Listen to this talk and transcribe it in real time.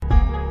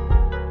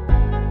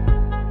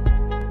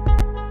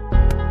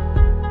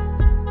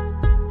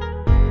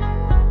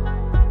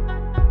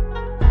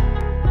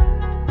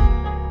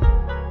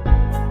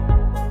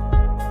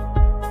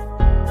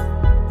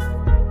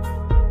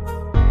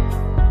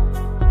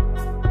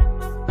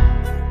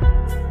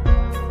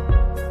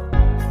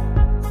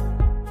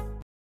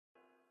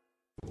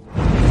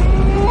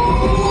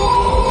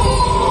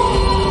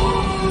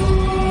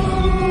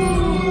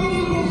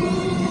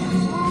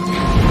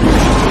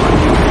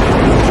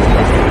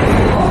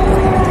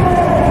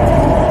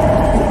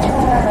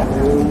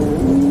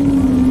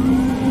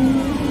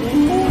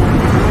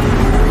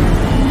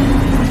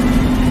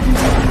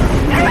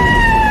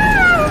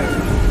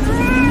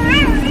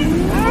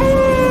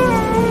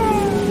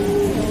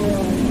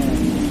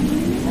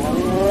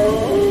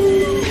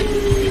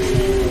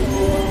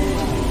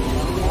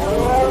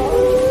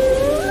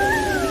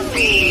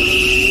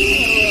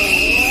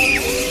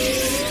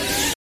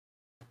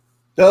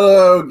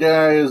Hello,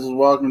 guys.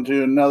 Welcome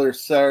to another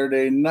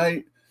Saturday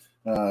night.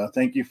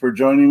 Thank you for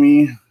joining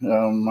me.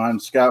 I'm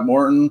Scott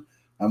Morton.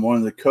 I'm one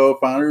of the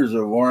co-founders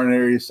of Warren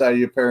Area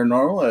Society of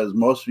Paranormal, as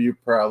most of you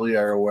probably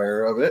are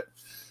aware of it.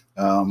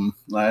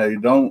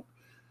 The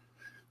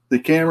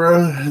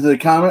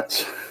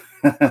comments.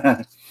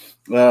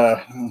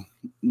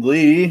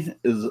 Lee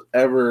is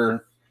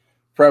ever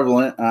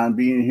prevalent on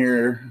being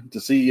here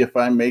to see if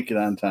I make it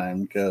on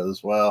time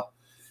because, well,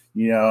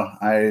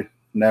 I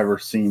never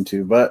seem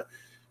to. But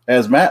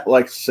as Matt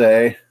likes to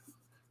say,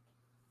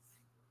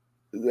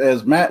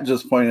 as Matt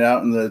just pointed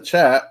out in the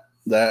chat,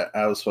 that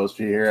I was supposed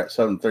to be here at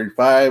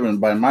 7:35, and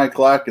by my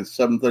clock, it's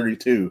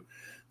 7:32.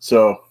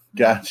 So,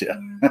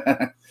 gotcha.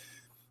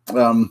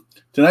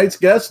 Tonight's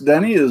guest,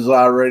 Denny, is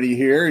already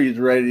here. He's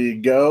ready to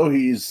go.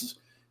 He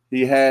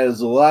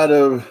has a lot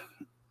of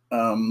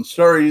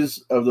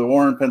stories of the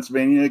Warren,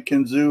 Pennsylvania,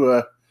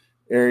 Kinzua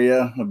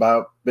area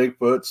about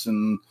Bigfoots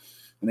and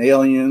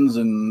aliens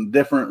and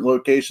different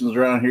locations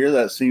around here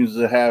that seems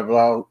to have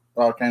all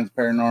kinds of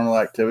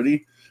paranormal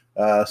activity.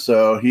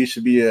 So he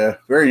should be a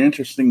very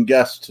interesting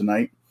guest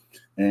tonight.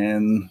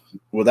 And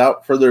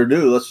without further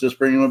ado, let's just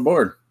bring him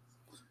aboard.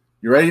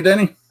 You ready,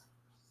 Denny?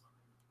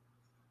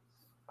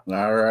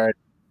 All right.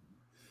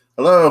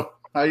 Hello.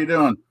 How you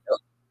doing?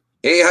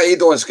 Hey, how you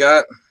doing,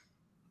 Scott?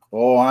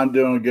 Oh, I'm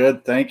doing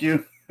good. Thank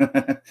you.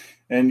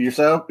 And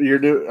yourself? You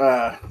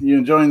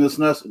enjoying this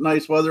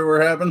nice weather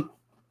we're having?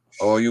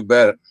 Oh, you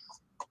bet.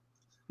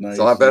 Nice, it's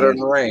a lot better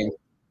than rain.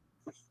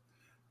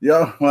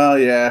 Yeah, well,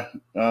 yeah.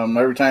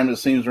 Every time it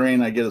seems to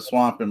rain, I get a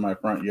swamp in my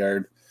front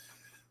yard.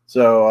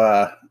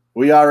 So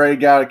we already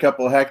got a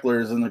couple of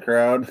hecklers in the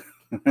crowd.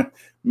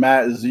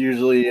 Matt is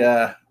usually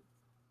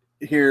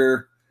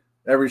here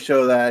every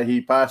show that he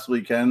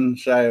possibly can,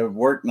 shy of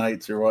work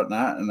nights or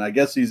whatnot. And I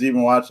guess he's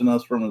even watching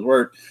us from his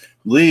work.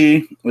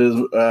 Lee is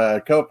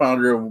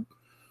co-founder of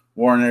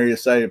Warren Area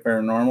Society of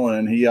Paranormal,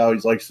 and he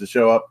always likes to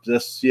show up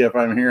just to see if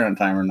I'm here on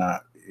time or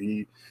not.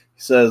 He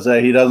says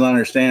that he doesn't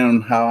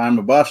understand how I'm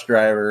a bus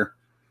driver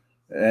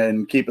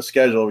and keep a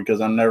schedule because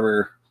I'm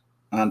never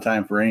on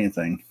time for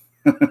anything.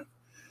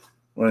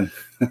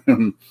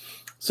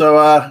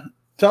 So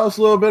tell us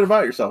a little bit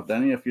about yourself,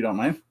 Denny, if you don't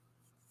mind.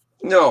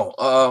 No,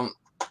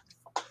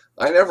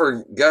 I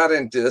never got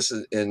into this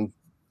in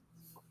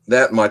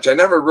that much. I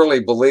never really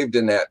believed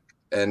in that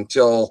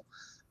until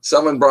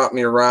someone brought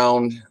me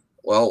around.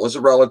 Well, it was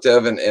a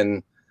relative,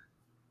 and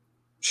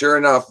sure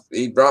enough,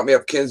 he brought me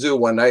up Kinzua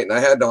one night, and I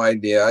had no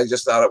idea. I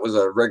just thought it was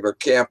a regular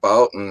camp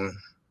out, and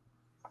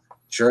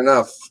sure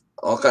enough,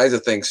 all kinds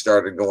of things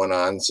started going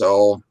on.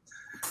 So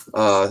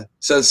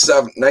since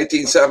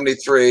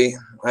 1973,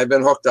 I've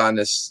been hooked on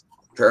this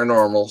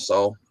paranormal.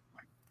 So,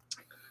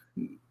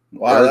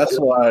 wow, that's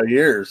a lot of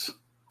years.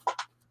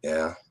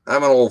 Yeah,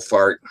 I'm an old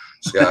fart,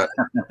 Scott.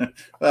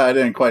 Well, I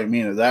didn't quite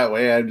mean it that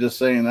way. I'm just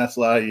saying that's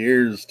a lot of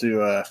years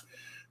to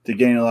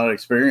gain a lot of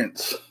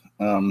experience.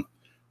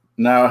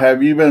 Now,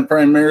 have you been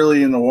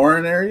primarily in the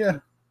Warren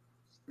area?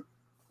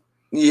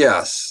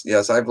 Yes.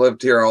 I've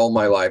lived here all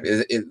my life.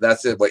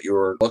 That's it? What you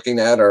were looking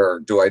at,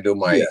 or do I do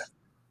my?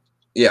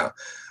 Yeah.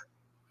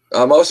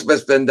 Most of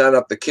it's been done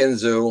up the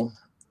Kinzua,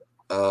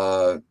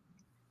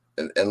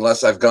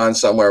 unless I've gone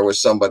somewhere with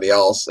somebody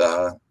else.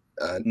 I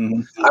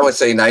would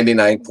say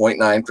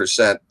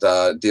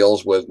 99.9%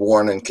 deals with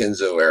Warren and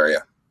Kinzua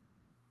area.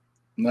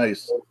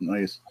 Nice.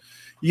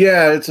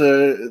 Yeah,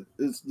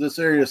 this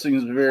area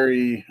seems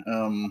very,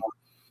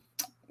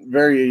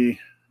 very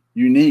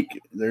unique.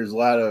 There's a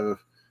lot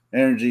of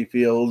energy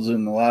fields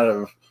and a lot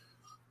of,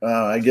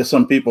 I guess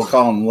some people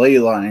call them ley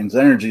lines,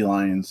 energy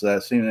lines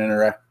that seem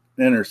to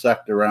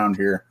intersect around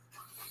here.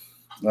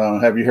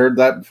 Have you heard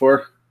that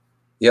before?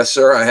 Yes,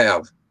 sir, I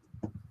have.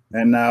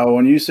 And now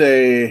when you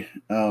say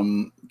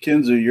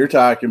Kinzua, you're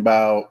talking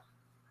about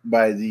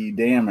by the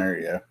dam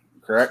area,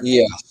 correct?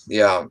 Yeah.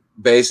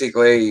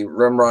 Basically,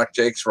 Rimrock,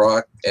 Jake's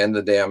Rock, and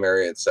the dam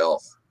area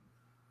itself.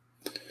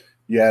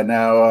 Yeah,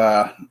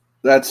 now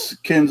that's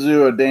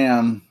Kinzua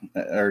Dam,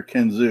 or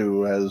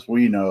Kinzua as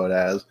we know it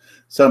as.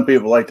 Some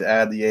people like to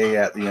add the A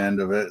at the end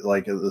of it,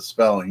 like the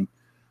spelling.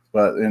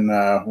 But in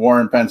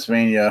Warren,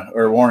 Pennsylvania,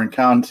 or Warren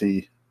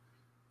County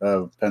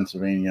of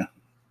Pennsylvania,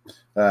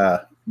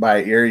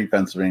 by Erie,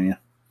 Pennsylvania.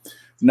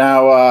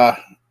 Now,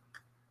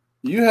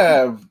 you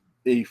have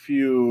a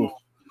few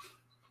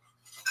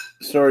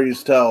stories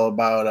to tell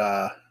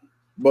about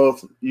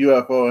both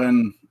UFO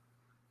and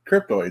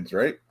cryptoids,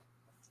 right?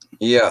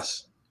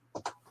 Yes.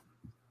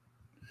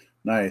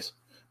 Nice.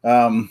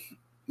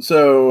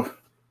 So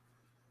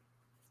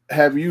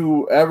have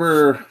you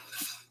ever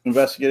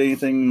investigated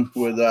anything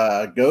with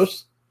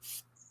ghosts?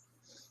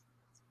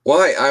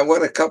 Well, I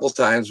went a couple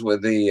times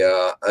with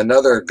the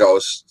another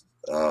ghost.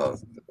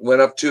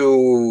 Went up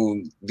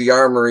to the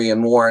Armory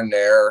in Warren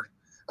there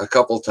a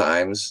couple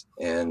times,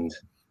 and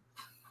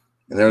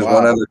there's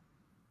one other.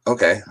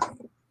 Okay.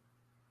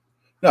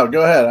 No,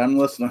 go ahead. I'm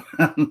listening.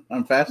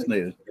 I'm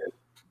fascinated.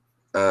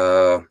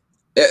 I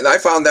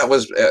found that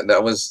was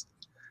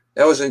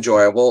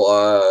enjoyable.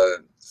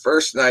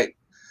 First night,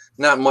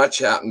 not much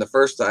happened the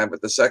first time,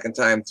 but the second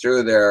time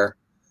through there,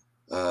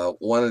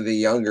 one of the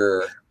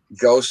younger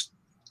ghost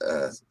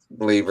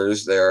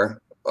believers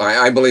there.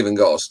 I believe in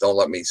ghosts. Don't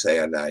let me say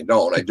it. I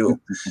don't. I do.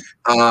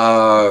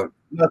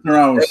 Nothing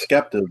wrong with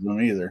skepticism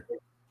either.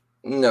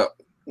 No,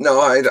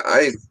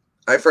 I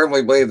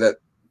firmly believe that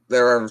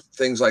there are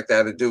things like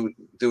that that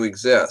do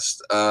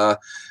exist.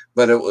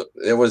 But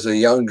it was a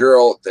young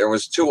girl. There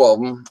was two of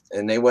them,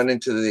 and they went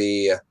into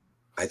the,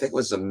 I think it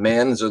was the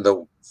men's or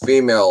the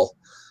female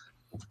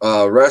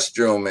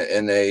restroom,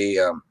 and they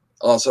all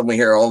of a sudden we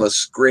hear all the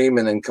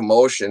screaming and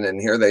commotion, and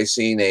here they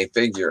seen a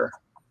figure.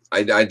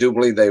 I do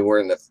believe they were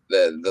in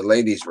the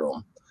ladies'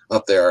 room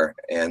up there,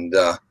 and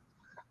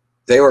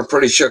they were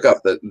pretty shook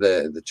up,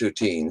 the two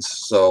teens.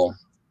 So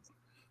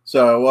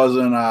it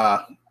wasn't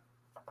part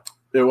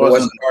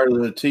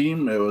of the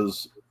team. It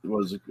was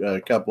a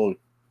couple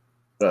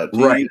teens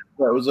right.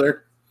 that was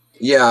there.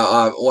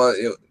 Yeah,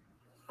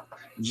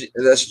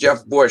 that's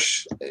Jeff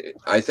Bush.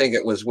 I think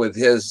it was with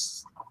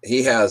his.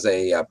 He has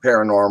a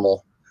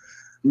paranormal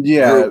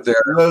group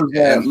there. For those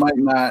that might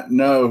not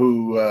know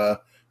who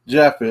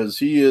Jeff is,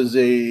 he is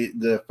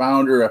the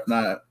founder, if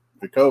not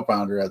the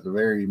co-founder at the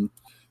very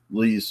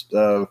least,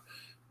 of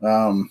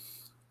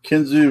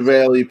Kinzu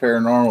Valley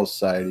Paranormal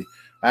Society.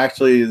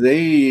 Actually,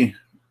 they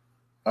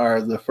are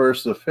the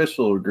first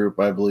official group,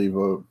 I believe,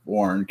 of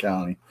Warren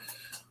County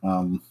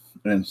and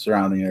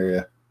surrounding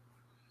area.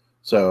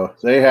 So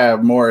they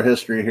have more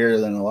history here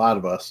than a lot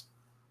of us.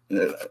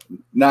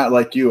 Not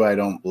like you, I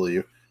don't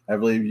believe. I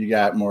believe you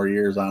got more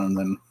years on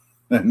them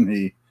than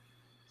me.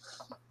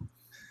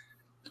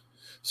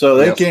 So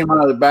they came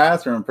out of the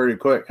bathroom pretty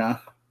quick, huh?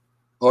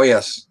 Oh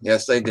yes,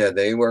 they did.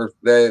 They were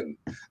the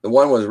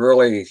one was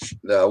really,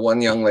 the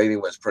one young lady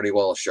was pretty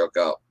well shook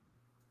up.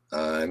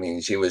 I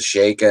mean, she was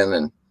shaking,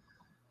 and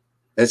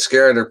it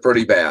scared her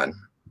pretty bad.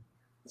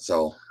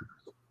 So,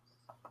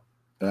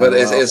 but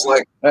it's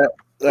like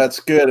that's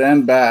good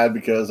and bad,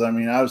 because I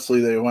mean,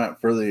 obviously they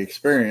went for the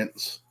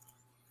experience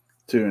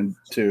to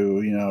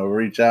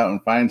reach out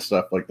and find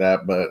stuff like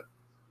that, but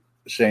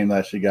shame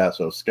that she got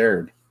so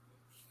scared.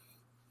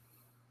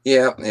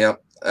 Yeah.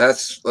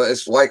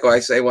 It's like I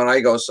say when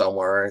I go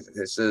somewhere.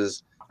 This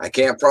is, I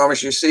can't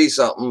promise you see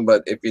something,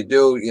 but if you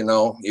do,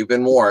 you've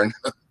been warned.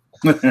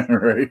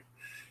 Right.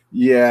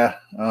 Yeah.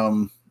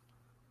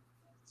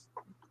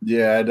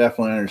 Yeah, I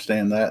definitely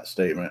understand that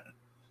statement.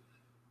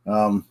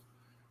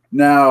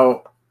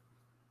 Now,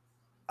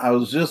 I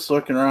was just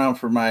looking around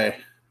for my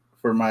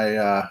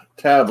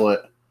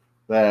tablet,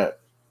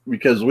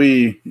 because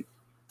we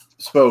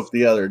spoke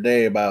the other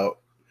day about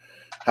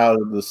how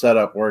the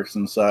setup works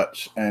and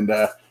such, and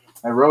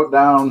I wrote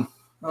down.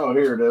 Oh,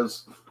 here it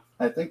is.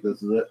 I think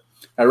this is it.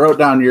 I wrote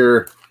down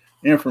your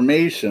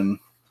information,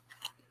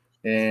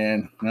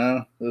 and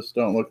no, this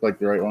don't look like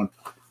the right one.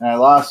 And I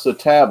lost the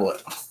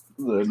tablet,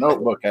 the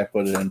notebook I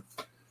put it in.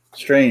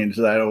 Strange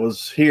that it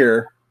was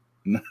here.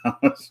 No,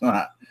 it's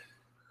not.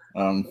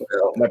 I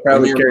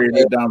probably carried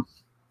it down.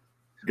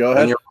 Go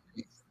ahead.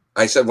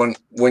 I said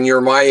when you're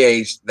my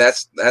age,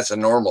 that's a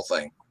normal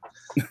thing.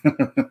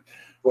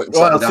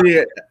 Well,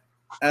 see,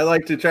 I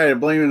like to try to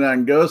blame it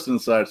on ghosts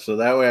and such, so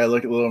that way I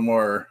look a little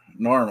more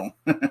normal.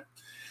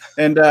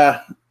 And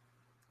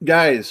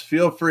guys,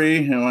 feel free,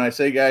 and when I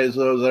say guys,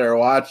 those that are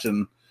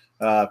watching,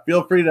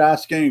 feel free to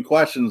ask any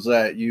questions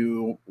that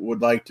you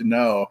would like to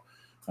know.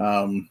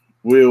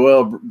 We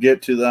will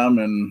get to them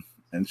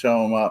and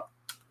show them up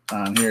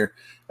on here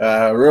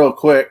real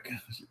quick,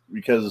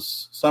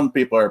 because some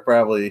people are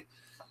probably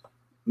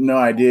no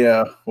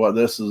idea what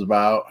this is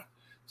about. It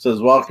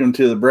says, welcome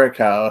to the brick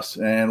house.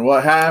 And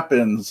what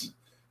happens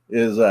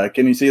is,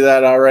 can you see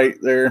that all right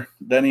there,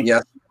 Denny?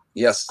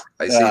 Yes,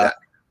 I see that.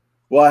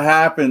 What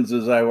happens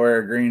is I wear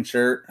a green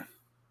shirt,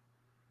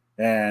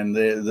 and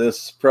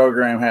this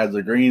program has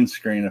a green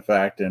screen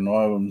effect, and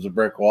one of them's a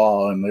brick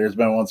wall. And there's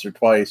been once or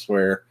twice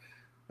where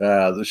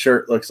the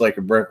shirt looks like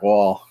a brick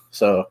wall.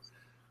 So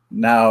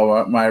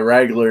now my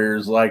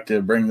regulars like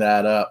to bring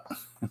that up.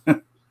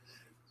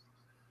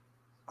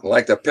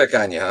 Like to pick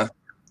on you, huh?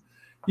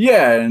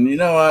 Yeah, and you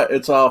know what?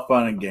 It's all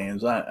fun and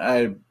games.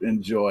 I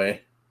enjoy.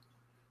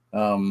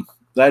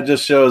 That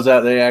just shows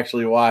that they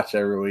actually watch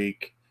every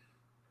week.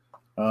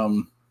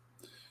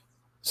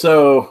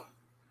 So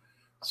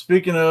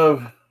speaking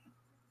of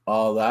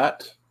all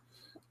that,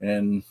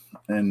 and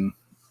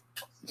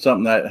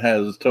something that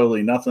has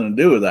totally nothing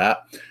to do with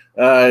that,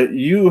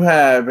 you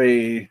have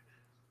a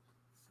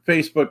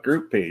Facebook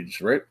group page,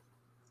 right?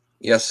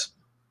 Yes.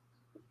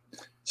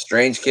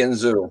 Strange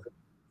Kinzu.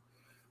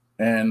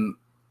 And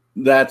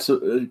that's,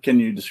 can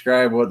you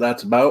describe what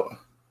that's about?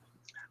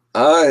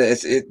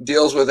 It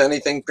deals with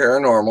anything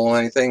paranormal,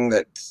 anything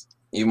that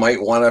you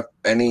might want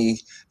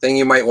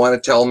to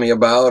tell me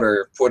about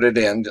or put it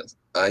in.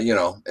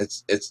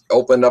 It's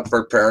opened up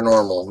for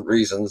paranormal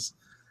reasons,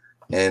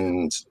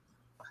 and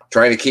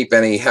try to keep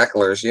any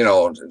hecklers,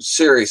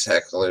 serious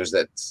hecklers,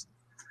 that's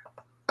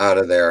out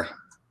of there.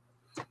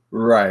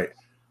 Right.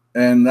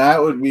 And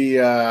that would be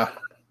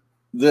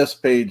this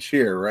page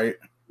here, right?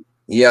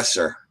 Yes,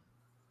 sir.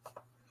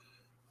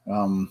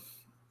 Um,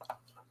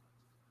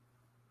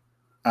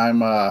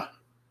 I'm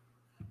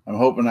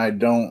hoping I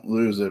don't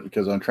lose it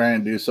because I'm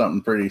trying to do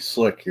something pretty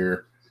slick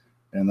here,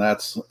 and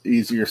that's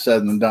easier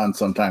said than done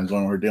sometimes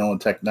when we're dealing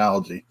with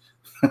technology.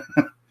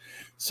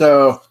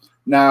 So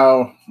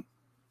now,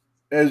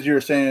 as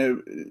you're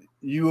saying,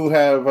 you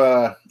have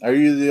are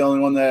you the only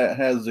one that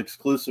has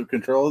exclusive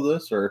control of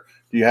this, or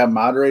do you have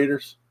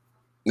moderators?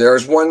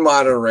 There's one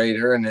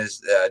moderator, and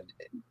his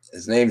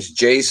name's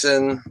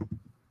Jason,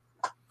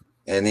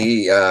 and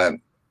he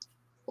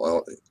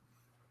well,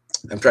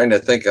 I'm trying to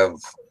think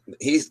of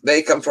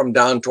they come from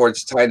down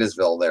towards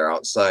Titusville there,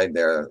 outside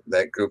there,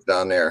 that group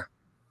down there.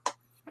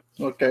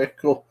 Okay,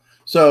 cool.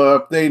 So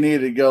if they need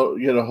to go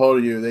get a hold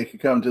of you, they could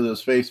come to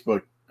this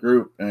Facebook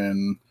group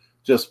and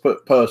just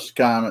post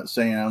comments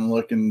saying I'm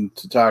looking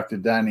to talk to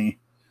Denny,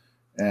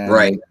 and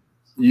Right.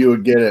 you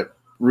would get it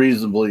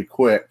reasonably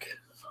quick.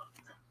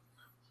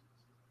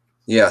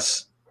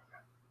 Yes.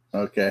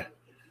 Okay.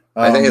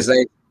 I think his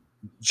name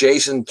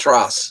Jason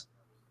Truss.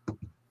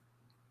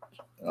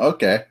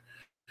 Okay.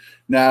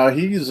 Now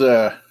he's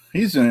an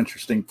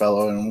interesting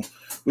fellow, and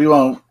we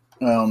won't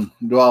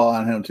dwell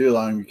on him too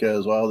long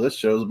because, well, this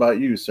show's about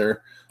you, sir.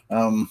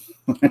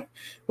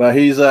 But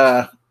he's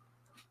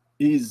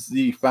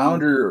the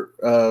founder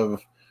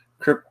of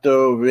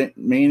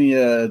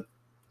Cryptomania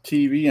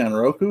TV on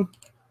Roku.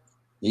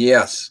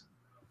 Yes.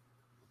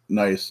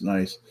 Nice.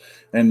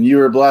 And you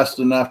were blessed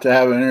enough to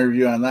have an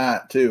interview on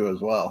that too, as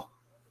well.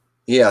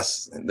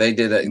 Yes, they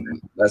did it.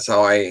 That's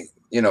how I,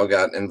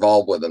 got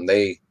involved with them.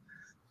 They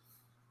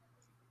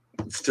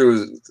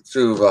through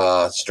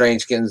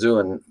Strange Kinzu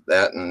and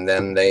that, and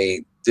then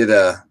they did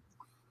a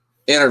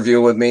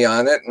interview with me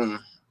on it, and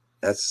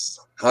that's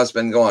how it's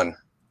been going.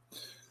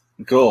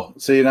 Cool.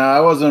 See, now I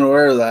wasn't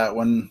aware of that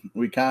when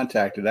we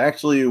contacted.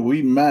 Actually,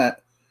 we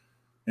met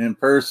in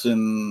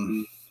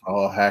person.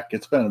 Oh, heck,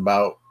 it's been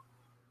about,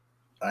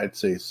 I'd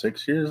say,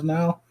 6 years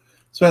now.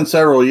 It's been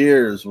several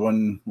years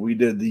when we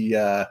did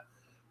the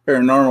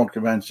paranormal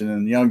convention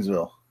in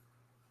Youngsville.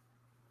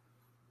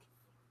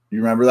 You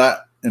remember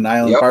that in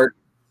Island Park?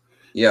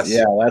 Yes.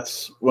 Yeah,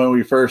 that's when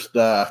we first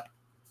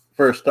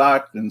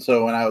talked. And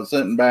so when I was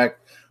sitting back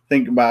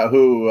thinking about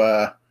who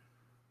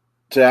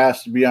to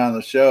ask to be on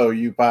the show,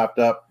 you popped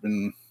up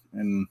and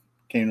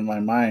came to my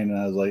mind, and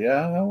I was like,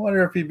 yeah, I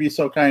wonder if he'd be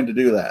so kind to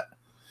do that.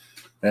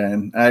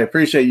 And I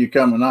appreciate you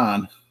coming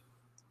on.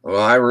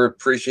 Well, I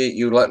appreciate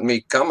you letting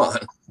me come on.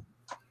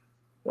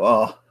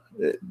 Well,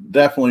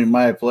 definitely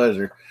my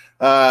pleasure.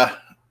 Now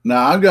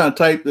I'm going to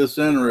type this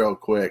in real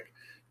quick.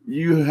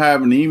 You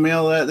have an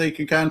email that they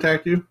can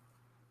contact you?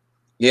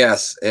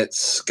 Yes,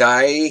 it's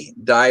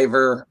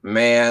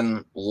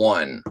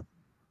Skydiverman1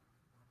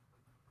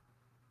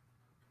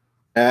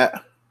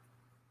 at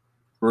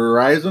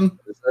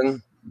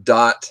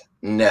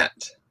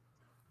Verizon.net.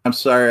 I'm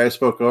sorry, I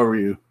spoke over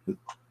you.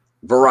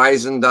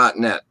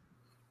 Verizon.net.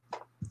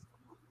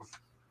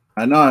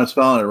 I know I'm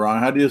spelling it wrong.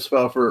 How do you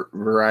spell for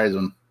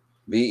Verizon?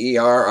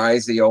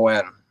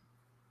 Verizon.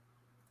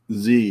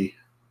 Z.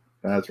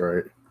 That's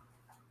right.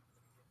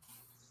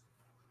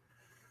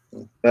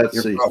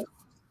 Let's see.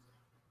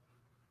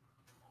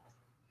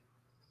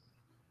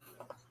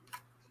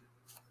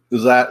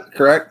 Is that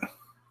correct?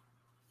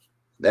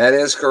 That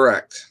is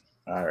correct.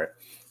 All right.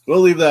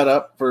 We'll leave that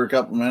up for a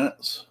couple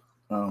minutes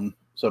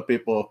so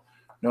people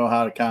know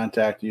how to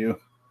contact you.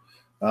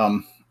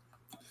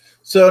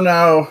 So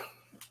now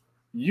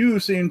you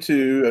seem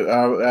to,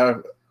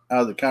 out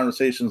of the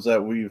conversations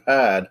that we've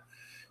had,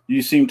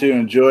 you seem to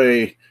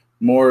enjoy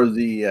more of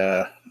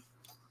the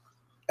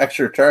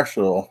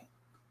extraterrestrial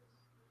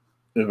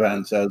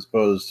events as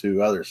opposed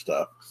to other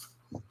stuff.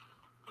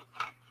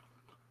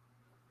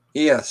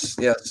 Yes.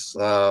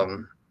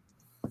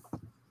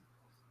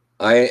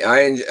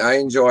 I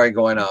enjoy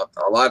going out.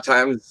 A lot of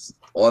times,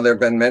 well, there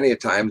have been many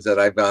times that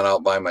I've gone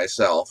out by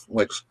myself,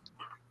 which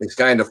is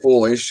kind of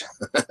foolish,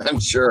 I'm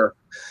sure.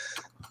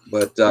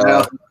 But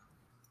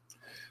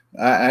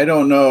I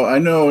don't know. I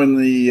know in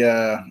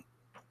the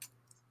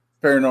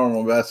paranormal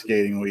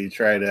investigating, we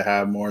try to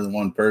have more than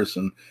one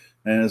person,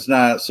 and it's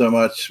not so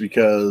much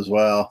because,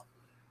 well,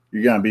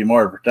 you're going to be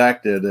more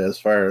protected as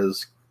far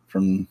as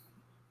from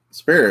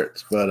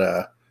spirits,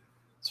 but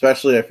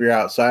especially if you're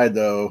outside,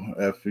 though,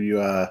 if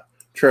you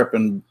trip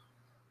and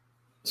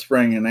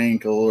sprain an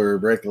ankle or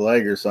break a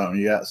leg or something,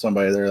 you got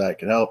somebody there that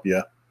can help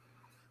you.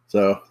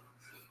 So,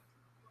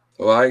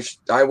 well,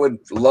 I would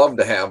love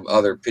to have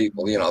other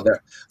people.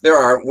 There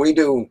are, we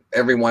do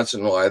every once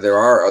in a while. There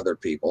are other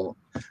people,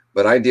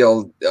 but I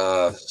deal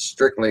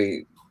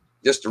strictly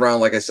just around,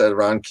 like I said,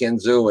 around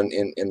Kinzu and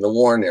in the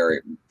Warren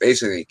area,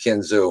 basically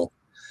Kinzu.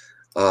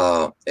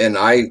 And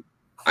I'd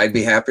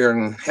be happier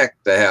than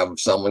heck to have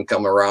someone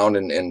come around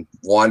and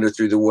wander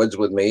through the woods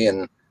with me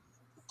and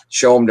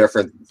show them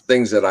different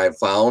things that I've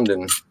found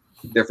in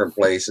different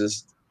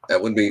places.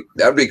 That'd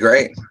be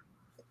great.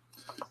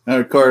 and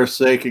of course,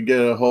 they could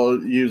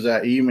use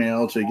that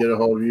email to get a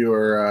hold of you,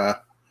 or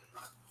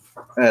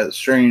at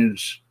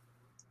Strange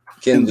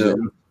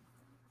Kinzu.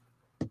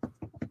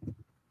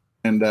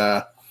 And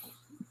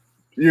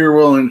you're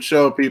willing to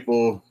show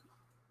people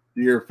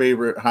your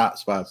favorite hot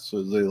spots,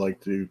 as they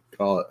like to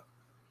call it.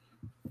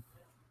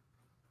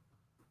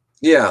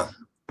 Yeah.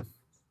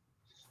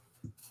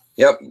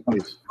 Yep.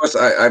 Nice. Of course,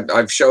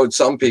 I've showed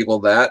some people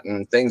that,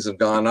 and things have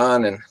gone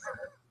on, and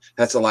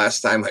that's the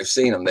last time I've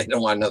seen them. They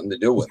don't want nothing to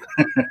do with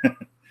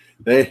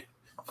it.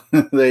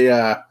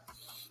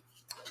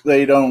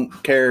 they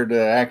don't care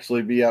to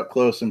actually be up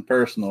close and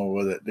personal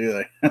with it, do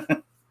they?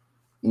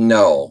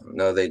 No,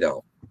 they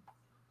don't.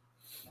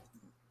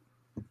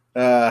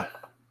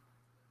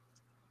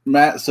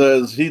 Matt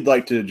says he'd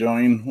like to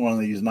join one of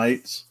these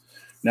nights.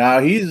 Now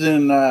he's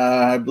in,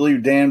 I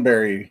believe,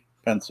 Danbury,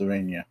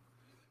 Pennsylvania,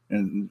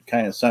 in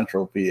kind of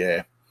central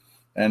PA,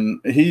 and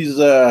he's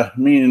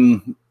me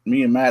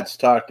and Matt's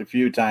talked a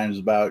few times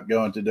about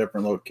going to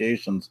different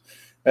locations.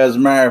 As a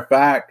matter of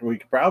fact, we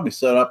could probably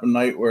set up a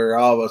night where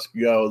all of us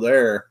could go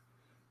there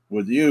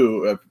with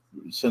you,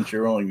 since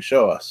you're willing to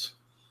show us.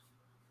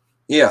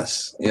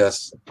 Yes.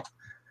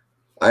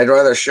 I'd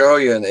rather show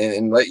you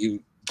and let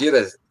you get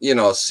a,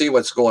 see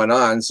what's going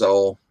on.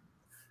 So,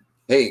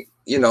 hey,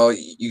 you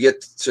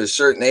get to a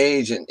certain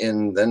age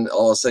and then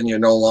all of a sudden you're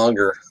no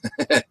longer,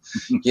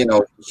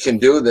 you can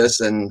do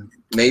this. And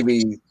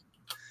maybe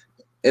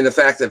in the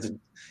fact that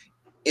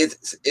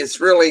it's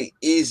really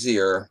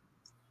easier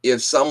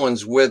if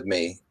someone's with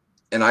me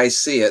and I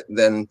see it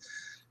than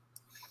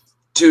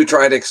to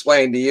try to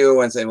explain to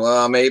you and say,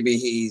 well, maybe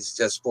he's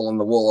just pulling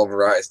the wool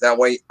over our eyes. That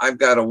way I've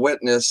got a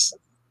witness.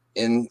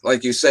 And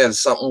like you said, if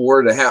something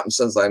were to happen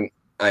since I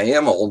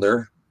am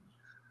older,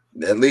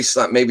 at least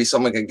maybe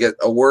someone can get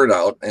a word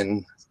out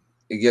and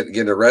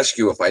get a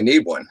rescue if I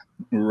need one.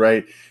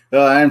 Right.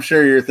 Well, I'm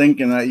sure you're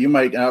thinking that you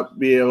might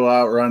be able to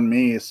outrun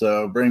me,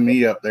 so bring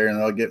me up there and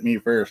they'll get me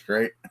first,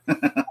 right?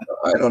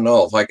 I don't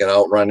know if I can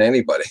outrun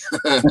anybody.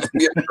 I'm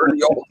getting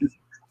pretty old.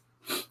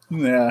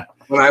 Yeah.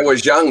 When I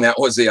was young, that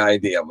was the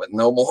idea, but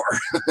no more.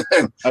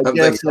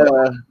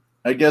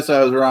 I guess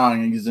I was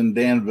wrong. He's in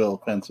Danville,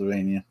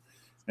 Pennsylvania.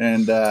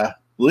 And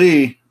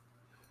Lee,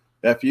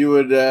 if you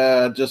would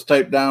just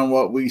type down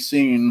what we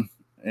seen,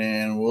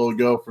 and we'll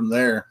go from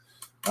there.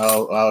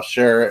 I'll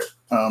share it.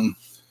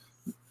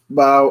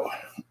 About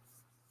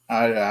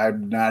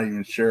I'm not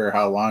even sure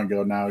how long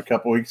ago now. A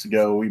couple weeks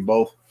ago, we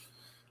both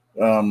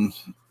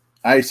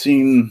I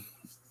seen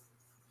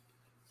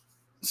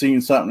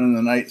something in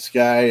the night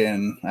sky,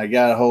 and I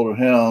got a hold of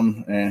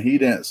him, and he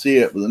didn't see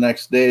it, but the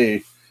next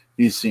day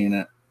he's seen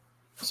it.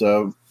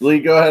 So Lee,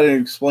 go ahead and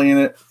explain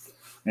it,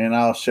 and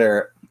I'll share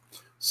it.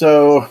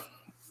 So,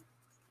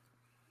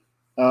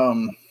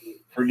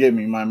 forgive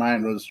me, my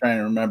mind was trying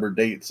to remember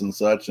dates and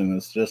such, and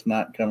it's just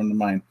not coming to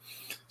mind.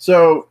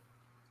 So,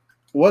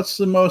 what's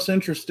the most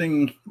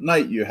interesting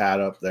night you had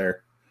up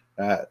there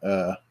at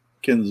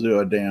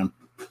Kinzua Dam?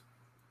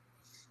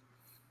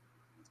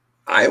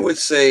 I would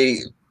say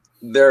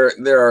there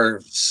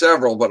are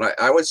several, but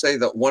I would say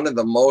that one of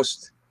the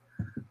most,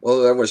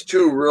 there was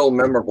two real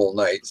memorable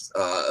nights.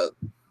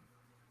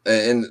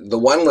 And the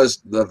one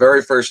was the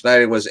very first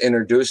night I was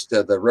introduced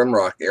to the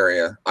Rimrock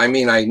area. I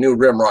mean, I knew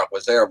Rimrock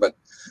was there, but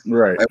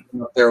right. I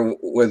went up there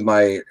with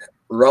my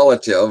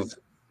relative.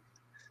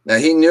 Now,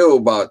 he knew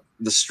about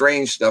the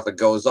strange stuff that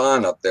goes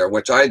on up there,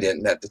 which I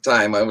didn't at the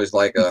time. I was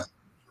like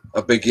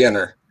a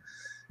beginner.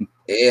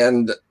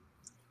 And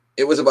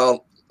it was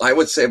about, I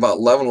would say about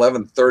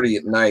 11:30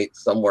 at night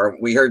somewhere.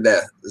 We heard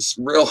this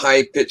real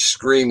high-pitched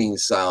screaming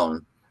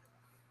sound.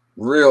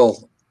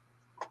 Real,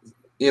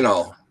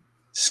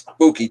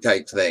 spooky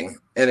type thing.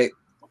 And it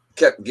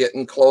kept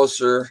getting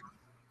closer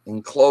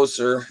and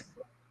closer.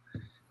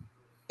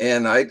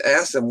 And I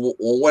asked him, well,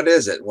 what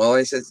is it? Well,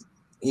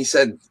 he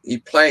said he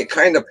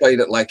kind of played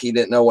it like he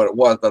didn't know what it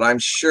was, but I'm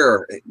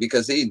sure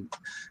because he'd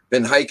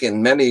been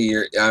hiking many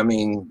years. I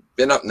mean,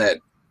 been up in that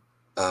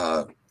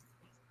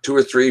 2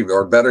 or 3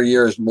 or better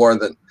years more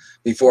than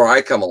before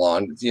I come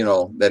along,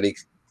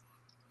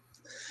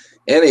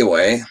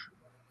 anyway.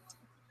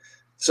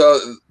 So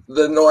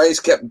the noise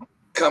kept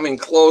coming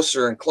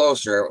closer and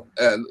closer.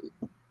 And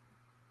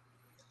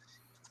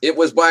it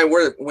was by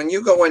when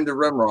you go into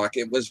Rimrock,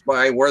 it was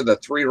by where the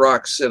 3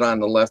 rocks sit on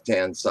the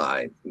left-hand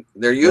side.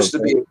 There used to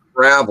be a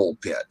gravel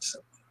pit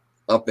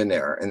up in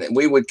there, and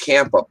we would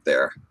camp up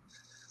there.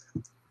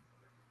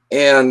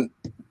 And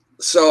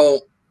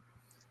so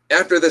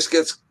after this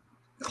gets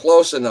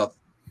close enough,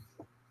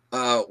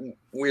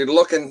 we're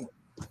looking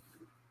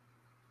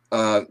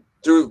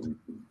through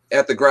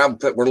at the gravel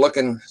pit. We're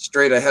looking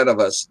straight ahead of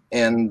us,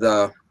 and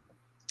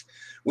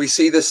we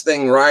see this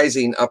thing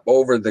rising up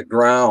over the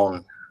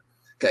ground,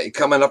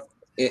 coming up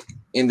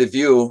into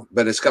view,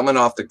 but it's coming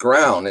off the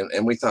ground.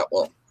 And we thought,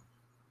 well,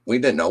 we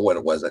didn't know what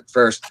it was at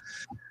first.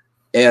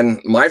 And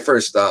my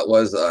first thought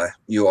was a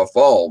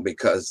UFO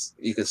because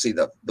you could see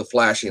the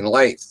flashing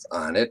lights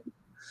on it.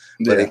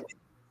 Yeah. But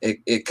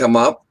it come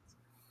up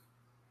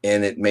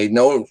and it made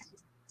no,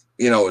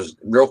 it was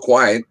real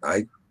quiet.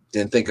 I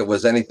didn't think it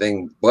was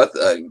anything but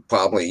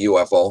probably a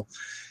UFO.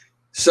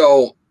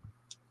 So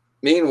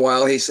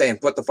meanwhile, he's saying,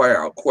 put the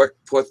fire out, quick,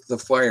 put the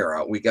fire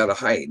out. We got to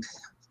hide.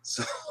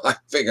 So I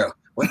figure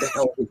what the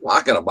hell are we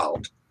talking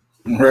about?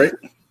 Right.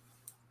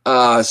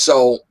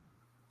 So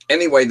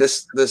anyway,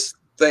 this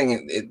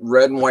thing,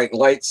 red and white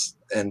lights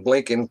and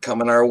blinking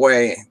coming our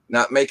way,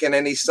 not making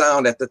any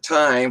sound at the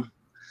time.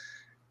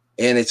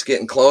 And it's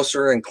getting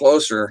closer and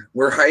closer.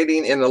 We're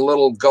hiding in a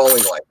little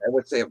gully, like I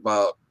would say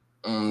about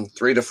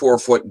 3 to 4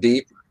 foot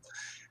deep.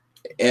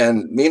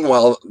 And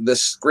meanwhile,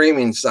 this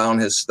screaming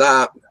sound has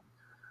stopped.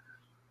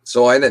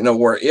 So I didn't know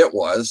where it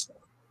was.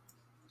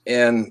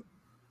 And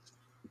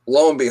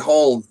lo and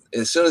behold,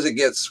 as soon as it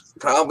gets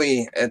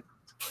probably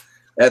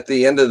at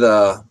the end of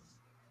the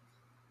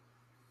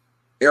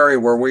area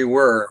where we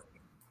were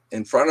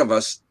in front of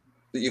us,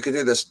 you could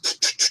hear this.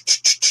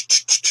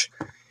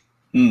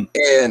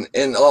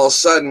 And all of a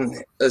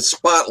sudden, a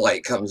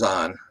spotlight comes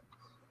on.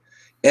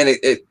 And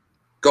it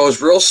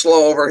goes real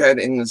slow overhead,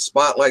 and the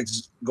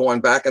spotlight's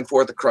going back and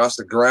forth across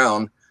the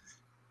ground.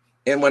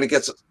 And when it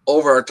gets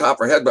over our top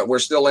of our head, but we're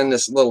still in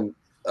this little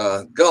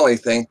gully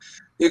thing,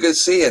 you could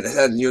see it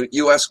had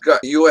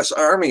U.S.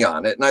 Army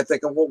on it. And I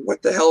think, well,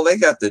 what the hell they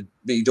got to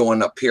be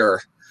doing up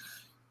here?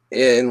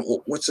 And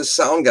what's the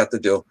sound got to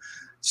do?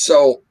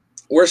 So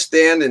we're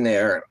standing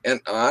there, and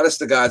honest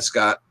to God,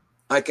 Scott,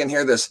 I can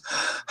hear this.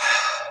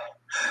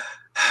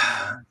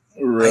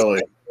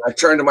 Really? I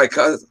turned to my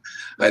cousin.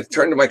 I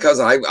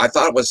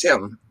thought it was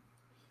him.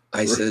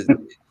 I said,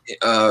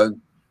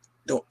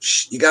 "Don't.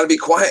 You got to be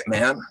quiet,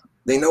 man.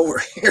 They know we're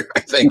here." I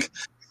think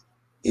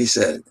he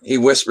said. He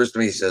whispers to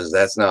me. He says,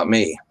 "That's not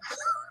me."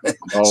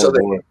 Oh, so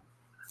boy.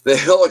 the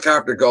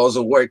helicopter goes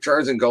away,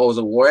 turns and goes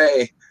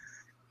away,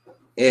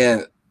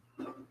 and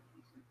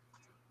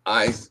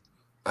I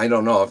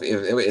don't know if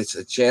it's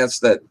a chance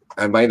that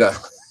I might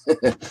have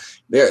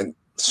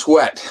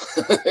sweat.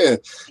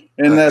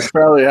 And that's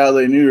probably how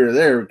they knew you were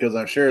there, because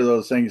I'm sure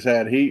those things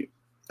had heat,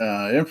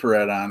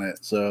 infrared on it.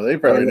 So they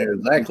probably knew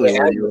exactly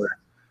where you were.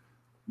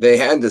 They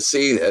had to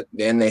see it,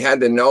 and they had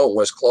to know it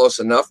was close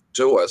enough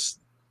to us.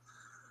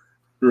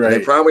 Right.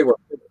 And they probably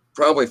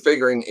were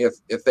figuring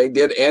if they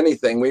did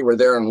anything, we were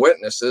there and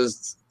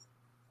witnesses,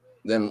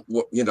 then,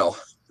 you know,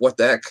 what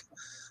the heck?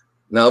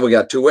 Now we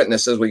got 2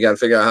 witnesses. We got to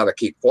figure out how to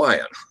keep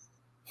quiet.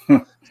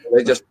 So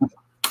they just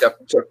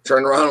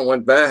turned around and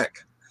went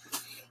back.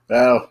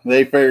 Well,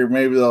 they figured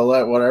maybe they'll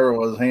let whatever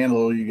was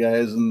handle you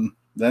guys, and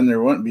then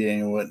there wouldn't be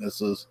any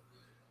witnesses.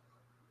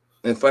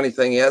 And funny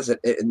thing is,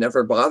 it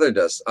never bothered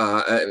us.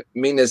 I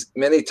mean, as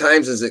many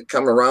times as it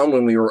come around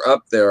when we were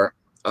up there,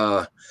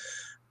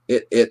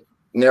 it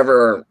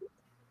never,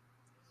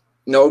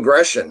 no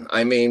aggression.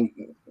 I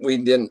mean, we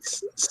didn't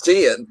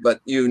see it, but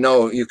you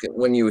can,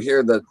 when you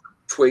hear the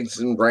twigs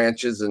and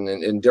branches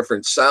and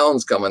different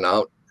sounds coming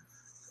out.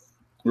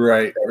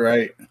 Right.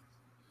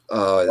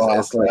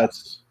 It's like,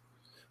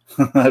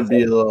 that'd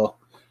be a little.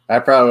 I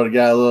probably would have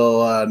got a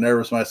little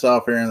nervous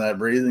myself hearing that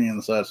breathing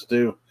and such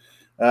too.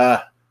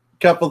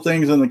 Couple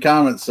things in the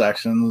comment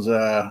sections.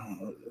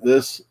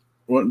 This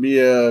wouldn't be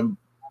a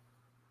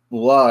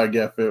vlog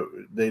if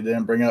they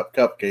didn't bring up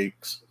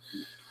cupcakes.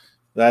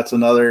 That's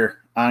another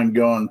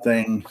ongoing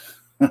thing.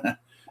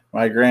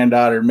 My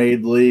granddaughter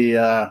made Lee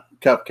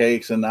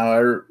cupcakes, and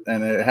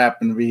it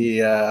happened to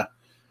be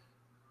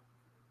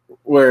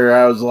where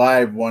I was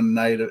live one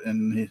night,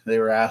 and they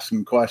were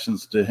asking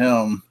questions to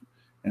him.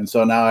 And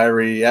so now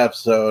every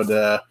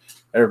episode,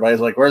 everybody's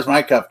like, "Where's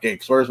my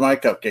cupcakes? Where's my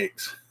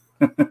cupcakes?"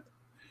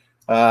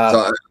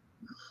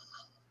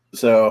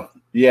 So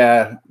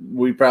yeah,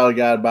 we probably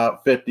got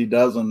about 50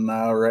 dozen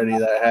now already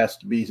that has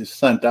to be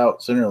sent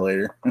out sooner or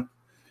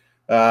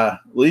later.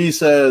 Lee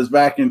says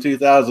back in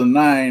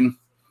 2009,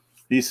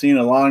 he's seen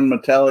a long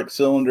metallic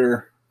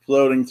cylinder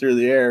floating through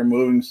the air,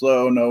 moving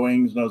slow, no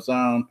wings, no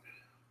sound,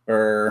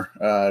 or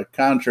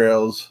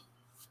contrails.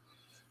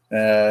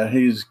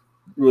 He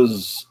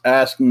was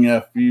asking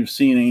if you've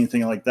seen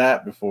anything like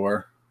that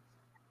before.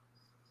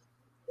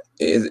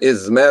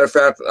 As a matter of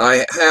fact,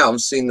 I have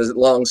seen the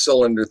long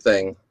cylinder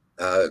thing.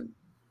 The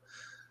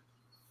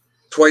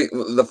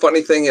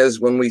funny thing is,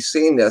 when we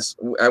seen this,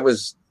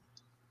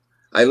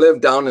 I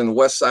lived down in the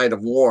west side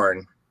of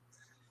Warren,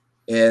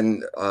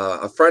 and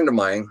a friend of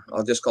mine,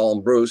 I'll just call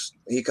him Bruce,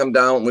 he come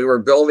down. We were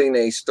building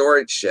a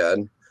storage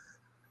shed,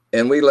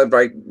 and we lived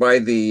right by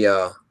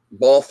the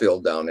ball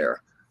field down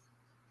there.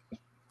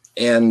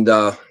 And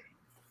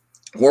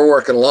we're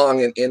working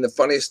along, and the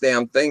funniest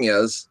damn thing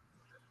is,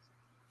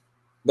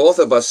 both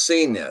of us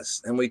seen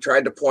this, and we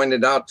tried to point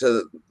it out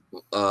to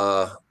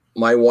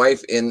my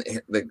wife and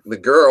the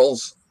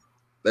girls.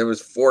 There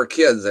was 4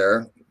 kids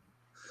there,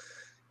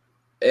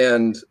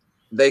 and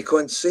they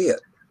couldn't see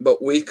it,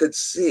 but we could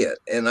see it.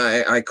 And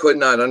I could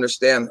not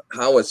understand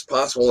how it's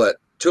possible that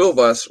 2 of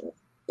us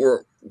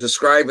were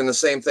describing the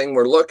same thing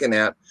we're looking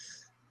at,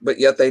 but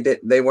yet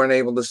they weren't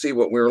able to see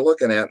what we were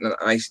looking at. And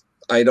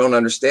I don't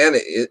understand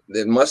it.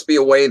 It must be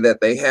a way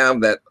that they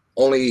have that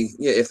only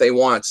if they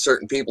want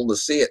certain people to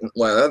see it,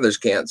 while others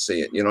can't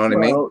see it. You know what I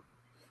mean?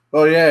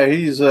 Oh yeah,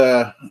 he's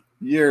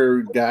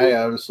your guy,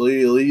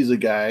 obviously. Lee's a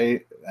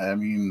guy. I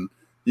mean,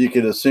 you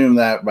could assume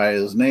that by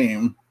his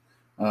name.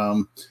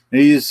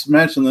 He's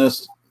mentioned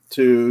this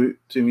to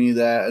me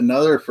that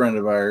another friend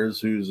of ours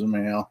who's a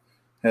male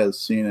has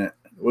seen it.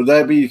 Would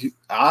that be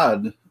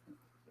odd?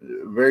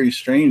 Very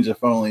strange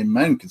if only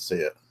men could see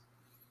it.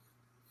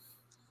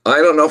 I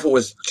don't know if it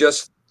was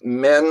just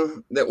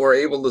men that were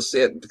able to see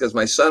it, because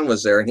my son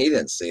was there and he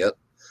didn't see it.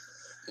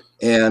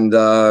 And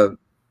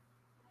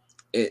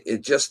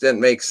it just didn't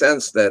make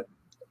sense that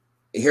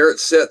here it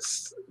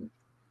sits,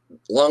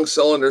 long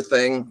cylinder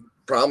thing,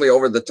 probably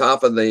over the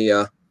top of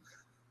the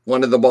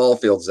one of the ball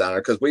fields down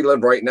there, because we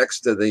lived right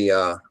next to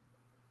the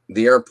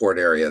airport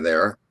area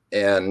there.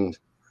 And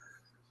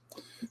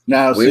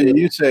now, see,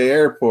 you say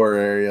airport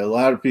area. A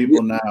lot of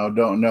people now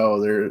don't know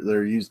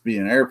there used to be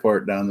an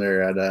airport down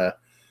there at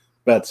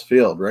Betts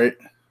Field, right?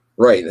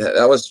 Right,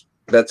 that was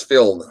Betts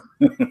Field.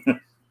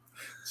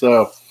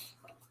 So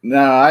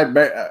no,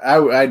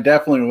 I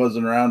definitely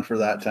wasn't around for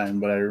that time,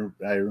 but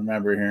I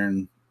remember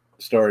hearing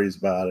stories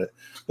about it.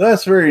 But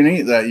that's very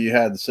neat that you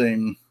had the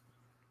same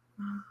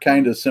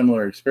kind of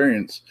similar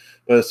experience,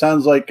 but it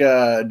sounds like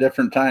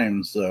different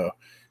times. So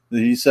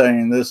he's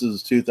saying this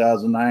is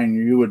 2009.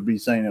 You would be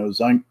saying it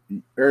was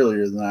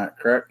earlier than that,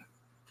 correct?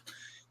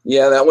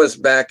 Yeah, that was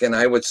back in,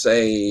 I would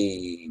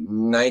say,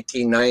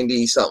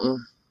 1990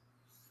 something.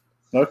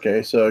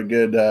 Okay, so a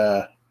good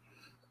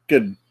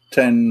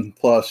 10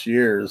 plus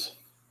years.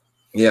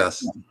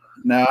 Yes.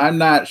 Now I'm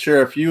not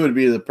sure if you would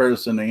be the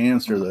person to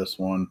answer this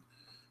one.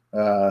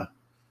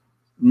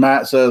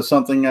 Matt says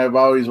something I've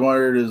always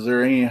wondered: is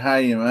there any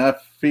high EMF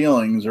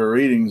feelings or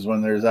readings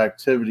when there's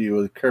activity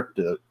with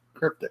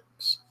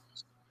cryptoids?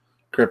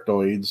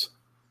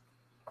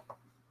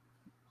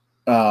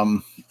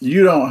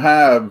 You don't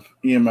have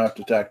EMF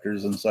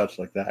detectors and such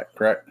like that,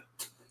 correct?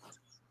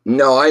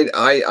 No,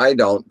 I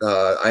don't.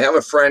 I have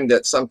a friend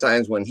that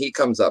sometimes when he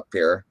comes up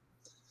here,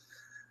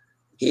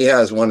 he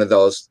has one of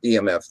those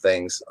EMF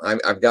things.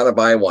 I've got to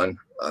buy one.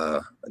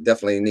 I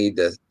definitely need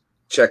to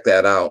check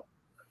that out.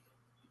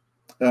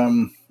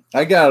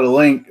 I got a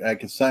link I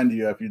could send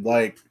you if you'd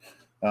like,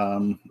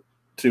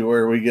 to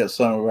where we get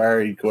some of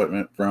our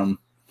equipment from.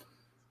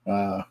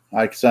 I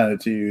can send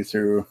it to you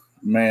through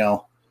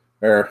mail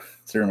or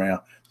through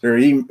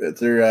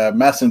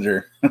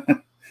Messenger.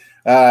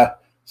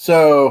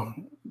 So,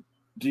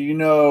 do you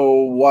know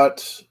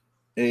what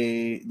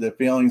the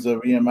feelings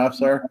of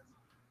EMFs are?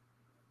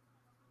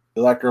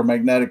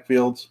 Electromagnetic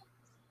fields.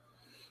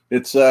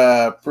 It's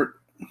now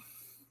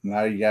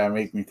you gotta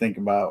make me think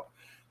about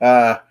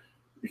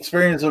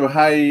experience of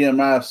high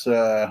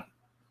EMFs.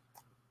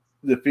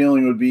 The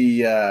feeling would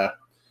be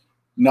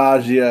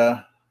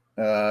nausea.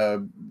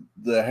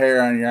 The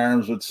hair on your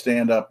arms would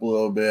stand up a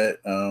little bit.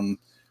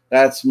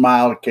 That's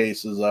mild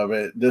cases of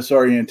it.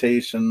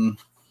 Disorientation,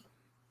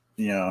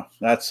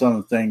 that's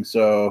something.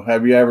 So,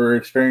 have you ever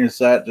experienced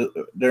that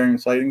during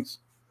sightings?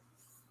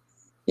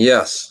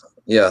 Yes.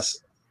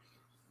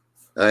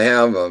 I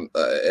have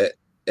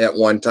at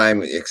one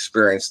time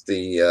experienced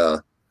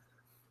the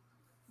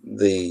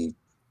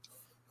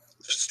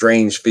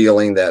strange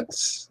feeling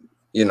that's,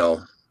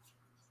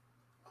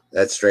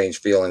 that strange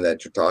feeling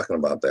that you're talking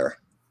about there.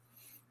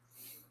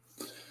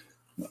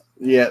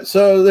 Yeah,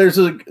 so there's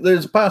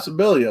a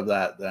possibility of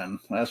that then,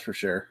 that's for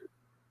sure.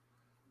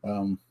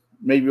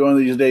 Maybe one of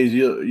these days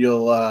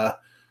you'll have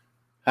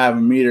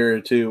a meter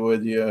or two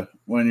with you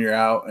when you're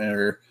out,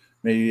 or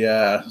maybe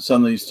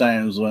some of these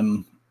times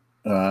when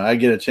I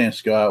get a chance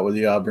to go out with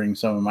you, I'll bring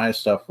some of my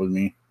stuff with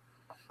me.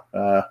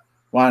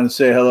 Wanted to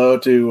say hello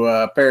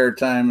to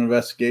Paratime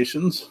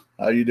Investigations.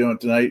 How you doing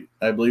tonight?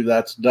 I believe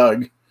that's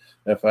Doug,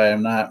 if I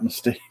am not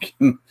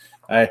mistaken.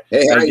 Hey,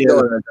 how you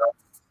doing?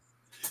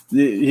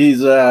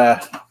 He's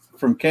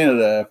from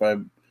Canada, if I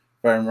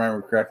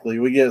remember correctly.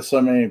 We get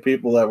so many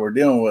people that we're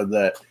dealing with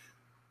that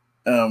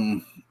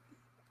a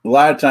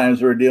lot of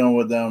times we're dealing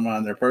with them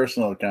on their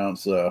personal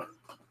accounts. So,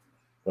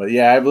 but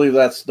yeah, I believe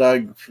that's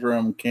Doug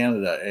from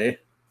Canada, eh?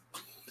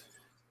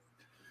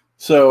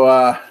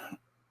 So,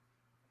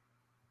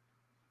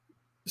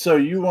 so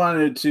you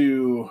wanted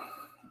to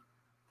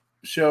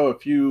show a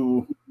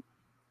few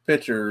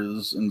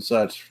pictures and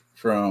such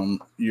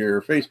from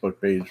your Facebook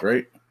page,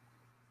 right?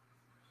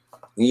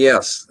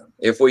 Yes,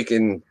 if we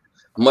can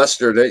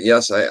muster it,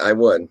 yes, I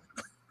would.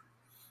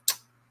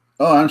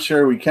 Oh, I'm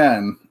sure we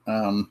can.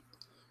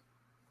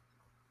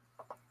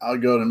 I'll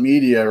go to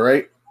media,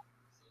 right?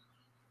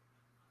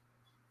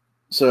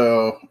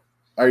 So,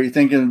 are you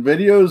thinking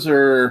videos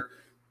or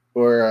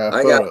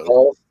I photos? got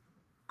both.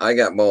 I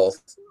got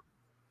both.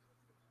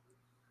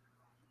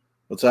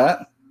 What's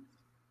that?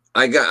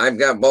 I've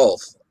got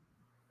both.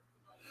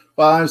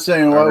 Well, I'm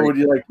saying, what would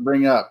you like to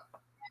bring up?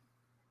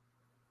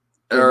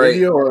 A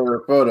video or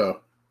a photo?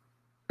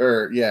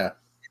 Or yeah.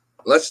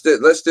 Let's do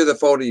the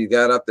photo you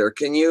got up there.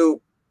 Can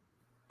you?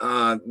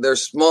 They're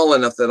small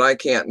enough that I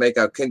can't make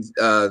out. Can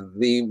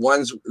the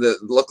ones that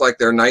look like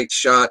they're night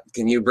shot?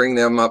 Can you bring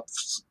them up?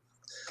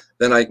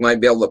 Then I might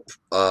be able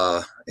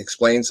to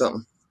explain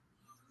something.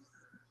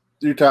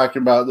 You're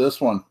talking about this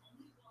one?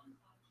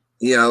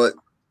 Yeah.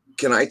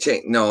 Can I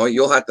change? No,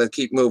 you'll have to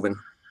keep moving.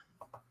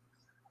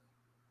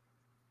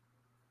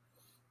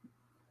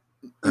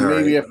 You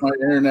maybe right. if my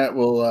internet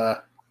will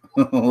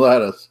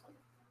let us.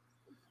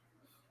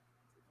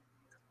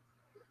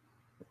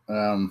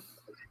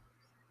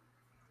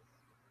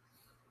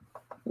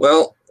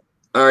 Well,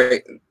 all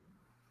right.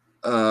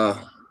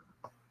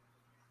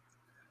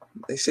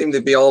 They seem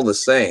to be all the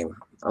same.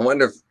 I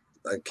wonder if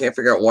I can't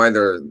figure out why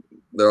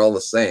they're all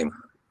the same.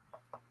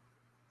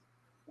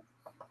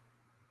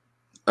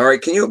 All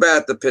right, can you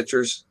bat the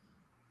pictures?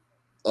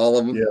 All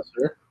of them? Yes,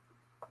 sir.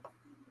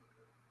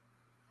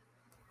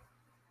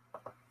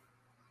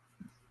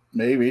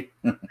 Maybe.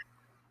 All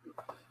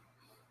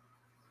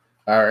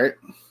right.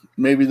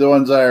 Maybe the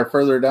ones that are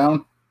further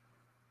down.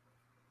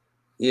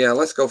 Yeah,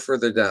 let's go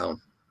further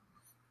down.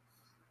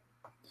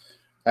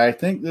 I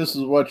think this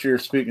is what you're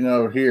speaking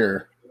of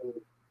here.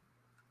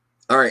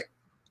 All right.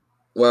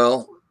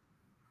 Well,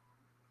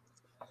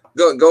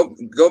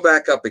 go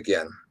back up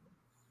again,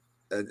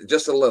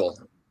 just a little.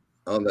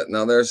 Oh,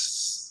 now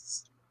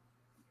there's.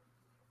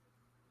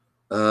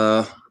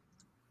 Go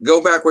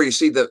back where you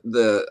see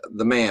the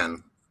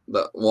man,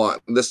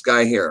 this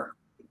guy here.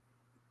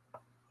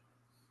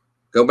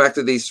 Go back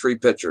to these three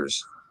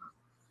pictures.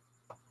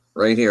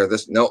 Right here.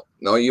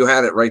 No, you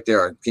had it right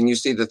there. Can you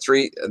see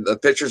the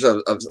pictures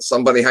of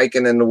somebody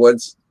hiking in the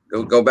woods?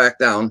 Go back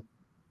down.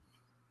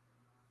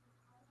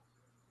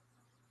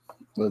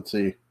 Let's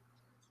see.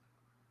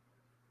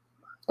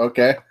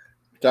 Okay.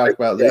 Talk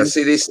about these.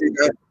 See these.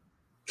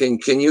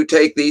 Can you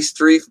take these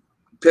three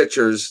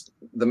pictures,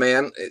 the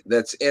man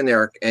that's in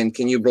there, and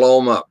can you blow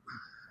them up?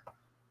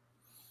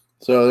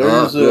 So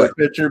there's a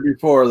picture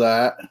before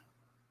that.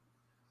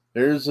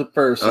 There's a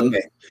person.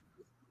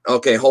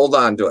 Okay, hold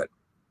on to it.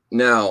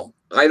 Now,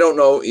 I don't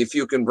know if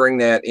you can bring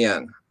that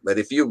in, but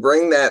if you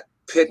bring that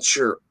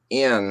picture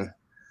in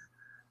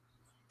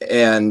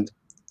and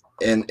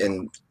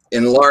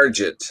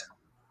enlarge it,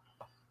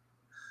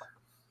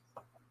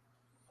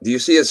 do you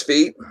see his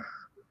feet?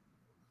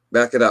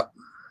 Back it up.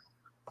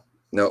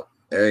 No,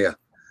 there you go.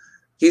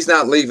 He's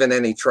not leaving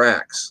any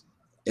tracks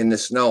in the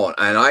snow,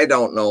 and I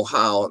don't know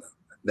how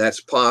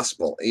that's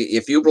possible.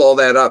 If you blow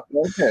that up,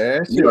 okay,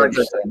 I see what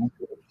you're saying.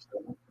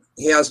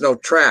 He has no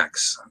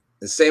tracks.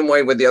 The same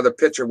way with the other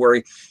picture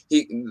where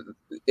he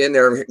in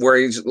there where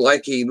he's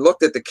like he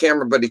looked at the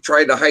camera, but he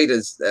tried to hide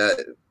his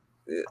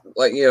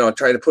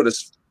try to put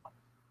his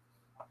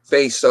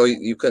face so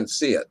you couldn't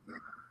see it.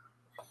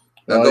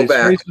 Now go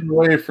back. He's facing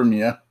away from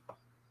you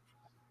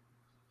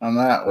on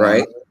that one.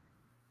 Right.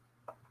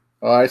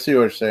 Oh, I see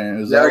what you're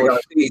saying. Is that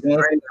what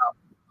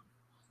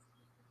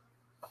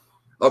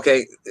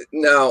Okay,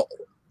 now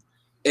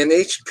in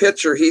each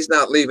picture he's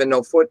not leaving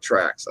no foot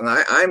tracks, and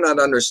I'm not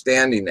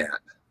understanding that.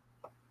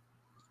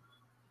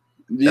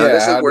 Yeah,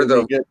 this is where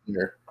they get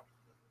there.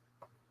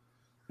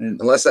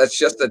 Unless that's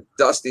just a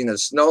dusting of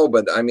snow,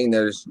 but I mean,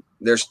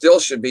 there still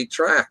should be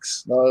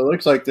tracks. Well, it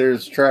looks like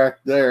there's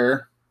track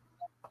there.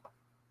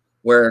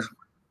 Where?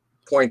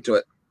 Point to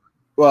it.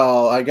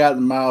 Well, I got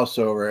the mouse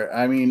over it.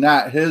 I mean,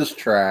 not his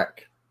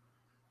track,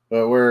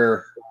 but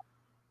where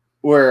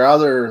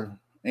other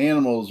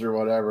animals or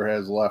whatever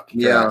has left track.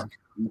 Yeah,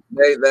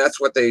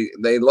 that's what they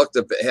looked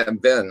to have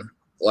been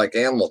like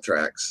animal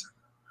tracks.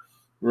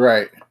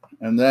 Right,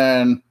 and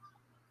then.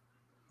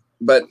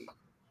 But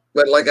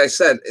like I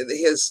said,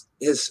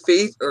 his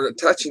feet are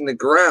touching the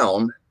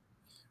ground.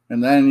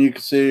 And then you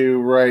can see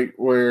right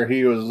where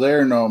he was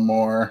there no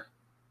more.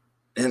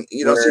 And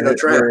you don't see no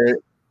track.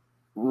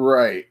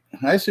 Right.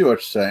 I see what you're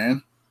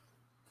saying.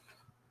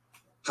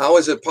 How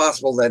is it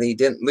possible that he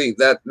didn't leave?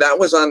 That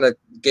was on the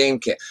game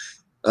cam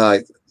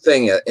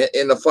thing.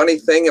 And the funny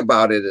thing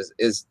about it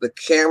is the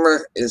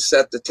camera is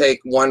set to take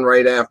one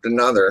right after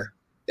another,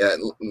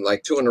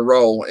 like two in a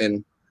row.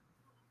 And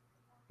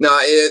now,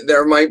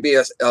 there might be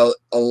a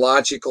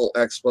logical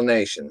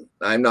explanation.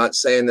 I'm not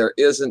saying there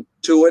isn't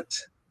to it.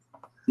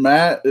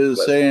 Matt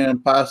is saying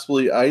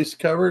possibly ice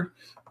covered.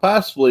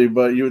 Possibly,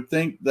 but you would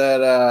think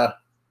that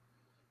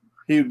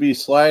he would be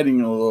sliding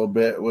a little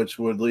bit, which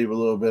would leave a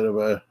little bit of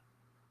a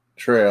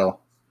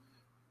trail.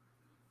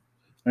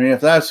 I mean,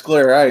 if that's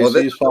clear ice,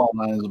 he's falling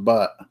on his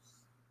butt.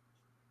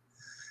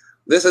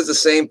 This is the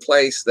same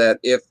place that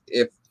if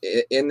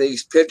in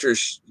these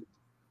pictures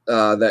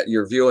that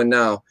you're viewing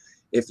now,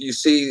 if you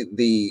see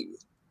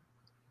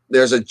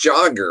there's a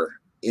jogger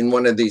in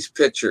one of these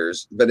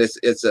pictures, but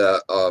it's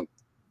a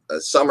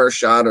summer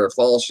shot or a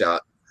fall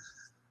shot.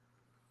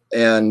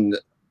 And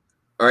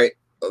all right,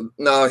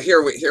 now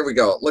here we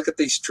go. Look at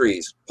these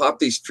trees. Pop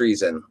these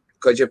trees in,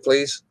 could you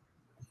please?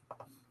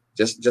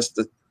 Just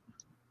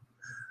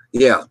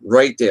yeah,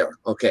 right there.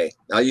 Okay.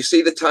 Now you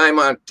see the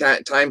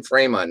time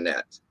frame on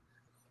that.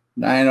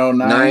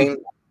 9:09.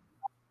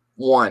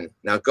 9:01.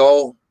 Now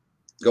go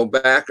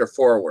back or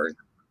forward.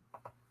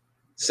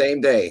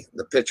 Same day,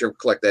 the picture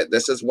clicked that.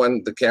 This is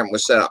when the camera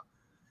was set up.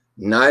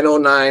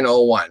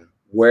 9:09:01.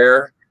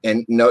 Where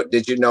and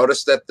did you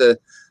notice that the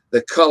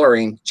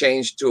coloring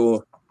changed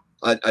to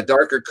a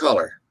darker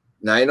color?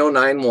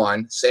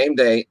 9:09:01. Same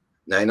day,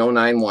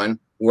 9:09:01.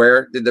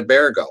 Where did the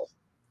bear go?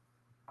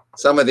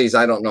 Some of these,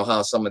 I don't know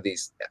how some of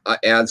these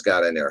ads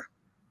got in there.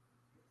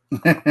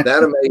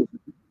 That amazing.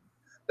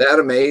 that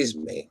amazed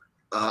me.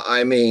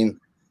 I mean,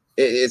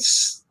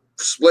 it's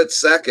split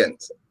second.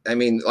 I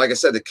mean, like I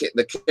said,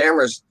 the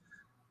cameras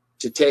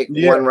to take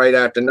Yeah. one right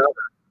after another.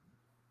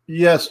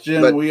 Yes,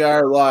 Jim, But we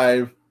are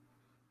live.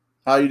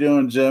 How you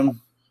doing,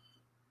 Jim?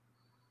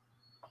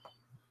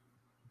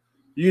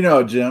 You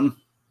know Jim.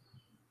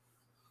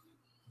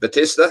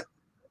 Batista,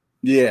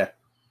 Yeah.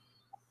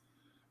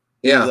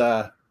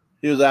 yeah,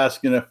 He was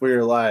asking if we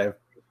were live.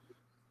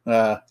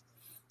 Another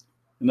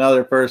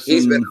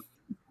he's been.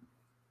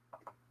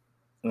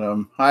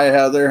 person. Hi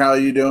Heather, how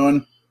you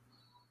doing?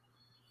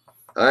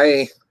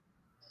 I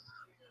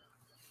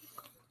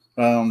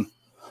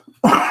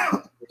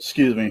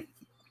Excuse me.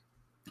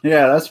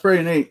 Yeah, that's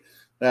pretty neat.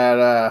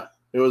 That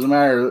it was a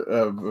matter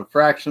of a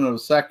fraction of a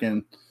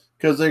second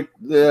because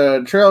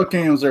the trail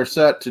cams are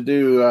set to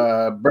do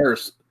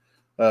burst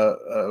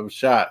of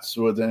shots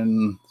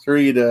within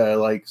 3 to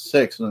like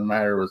 6 in a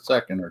matter of a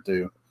second or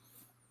two.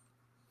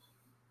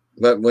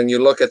 But when you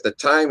look at the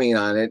timing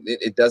on it,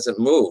 it doesn't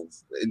move.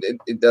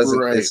 It doesn't.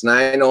 Right. It's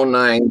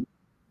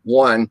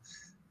 9:09:1.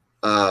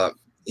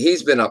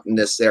 He's been up in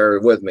this area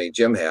with me.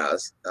 Jim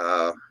has,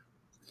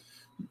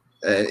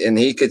 and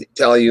he could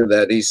tell you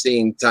that he's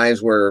seen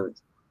times where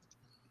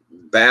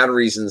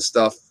batteries and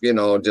stuff,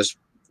 just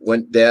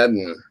went dead.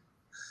 And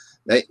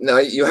now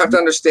you have to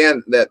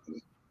understand that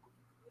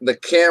the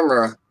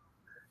camera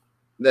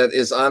that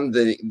is on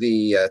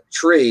the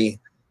tree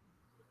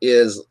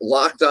is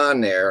locked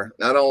on there,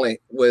 not only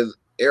with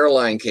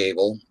airline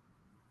cable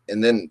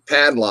and then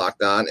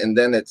padlocked on, and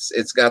then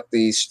it's got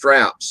these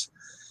straps.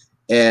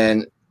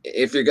 And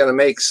if you're going to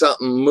make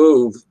something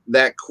move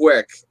that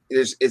quick,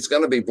 it's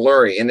going to be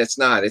blurry, and it's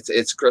not.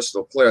 It's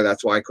crystal clear.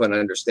 That's why I couldn't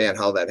understand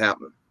how that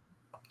happened.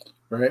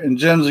 Right, and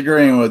Jim's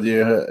agreeing with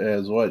you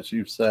as what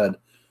you've said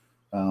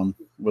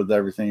with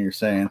everything you're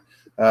saying.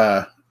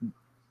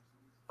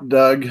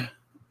 Doug,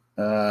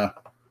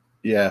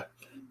 yeah.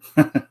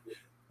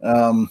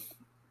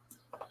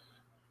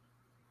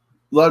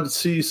 Love to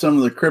see some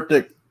of the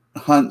cryptic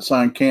hunts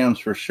on cams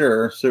for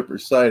sure. Super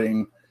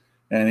exciting.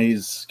 And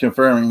he's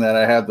confirming that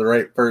I have the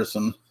right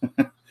person.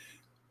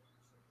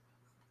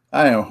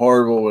 I am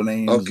horrible with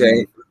names.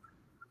 Okay.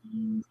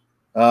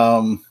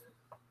 Now,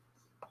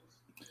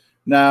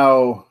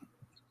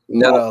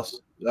 No. what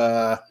else?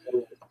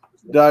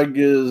 Doug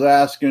is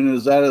asking,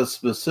 is that a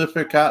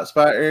specific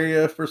hotspot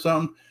area for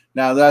something?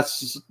 Now,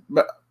 that's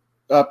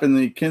up in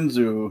the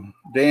Kinzu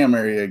Dam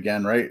area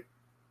again, right?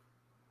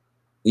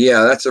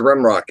 Yeah, that's the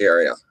Rimrock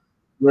area.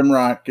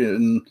 Rimrock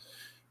in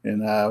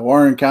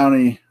Warren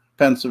County,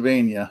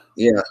 Pennsylvania.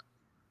 Yeah.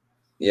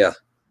 Yeah.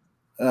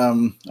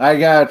 I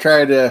gotta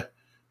try to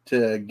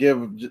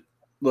give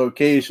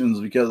locations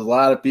because a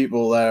lot of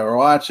people that are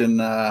watching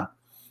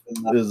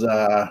is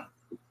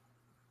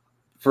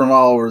from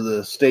all over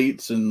the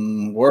states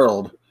and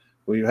world.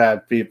 We've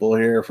had people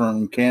here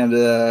from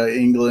Canada,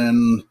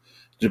 England,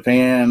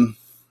 Japan.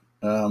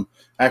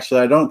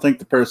 Actually, I don't think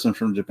the person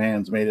from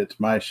Japan's made it to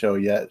my show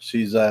yet.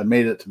 She's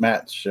made it to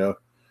Matt's show.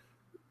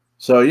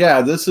 So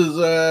yeah, this is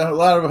a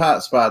lot of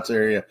hot spots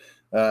area.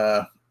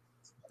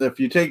 If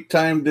you take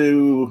time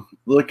to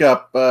look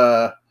up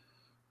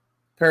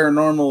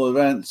paranormal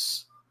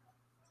events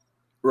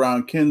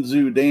around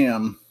Kinzu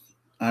Dam,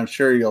 I'm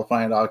sure you'll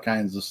find all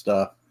kinds of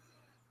stuff.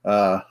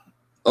 Go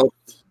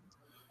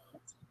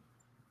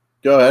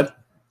ahead.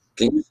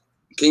 Can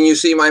you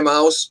see my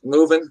mouse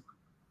moving?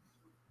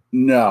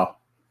 No.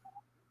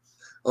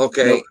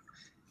 Okay. Nope.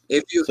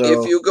 If you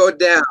go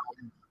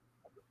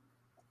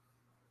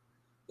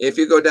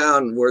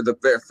down where the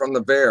bear from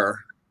the bear,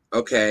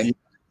 okay. Yeah.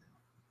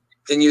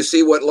 Can you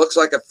see what looks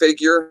like a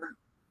figure?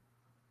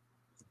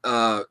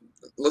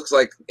 Looks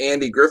like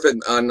Andy Griffith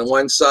on the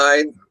one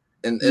side,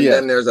 and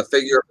then there's a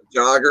figure of a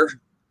jogger.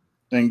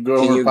 And go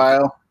over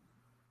pile.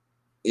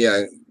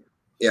 Yeah.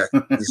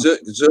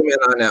 Zoom in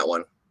on that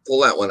one. Pull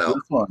that one out.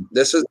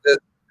 This is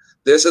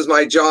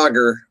my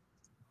jogger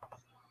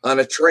on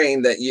a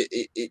train that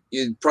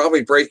you'd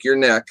probably break your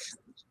neck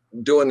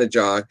doing the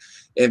jog.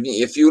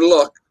 If you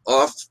look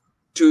off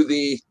to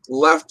the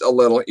left a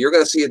little, you're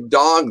going to see a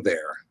dog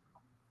there.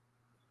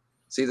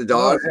 See the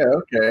dog? Oh, yeah,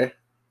 okay.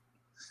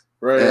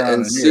 Right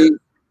and see,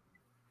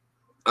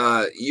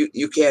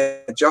 you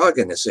can't jog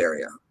in this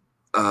area.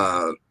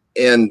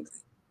 And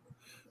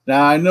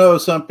now I know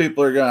some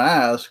people are going to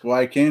ask,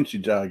 why can't you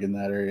jog in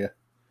that area?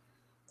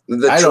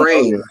 The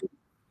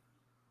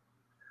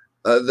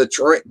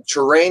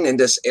terrain in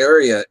this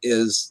area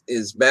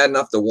is bad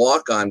enough to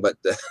walk on, but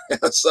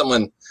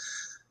someone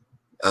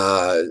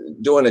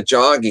doing a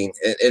jogging,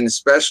 and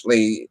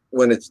especially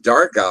when it's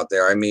dark out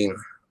there. I mean,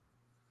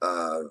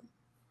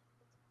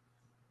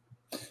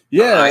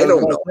 yeah, I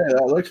don't know.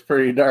 That looks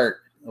pretty dark.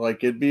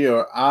 Like it'd be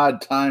an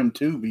odd time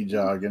to be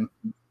jogging.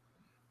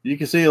 You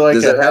can see like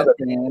a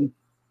headband.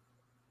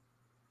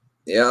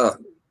 Yeah.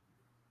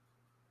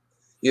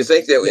 You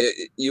think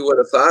that you would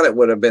have thought it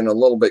would have been a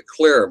little bit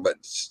clearer, but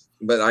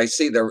I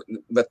see they're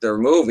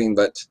moving,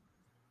 but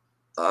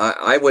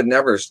I would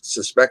never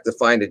suspect to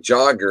find a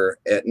jogger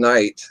at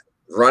night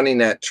running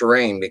that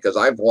terrain, because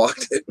I've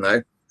walked it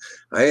and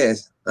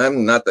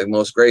I'm not the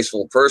most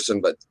graceful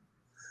person, but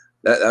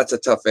that's a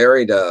tough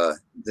area to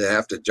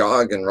have to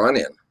jog and run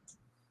in.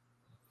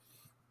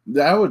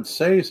 I would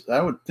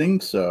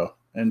think so,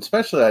 and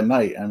especially at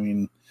night. I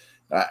mean,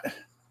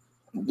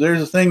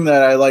 there's a thing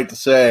that I like to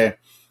say: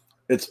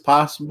 it's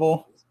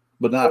possible,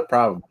 but not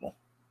probable.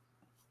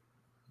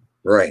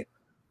 Right.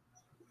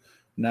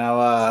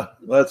 Now,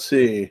 let's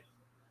see.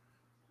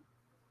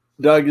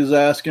 Doug is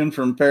asking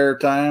from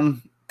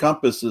Paratime,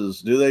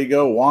 compasses, do they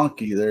go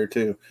wonky there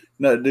too?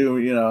 No,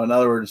 in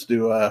other words,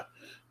 do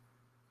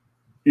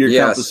your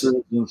compasses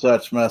and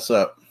such mess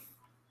up?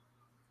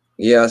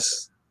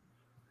 Yes.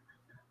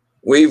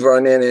 We've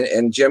run in,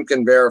 and Jim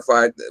can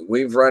verify,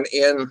 we've run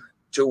in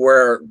to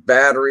where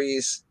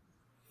batteries,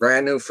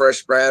 brand new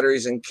fresh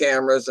batteries and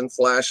cameras and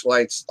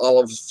flashlights, all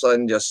of a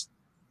sudden just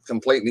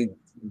completely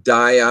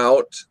die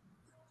out.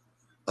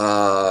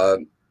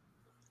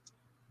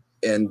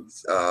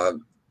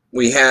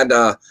 We had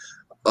a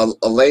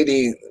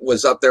lady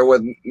was up there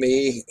with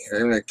me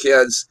and her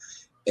kids,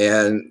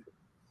 and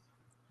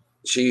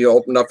she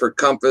opened up her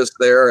compass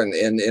there, and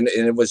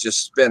it was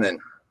just spinning.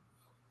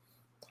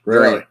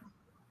 Really?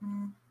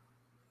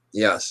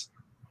 Yes.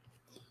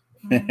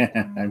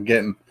 I'm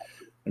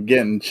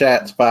getting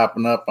chats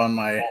popping up on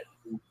my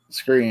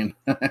screen.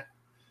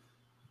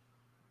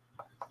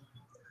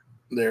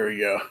 There we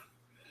go.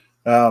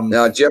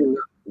 Now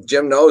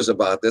Jim knows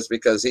about this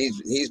because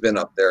he's been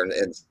up there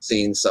and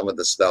seen some of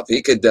the stuff.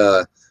 He can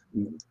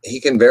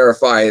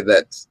verify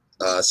that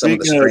some of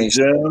the strange.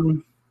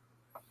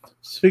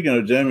 Speaking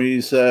of Jim,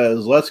 he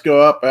says, "Let's go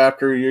up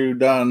after you're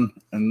done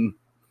and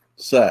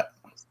set."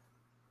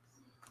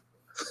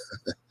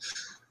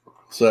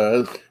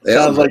 So it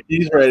sounds like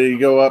he's ready to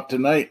go up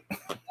tonight.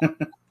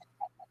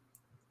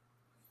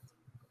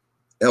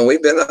 And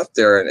we've been up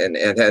there and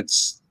had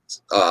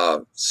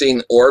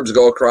seen orbs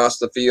go across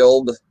the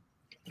field,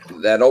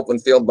 that open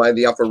field by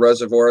the upper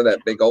reservoir,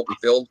 that big open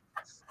field.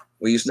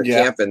 We used to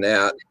camp in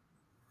that.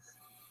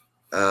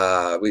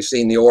 We've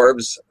seen the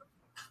orbs.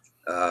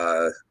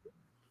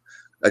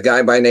 A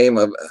guy by name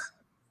of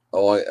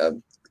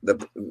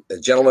the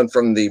gentleman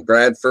from the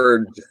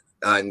Bradford,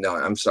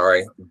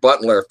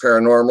 Butler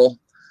Paranormal.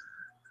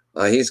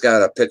 He's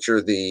got a picture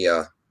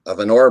of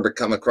an orb that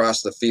come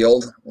across the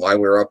field while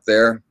we were up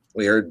there.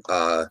 We heard.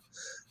 Now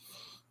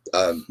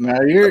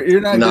you're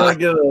not going to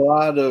get a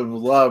lot of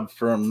love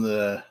from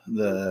the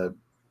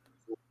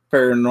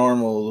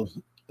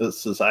paranormal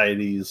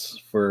societies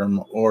for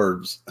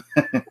orbs.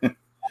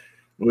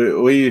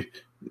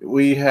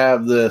 we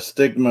have the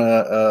stigma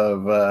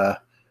of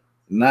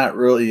not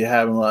really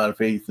having a lot of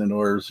faith in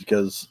orbs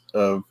because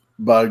of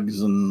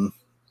bugs and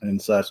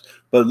such.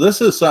 But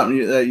this is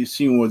something that you've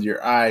seen with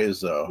your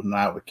eyes, though,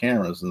 not with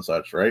cameras and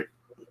such, right?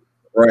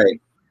 Right.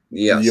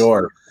 Yes. The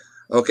orb.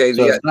 Okay.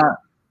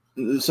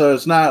 So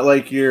it's not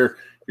like you're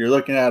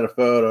looking at a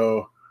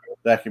photo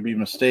that can be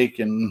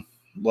mistaken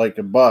like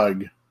a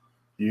bug.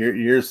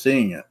 You're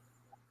seeing it.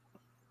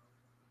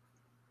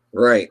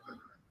 Right.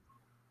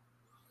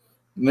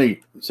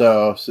 Neat.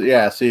 So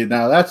yeah, see,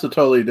 now that's a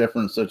totally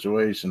different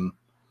situation.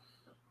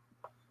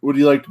 Would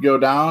you like to go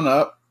down,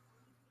 up?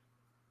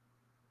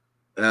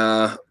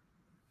 I'm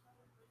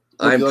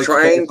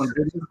trying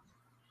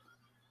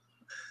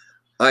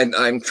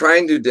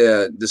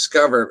to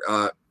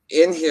discover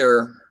in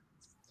here.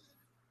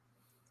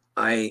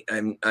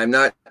 I'm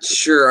not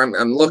sure.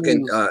 I'm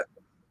looking.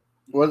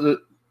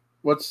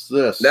 What's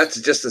this?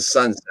 That's just the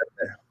sunset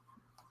there.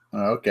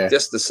 Oh, okay.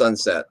 Just the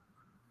sunset.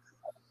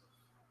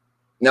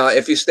 Now,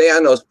 if you stay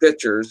on those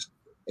pictures,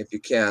 if you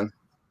can.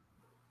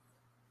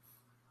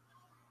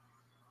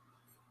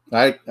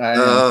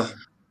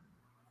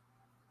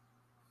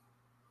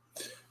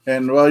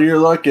 And while you're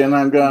looking,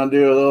 I'm going to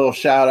do a little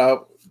shout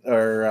out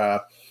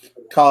or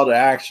call to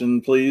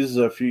action, please.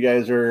 If you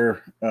guys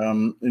are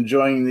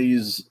enjoying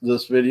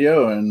this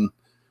video and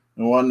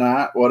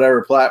whatnot,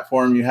 whatever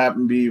platform you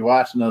happen to be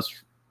watching us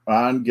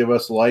on, give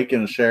us a like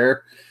and a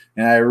share.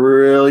 And I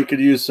really could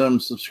use some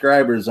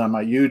subscribers on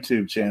my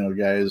YouTube channel,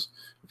 guys.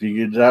 If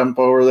you could jump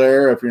over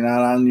there, if you're not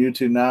on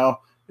YouTube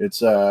now,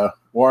 it's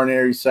Warren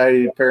Area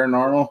Society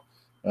Paranormal,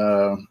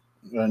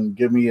 and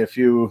give me a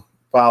few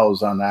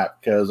follows on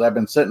that, because I've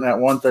been sitting at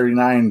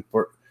 139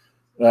 for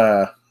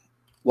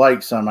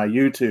likes on my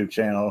YouTube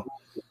channel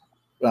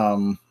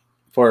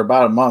for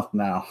about a month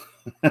now.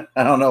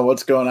 I don't know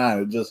what's going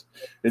on.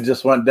 It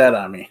just went dead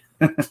on me.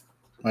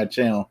 My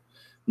channel,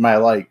 my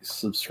likes,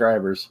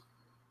 subscribers.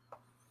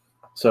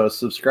 So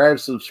subscribe.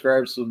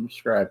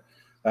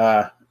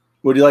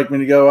 Would you like me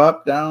to go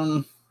up,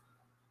 down?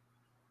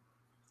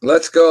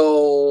 Let's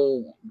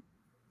go.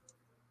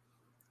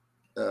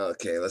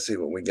 Okay, let's see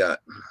what we got.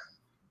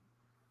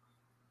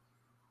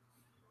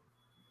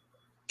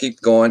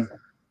 Keep going.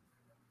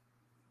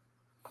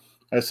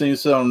 I seen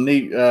some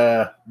neat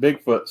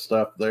Bigfoot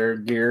stuff there,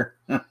 gear.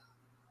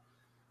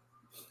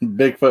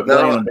 Bigfoot.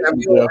 Now,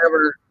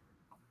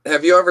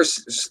 have you ever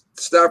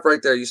stopped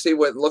right there? You see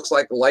what looks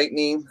like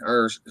lightning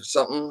or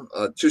something?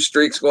 Two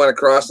streaks going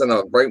across and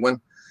a bright one.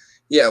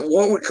 Yeah,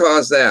 what would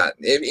cause that?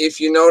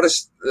 If you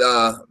notice,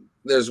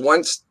 there's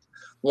one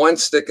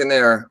stick in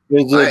there.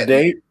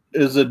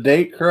 Is the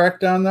date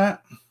correct on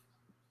that?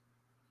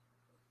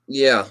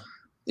 Yeah.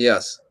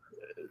 Yes.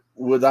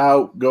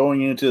 Without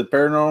going into the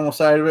paranormal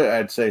side of it,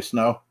 I'd say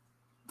snow.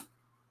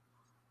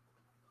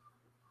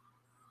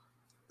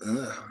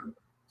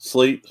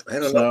 Sleet. I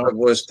don't snow. know if it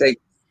was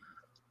take.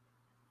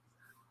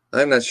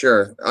 I'm not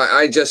sure.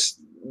 I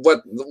just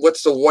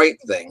what's the white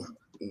thing?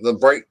 The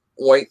bright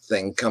white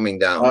thing coming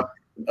down.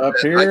 Up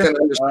here. I can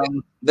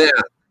understand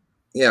that.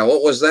 Yeah,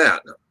 what was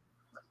that?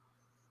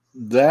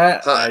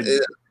 That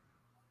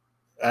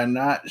I'm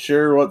not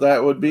sure what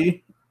that would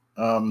be.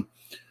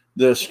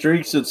 The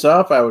streaks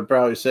itself, I would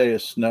probably say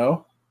is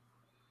snow.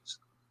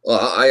 Well,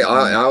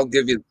 I'll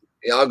give you.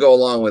 I'll go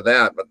along with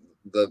that, but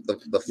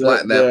the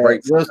flat that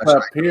bright. This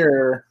up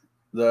here,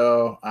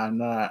 though, I'm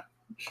not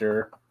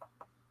sure.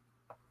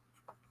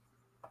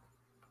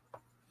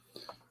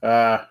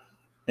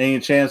 Any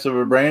chance of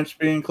a branch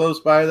being close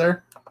by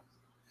there?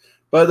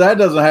 But that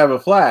doesn't have a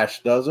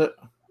flash, does it?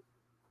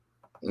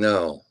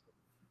 No.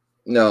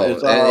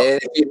 It's all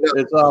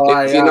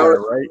if you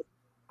notice, right?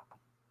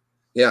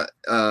 Yeah.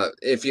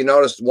 If you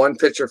notice one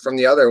picture from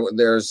the other,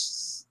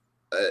 there's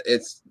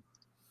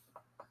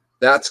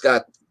that's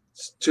got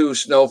two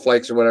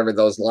snowflakes or whatever,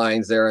 those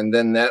lines there, and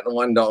then that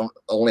one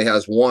only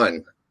has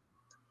one.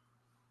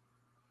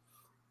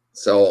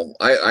 So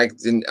I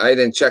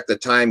didn't check the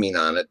timing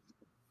on it.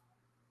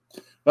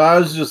 Well, I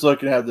was just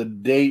looking at the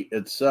date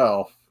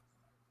itself.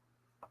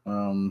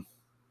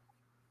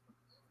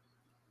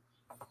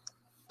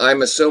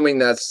 I'm assuming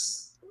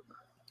that's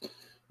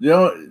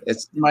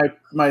it's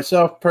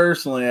myself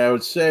personally. I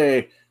would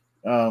say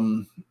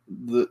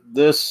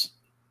this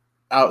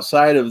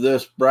outside of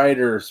this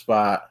brighter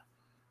spot,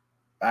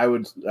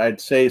 I'd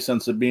say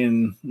since it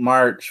being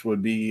March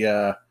would be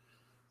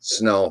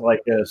snow,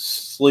 like a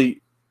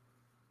sleet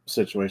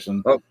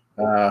situation.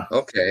 Oh,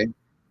 okay.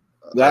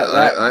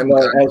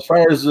 As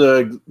far as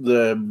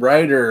the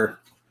brighter,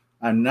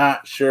 I'm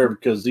not sure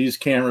because these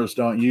cameras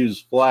don't use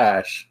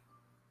flash.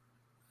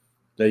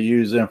 They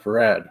use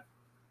infrared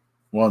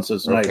once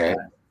it's nighttime.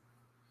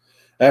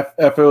 If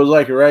it was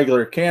like a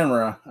regular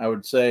camera, I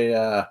would say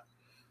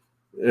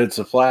it's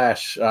a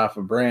flash off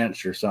a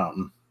branch or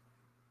something.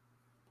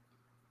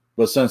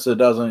 But since it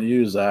doesn't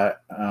use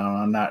that,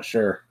 I'm not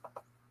sure.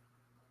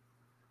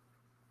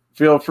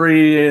 Feel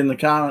free in the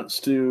comments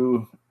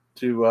to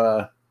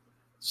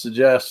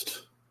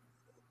suggest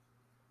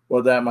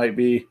what that might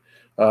be.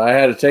 I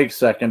had to take a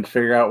second to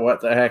figure out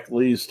what the heck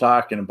Lee's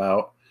talking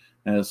about.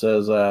 And it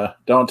says,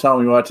 don't tell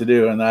me what to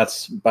do. And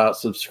that's about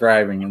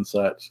subscribing and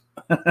such.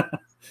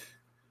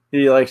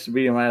 He likes to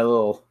be my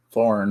little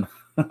thorn.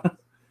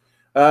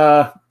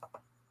 Are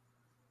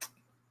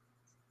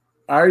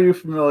you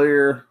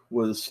familiar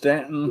with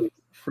Stanton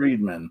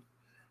Friedman?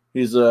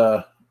 He's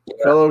a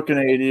fellow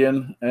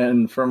Canadian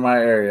and from my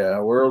area,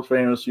 a world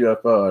famous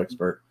UFO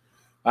expert.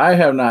 I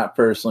have not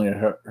personally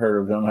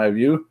heard of him. Have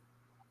you?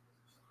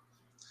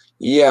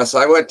 Yes,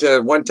 I went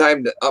to one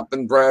time up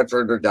in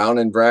Bradford or down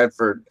in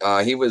Bradford.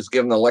 He was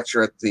giving a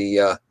lecture at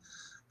the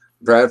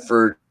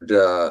Bradford,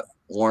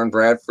 Warren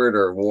Bradford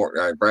or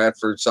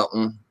Bradford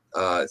something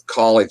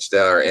college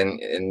there,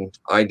 and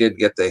I did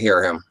get to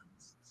hear him.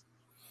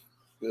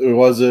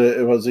 Was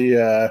he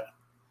a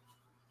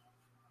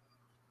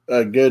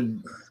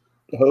good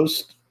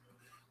host?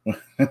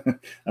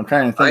 I'm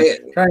trying to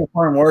think. Trying to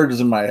form words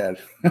in my head.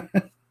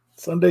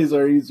 Sundays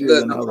are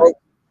easier than others.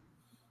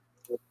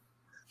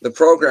 The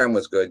program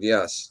was good,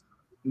 yes.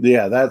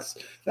 Yeah, that's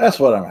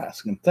what I'm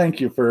asking. Thank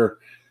you for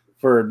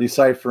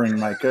deciphering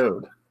my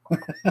code.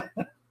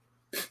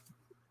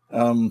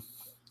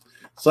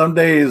 Some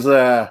days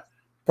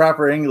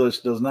proper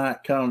English does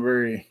not come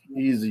very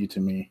easy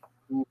to me.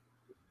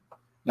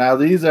 Now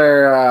these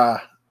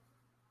are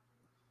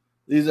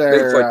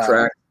Bigfoot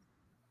track.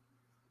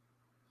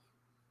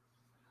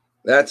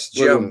 That's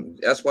Jim.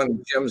 That's one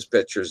of Jim's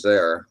pictures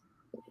there.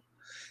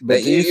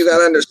 But you got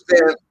to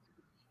understand.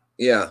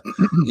 Yeah,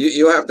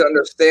 you have to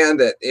understand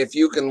that if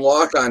you can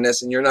walk on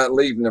this and you're not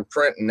leaving a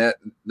print, and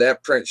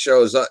that print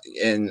shows up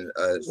in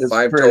a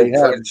 5-toe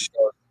print,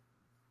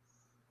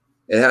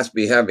 it has to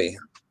be heavy.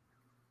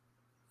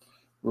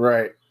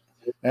 Right.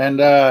 And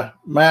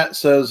Matt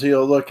says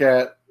he'll look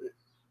at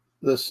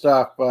this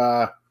stuff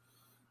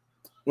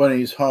when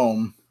he's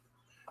home.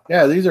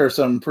 Yeah, these are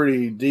some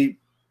pretty deep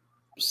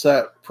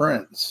set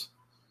prints.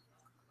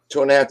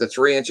 2.5 to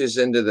 3 inches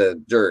into the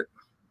dirt.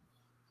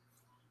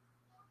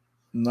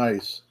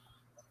 Nice.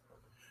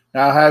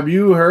 Now, have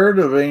you heard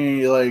of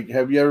any,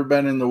 have you ever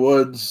been in the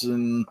woods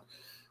and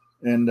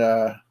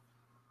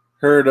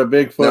heard a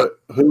Bigfoot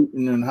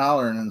hooting and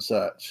hollering and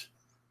such?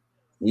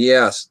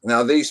 Yes.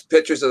 Now, these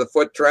pictures of the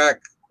foot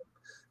track,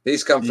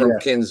 these come from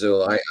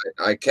Kinzu.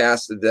 I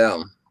casted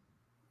them.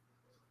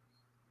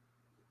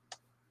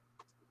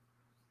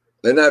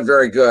 They're not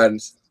very good.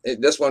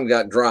 This one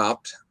got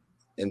dropped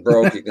and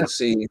broke. You can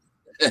see.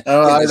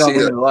 I don't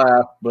mean to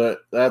laugh,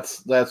 but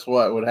that's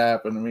what would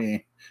happen to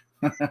me.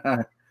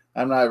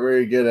 I'm not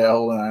very good at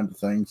holding on to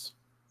things.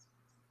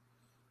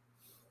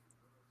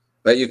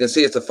 but you can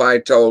see it's a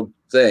 5-toed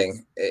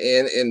thing.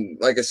 And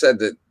like I said,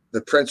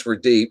 the prints were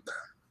deep.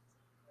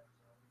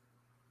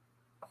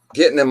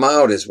 Getting them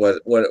out is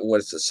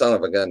what's the son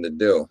of a gun to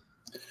do.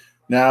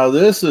 Now,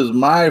 this is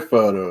my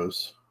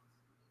photos.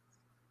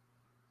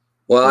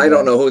 Well, I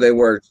don't know who they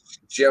were.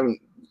 Jim,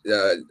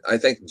 I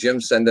think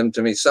Jim sent them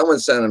to me. Someone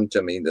sent them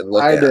to me to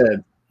look at. I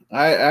did.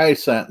 I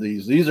sent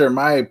these. These are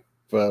my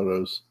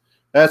photos.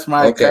 That's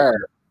my car.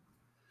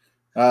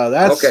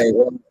 That's okay.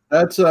 Well,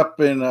 that's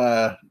up in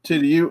to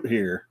the Ute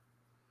here.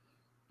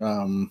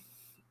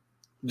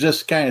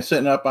 Just kind of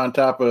sitting up on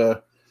top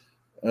of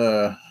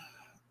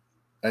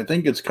I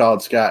think it's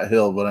called Scott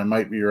Hill, but I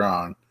might be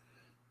wrong.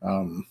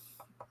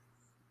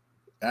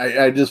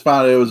 I just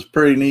found it was a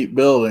pretty neat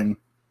building.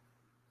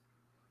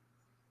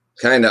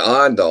 Kind of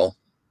odd though.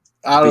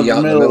 Out of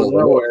the middle of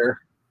nowhere.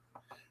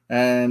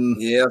 And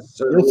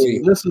yes,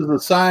 this is the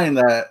sign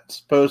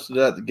that's posted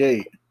at the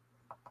gate.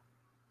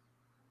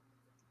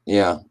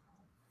 Yeah.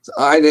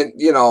 I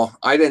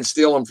didn't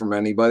steal them from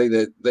anybody.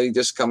 That they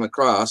just come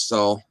across.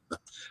 So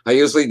I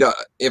usually do.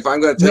 If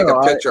I'm going to take a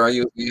picture, I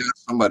usually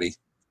ask somebody.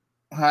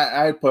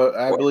 I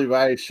believe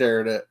I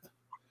shared it.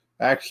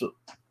 Actually,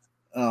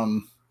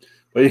 but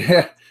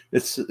yeah,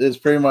 it's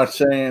pretty much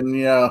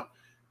saying,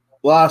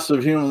 loss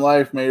of human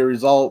life may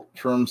result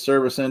from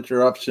service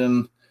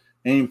interruption.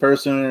 Any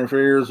person who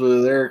interferes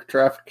with air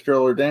traffic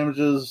control or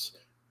damages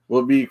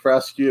will be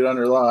prosecuted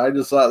under law. I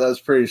just thought that's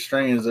pretty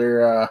strange.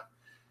 They're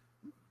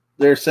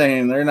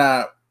saying they're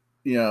not,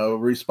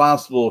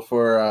 responsible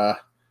for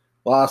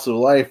loss of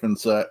life and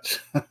such.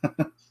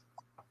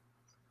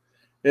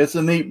 It's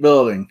a neat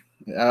building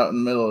out in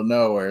the middle of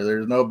nowhere.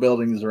 There's no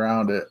buildings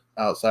around it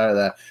outside of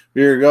that.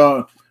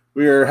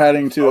 We were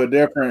heading to a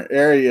different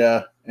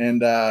area, and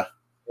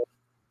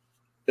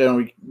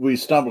then we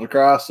stumbled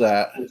across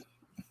that.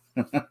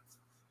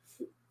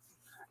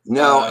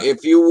 Now,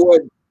 if you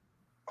would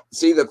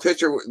see the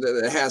picture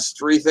that has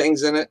 3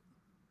 things in it.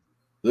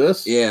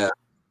 This? Yeah.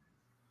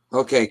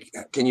 Okay.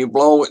 Can you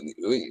blow it?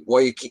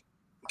 Well,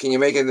 can you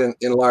make it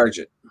enlarge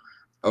it?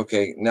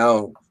 Okay.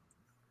 Now,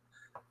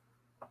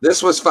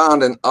 this was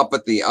found up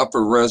at the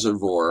upper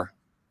reservoir,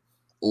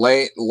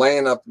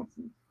 laying up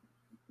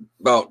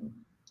about,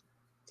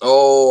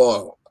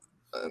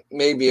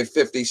 maybe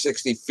 50,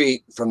 60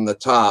 feet from the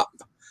top.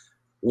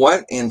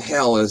 What in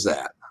hell is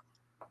that?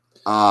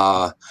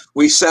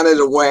 We sent it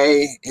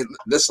away.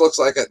 This looks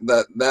like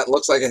that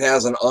looks like it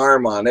has an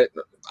arm on it.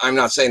 I'm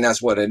not saying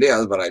that's what it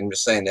is, but I'm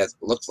just saying that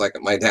looks like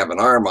it might have an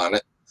arm on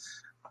it.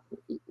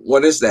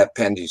 What is that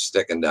pendulum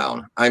sticking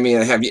down? I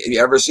mean, have you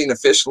ever seen a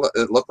fish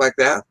look like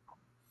that?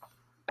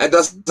 That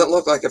doesn't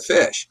look like a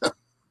fish.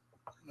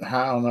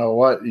 I don't know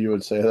what you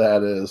would say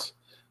that is.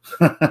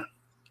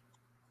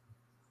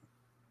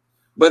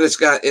 But it's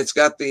got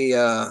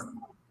the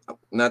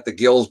not the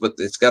gills, but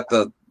it's got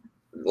the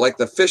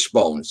fish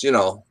bones,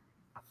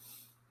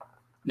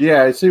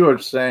 Yeah, I see what you're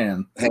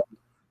saying.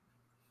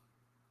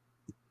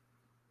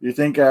 You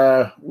think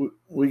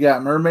we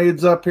got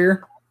mermaids up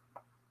here?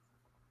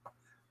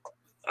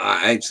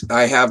 I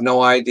have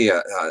no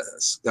idea,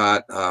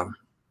 Scott.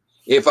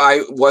 If I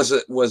was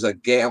a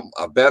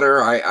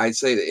better, I'd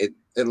say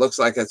it looks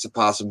like it's a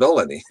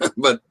possibility.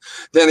 But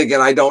then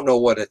again, I don't know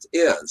what it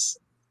is.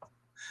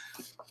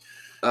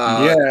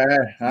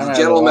 the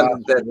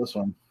gentleman this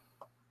one.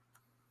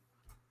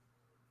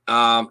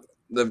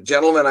 The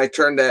gentleman I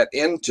turned that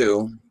into,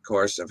 of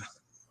course,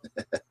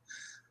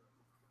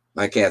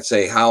 I can't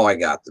say how I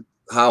got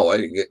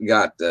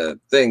the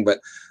thing, but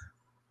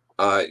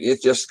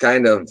it just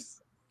kind of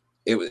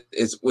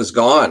it was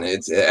gone.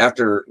 It's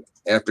after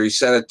he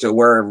sent it to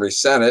wherever he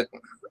sent it,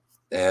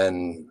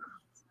 and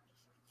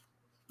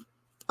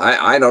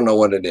I don't know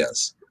what it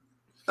is.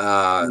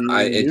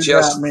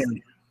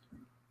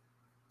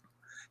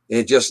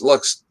 It just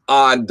looks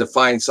odd to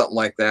find something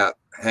like that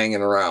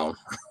hanging around.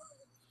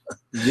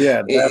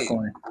 Yeah,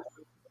 definitely.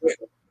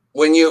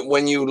 When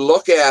you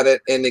look at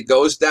it and it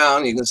goes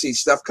down, you can see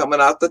stuff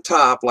coming out the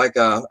top like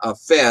a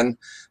fin.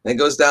 And it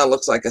goes down,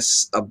 looks like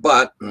a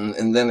butt,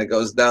 and then it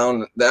goes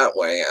down that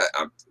way.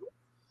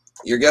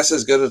 Your guess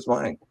is as good as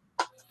mine.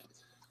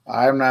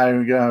 I'm not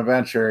even going to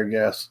venture a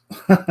guess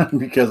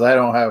because I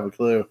don't have a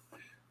clue.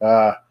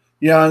 And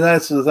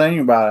that's the thing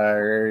about our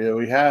area.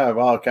 We have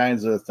all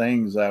kinds of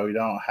things that we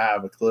don't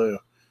have a clue.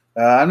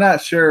 I'm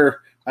not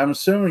sure. I'm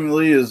assuming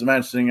Lee is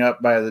mentioning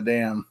up by the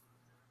dam.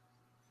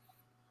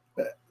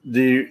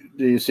 Do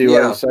you see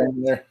what I'm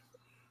saying there?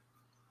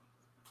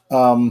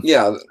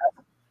 Yeah.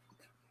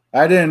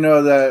 I didn't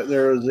know that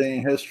there was any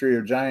history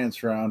of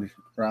giants around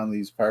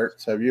these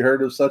parts. Have you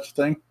heard of such a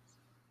thing?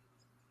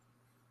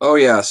 Oh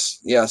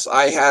yes.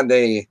 I had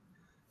a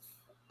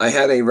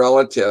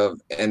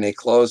relative and a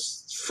close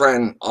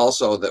friend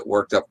also that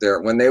worked up there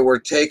when they were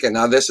taken.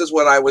 Now this is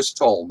what I was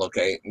told.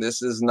 Okay,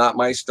 this is not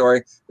my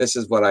story. This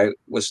is what I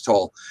was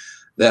told,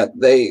 that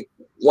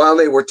while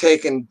they were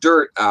taking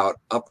dirt out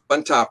up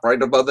on top,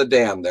 right above the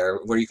dam there,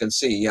 where you can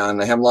see on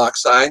the Hemlock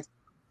side.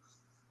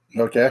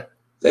 Okay.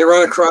 They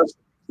run across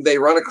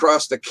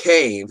the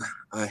cave,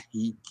 a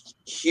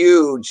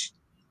huge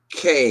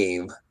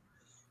cave,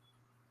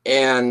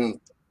 and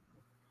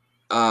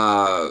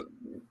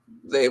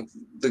the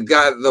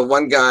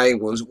one guy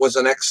was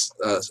an ex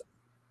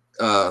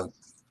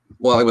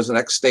well, he was an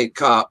ex-state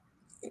cop,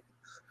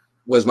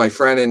 was my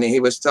friend, and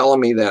he was telling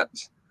me that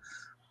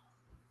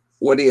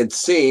what he had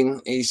seen.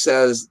 He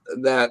says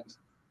that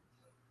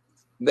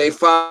they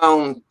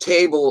found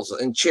tables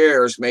and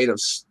chairs made of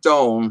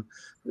stone.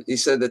 He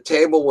said the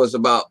table was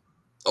about,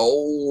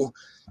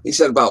 he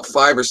said about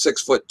 5 or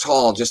 6 foot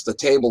tall, just the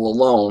table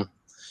alone.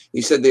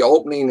 He said the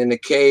opening in the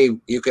cave,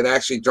 you could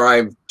actually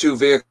drive 2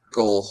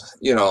 vehicles,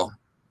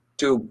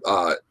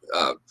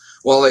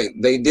 well,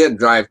 they did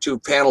drive 2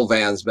 panel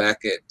vans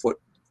back, put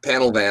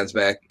panel vans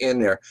back in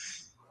there.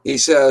 He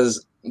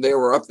says they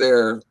were up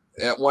there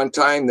at one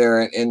time there,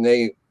 and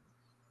they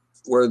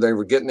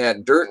were getting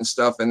at dirt and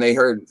stuff, and they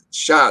heard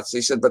shots.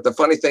 He said, but the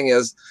funny thing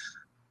is,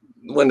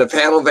 when the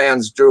panel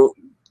vans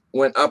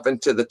went up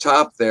into the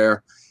top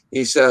there,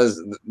 he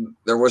says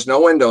there was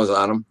no windows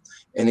on them.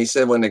 And he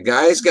said when the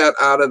guys got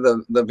out of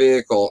the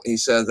vehicle, he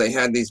says they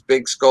had these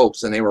big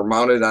scopes and they were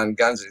mounted on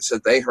guns. He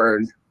said they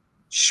heard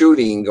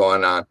shooting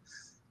going on.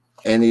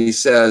 And he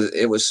says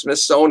it was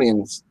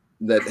Smithsonian's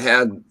that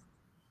had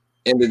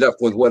ended up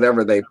with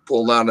whatever they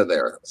pulled out of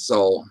there.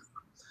 So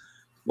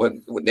what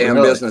damn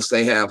business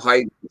they have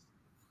hiding.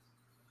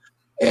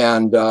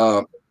 And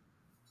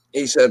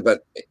he said,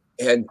 but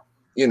I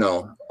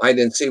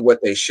didn't see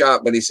what they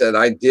shot, but he said,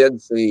 I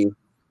did see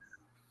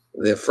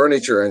the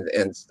furniture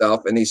and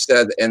stuff. And he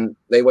said, and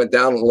they went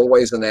down a little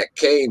ways in that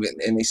cave,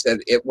 and he said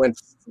it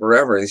went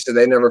forever. He said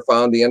they never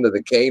found the end of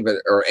the cave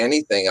or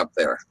anything up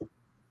there.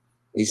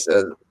 He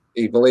said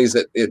he believes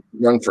that it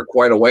run for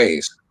quite a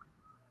ways.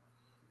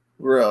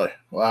 Really?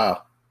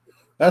 Wow.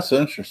 That's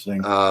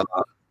interesting.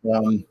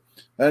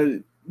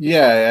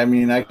 Yeah, I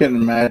mean, I can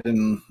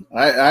imagine.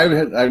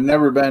 I've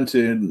never been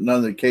to none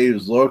of the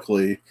caves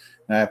locally,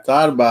 and I've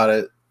thought about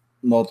it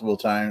multiple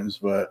times,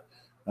 but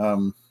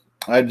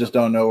I just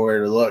don't know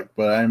where to look.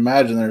 But I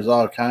imagine there's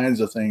all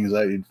kinds of things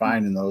that you'd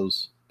find in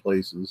those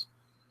places.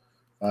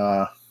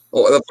 The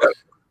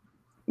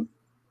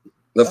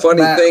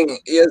funny thing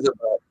is,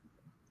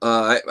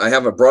 I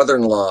have a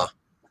brother-in-law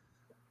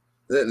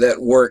that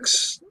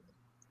works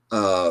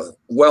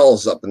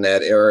wells up in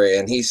that area,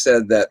 and he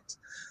said that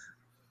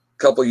a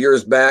couple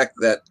years back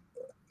that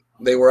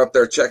they were up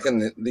there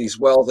checking these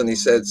wells, and he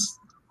said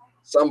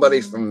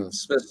somebody from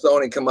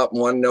Smithsonian come up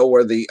and wanted to know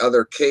where the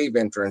other cave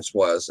entrance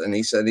was, and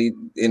he said he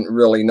didn't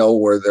really know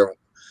where it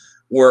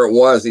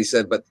was. He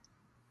said, but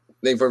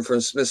they were from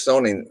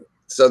Smithsonian,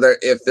 so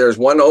if there's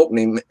one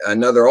opening,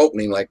 another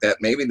opening like that,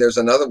 maybe there's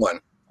another one.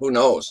 Who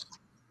knows?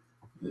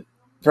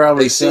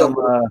 Probably some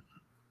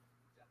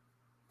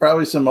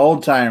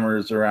old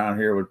timers around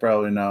here would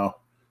probably know.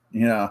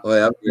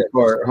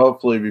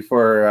 Hopefully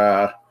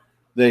before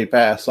they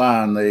pass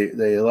on,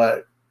 they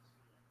let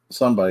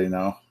somebody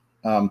know.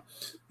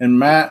 And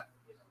Matt,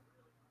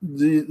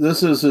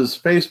 this is his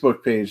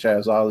Facebook page,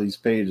 has all these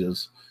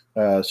pages.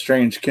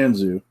 Strange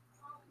Kinzu.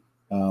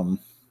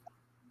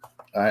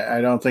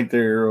 I don't think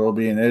there will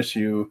be an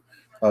issue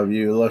of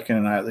you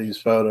looking at these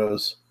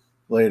photos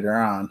later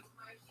on,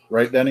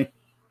 right, Denny?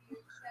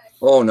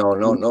 Oh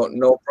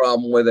no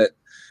problem with it.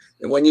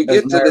 And when you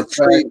get to the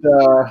tree,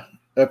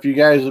 if you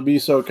guys would be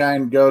so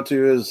kind, go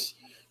to his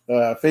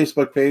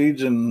Facebook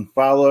page and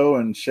follow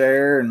and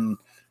share and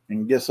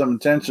get some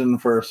attention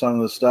for some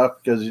of the stuff,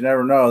 because you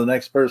never know, the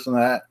next person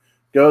that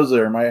goes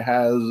there might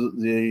have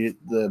the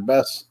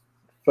best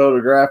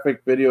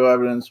photographic video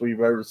evidence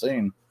we've ever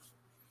seen.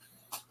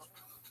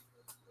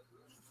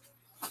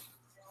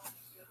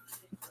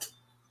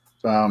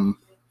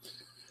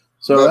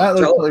 So that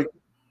looks like.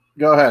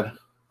 Go ahead.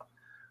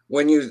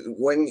 When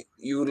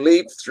you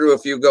leap through,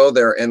 if you go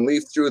there and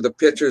leap through the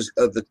pictures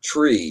of the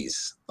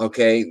trees,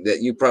 okay,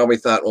 that you probably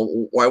thought,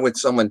 well, why would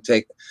someone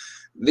take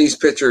these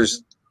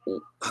pictures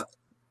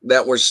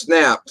that were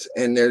snapped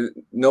and they're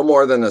no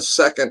more than a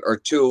second or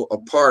two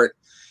apart?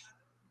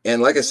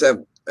 And like I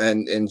said,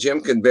 and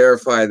Jim can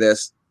verify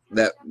this,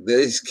 that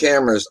these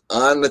cameras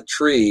on the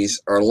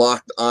trees are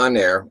locked on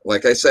there,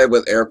 like I said,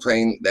 with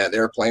airplane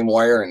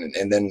wire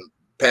and then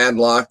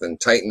padlocked and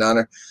tightened on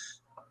it.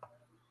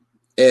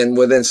 And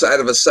within inside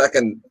of a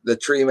second, the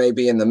tree may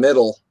be in the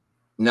middle.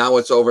 Now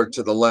it's over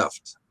to the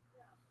left.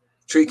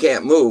 Tree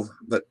can't move,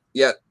 but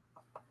yet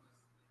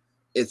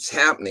it's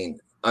happening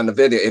on the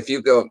video. If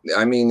you go,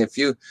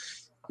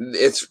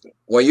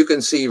 you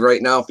can see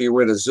right now if you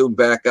were to zoom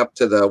back up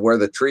to where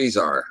the trees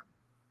are.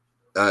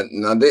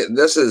 Now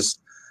this is,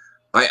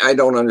 I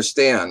don't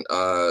understand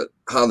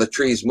how the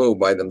trees move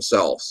by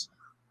themselves.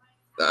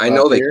 I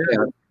know they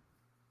can.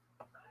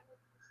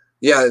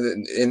 Yeah,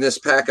 in this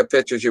pack of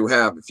pictures you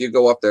have, if you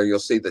go up there, you'll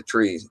see the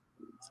trees.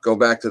 Go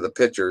back to the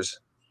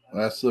pictures.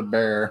 That's the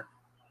bear.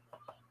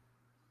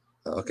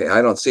 Okay,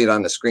 I don't see it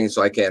on the screen,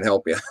 so I can't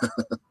help you.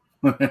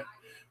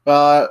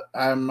 Well,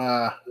 I'm.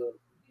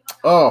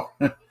 Oh,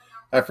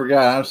 I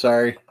forgot. I'm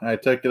sorry. I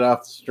took it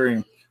off the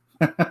stream.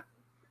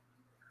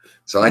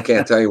 So I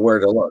can't tell you where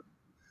to look.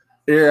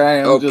 Here I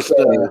am. Okay. Just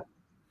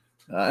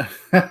Uh,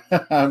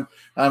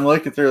 I'm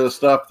looking through the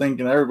stuff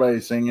thinking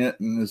everybody's seeing it,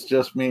 and it's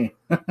just me.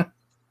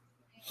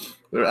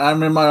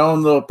 I'm in my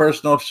own little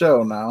personal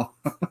show now.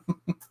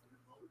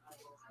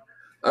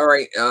 All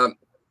right.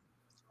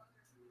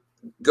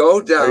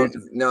 Go down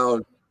now.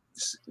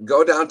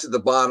 Go down to the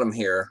bottom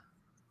here.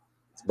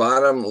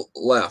 Bottom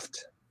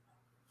left.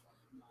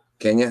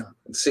 Can you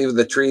see where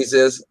the trees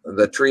is?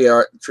 The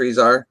trees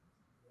are.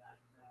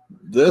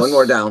 This one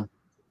more down.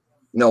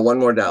 No, one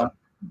more down.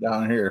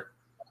 Down here.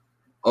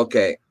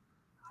 Okay.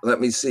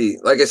 Let me see.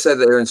 Like I said,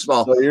 they're in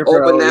small. So you're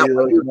Open probably that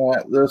looking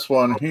at this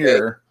one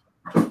here.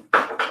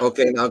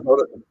 Okay, now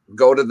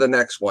go to the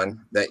next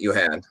one that you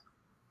had.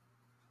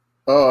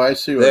 Oh, I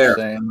see what you're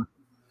saying.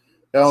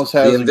 It almost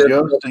has a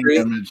ghosting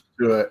image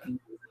to it.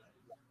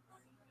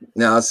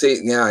 Now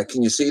see, yeah,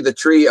 can you see the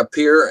tree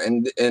appear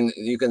and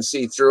you can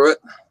see through it?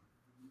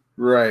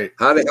 Right.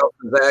 How the hell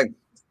does that?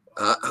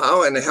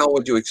 How in the hell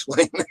would you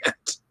explain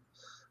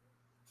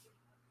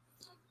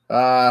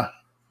that?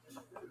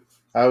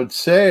 I would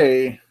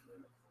say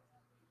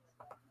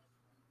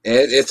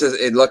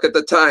look at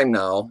the time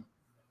now.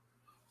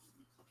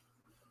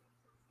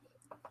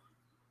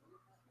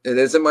 It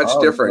isn't much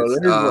difference. So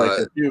there's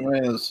like a few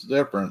minutes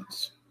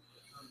difference.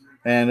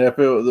 And if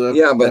it was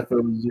if it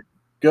was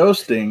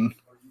ghosting,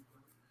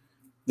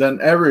 then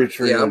every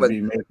tree would be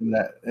making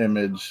that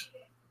image.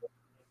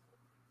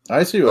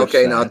 I see what you're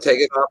saying. Now take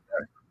it off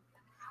there.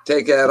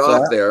 Take that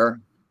off there.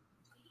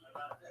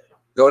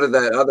 Go to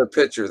that other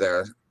picture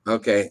there.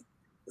 Okay.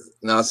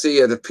 Now see,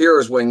 it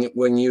appears when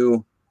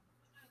you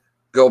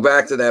go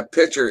back to that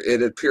picture,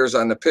 it appears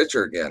on the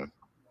picture again.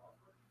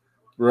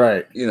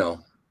 Right. You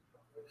know.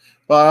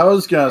 Well, I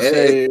was gonna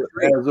say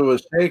as it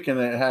was taken,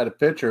 it had a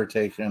picture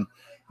taken,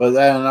 but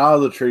then all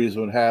the trees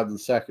would have the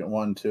second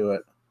one to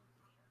it,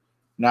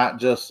 not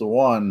just the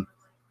one.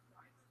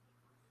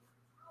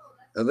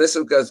 Now this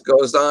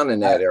goes on in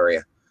that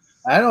area.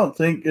 I don't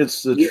think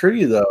it's the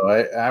tree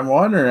though. I'm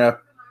wondering if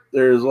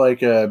there's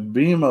like a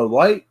beam of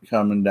light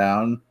coming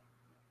down.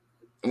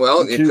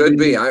 Well, it could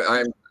be.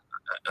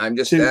 I'm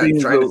just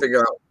trying to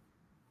figure out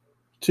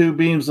 2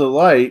 beams of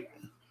light,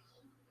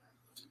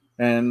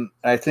 and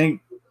I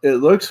think it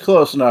looks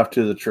close enough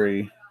to the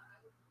tree,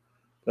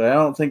 but I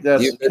don't think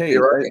that's the case.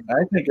 Right.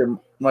 I think it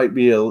might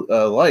be a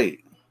light.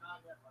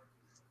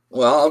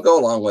 Well, I'll go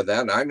along with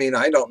that. I mean,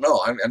 I don't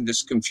know. I'm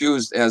just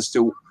confused as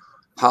to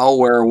how,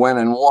 where, when,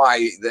 and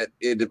why that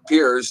it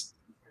appears.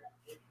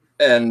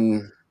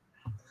 And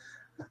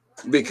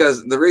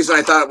because the reason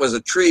I thought it was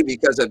a tree,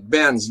 because it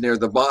bends near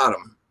the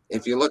bottom.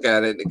 If you look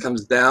at it, it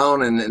comes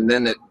down and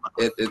then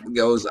it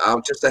goes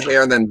out just a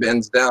hair and then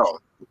bends down.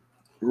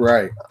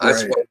 Right.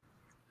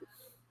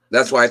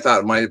 That's why I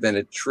thought it might have been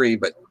a tree,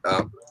 but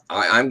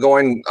I'm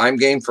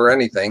game for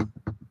anything.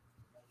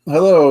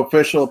 Hello,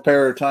 official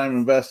Paratime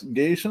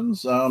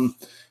Investigations. I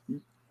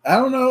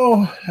don't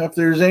know if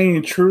there's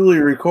any truly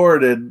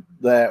recorded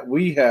that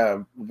we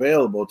have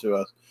available to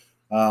us.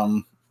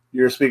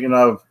 You're speaking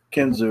of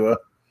Kinzu.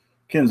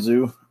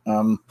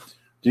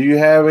 Do you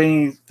have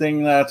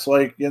anything that's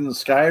like in the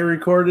sky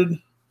recorded,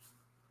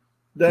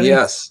 Denny?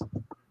 Yes.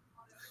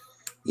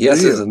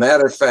 As a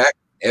matter of fact,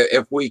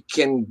 if we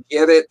can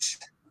get it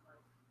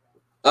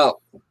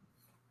up,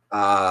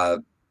 I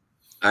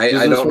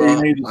don't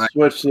know.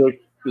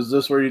 Is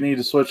this where you need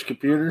to switch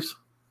computers?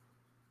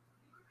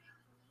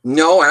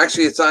 No,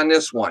 actually, it's on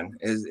this one.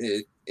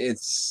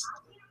 It's.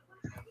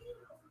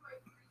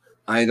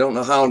 I don't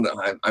know how.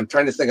 I'm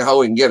trying to think of how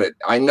we can get it.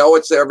 I know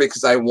it's there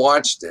because I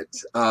watched it.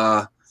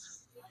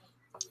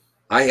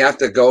 I have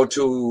to go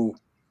to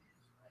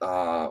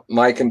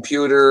my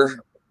computer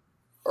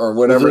or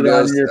whatever it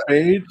is. On your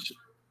page?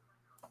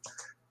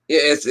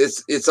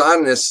 It's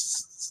on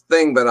this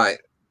thing, but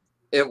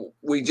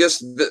we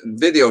just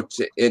videoed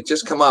it.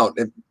 Just come out.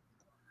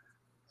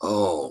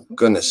 Oh,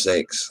 goodness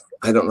sakes.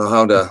 I don't know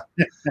how to.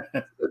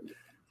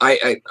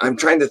 I'm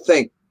trying to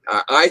think.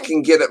 I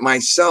can get it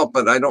myself,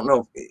 but I don't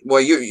know. Well,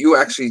 you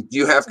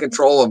have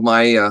control of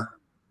my. All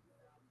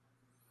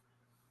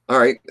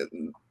right.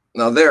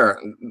 Now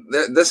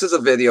this is a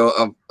video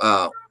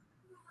of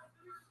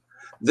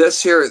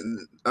this here.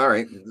 All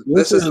right.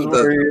 This is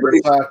where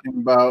you're talking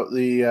about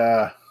the.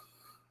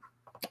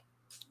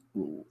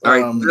 All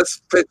right.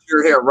 This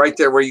picture here, right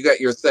there, where you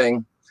got your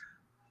thing.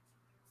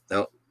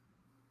 No.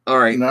 All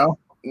right. No.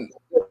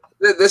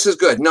 This is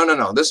good.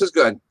 No. This is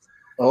good.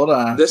 Hold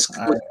on.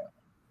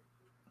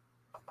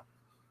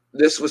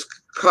 This was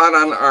caught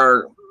on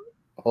our.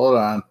 Hold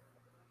on.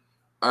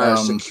 Our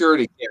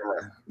security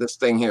camera. This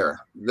thing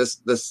here.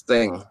 This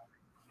thing.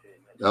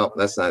 No,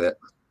 that's not it.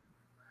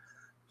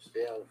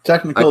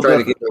 Technical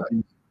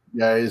difficulties,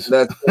 guys.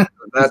 That's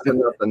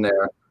nothing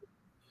there.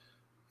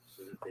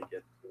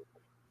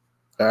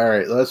 All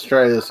right, let's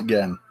try this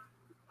again.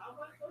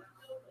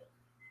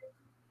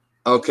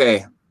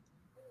 Okay.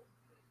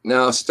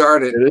 Now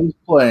start it. It is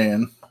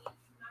playing.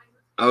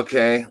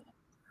 Okay.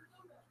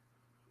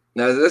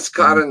 Now this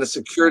caught in the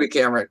security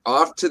camera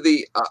off to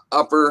the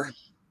upper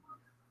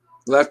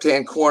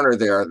left-hand corner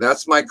there.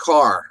 That's my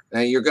car.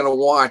 Now you're going to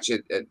watch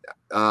it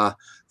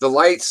the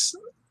lights,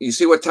 you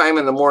see what time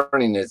in the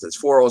morning it is. It's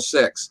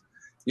 4:06.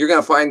 You're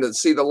going to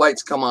see the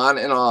lights come on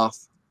and off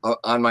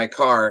on my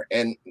car,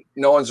 and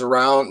no one's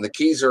around. The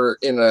keys are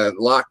in a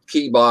locked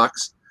key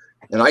box,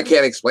 and I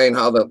can't explain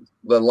how the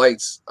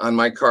lights on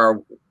my car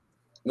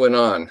went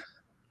on.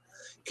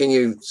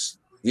 Do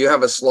you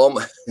have a slow?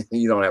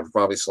 You don't have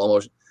probably slow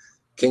motion.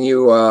 Can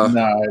you? No,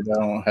 I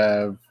don't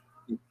have.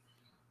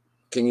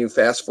 Can you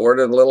fast forward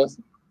it a little?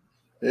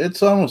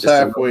 It's almost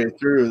halfway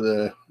through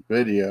the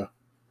video.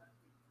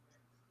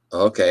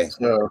 Okay.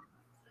 So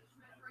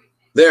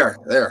there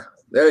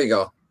you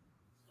go.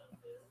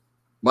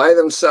 By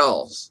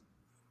themselves.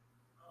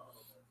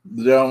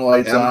 Dome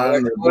lights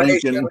on, they're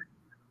blinking.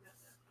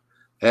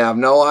 I have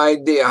no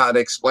idea how to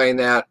explain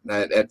that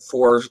at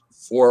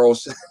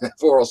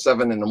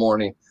 4:07 in the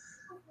morning.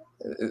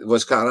 It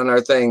was caught on our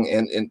thing,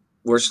 and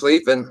we're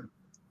sleeping.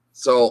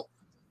 So,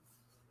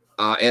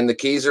 and the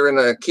keys are in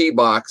a key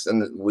box,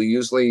 and we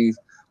usually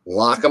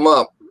lock them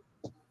up.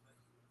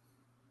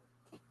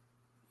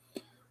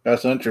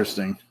 That's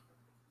interesting.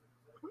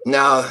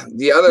 Now,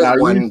 the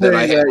other one that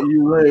I have.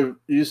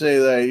 You say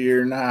that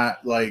you're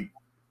not like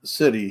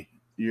city.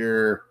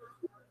 You're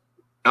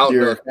out in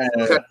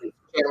the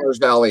Chandler's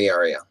Valley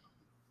area.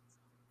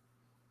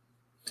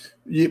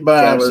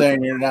 But I'm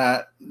saying you're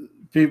not.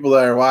 People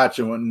that are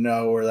watching wouldn't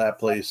know where that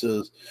place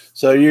is.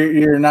 So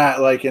you're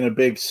not like in a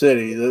big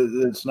city.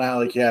 It's not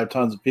like you have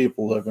tons of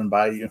people living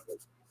by you.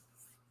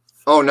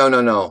 Oh, no.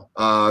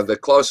 The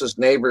closest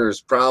neighbor is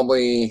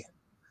probably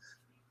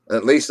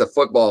at least a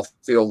football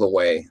field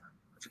away.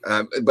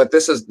 But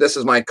this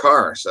is my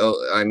car, so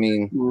I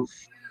mean,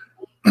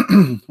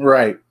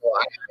 right.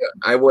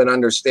 I would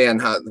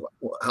understand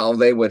how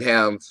they would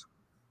have,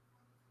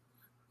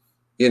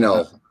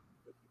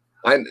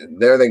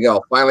 there they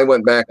go. Finally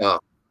went back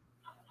up.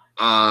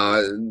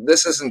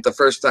 This isn't the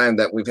first time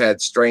that we've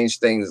had strange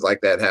things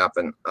like that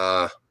happen.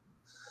 Now,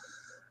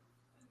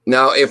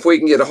 if we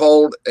can get a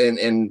hold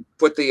and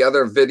put the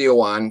other video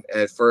on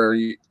for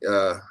your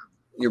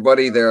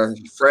buddy there,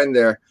 your friend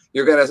there,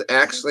 you're going to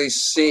actually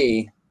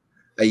see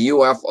a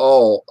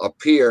UFO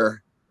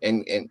appear.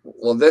 And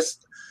well,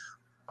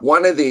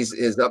 one of these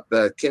is up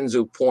the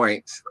Kinzu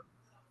Point.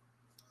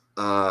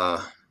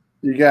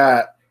 You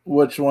got,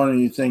 which one are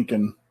you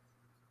thinking?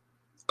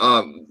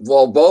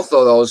 Well, both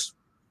of those,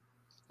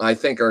 I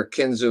think, are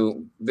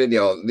Kinzu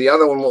video. The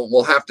other one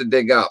we'll have to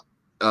dig up.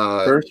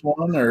 First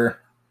one or?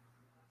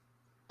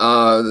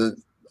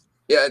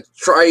 Yeah,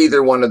 try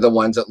either one of the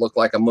ones that look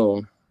like a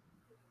moon.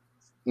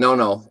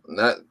 No,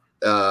 that's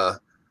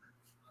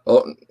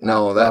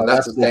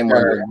the same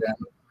one.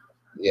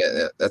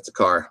 Yeah, that's a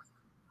car.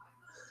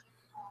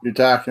 You're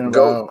talking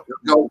about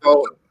go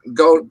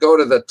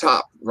to the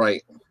top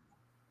right.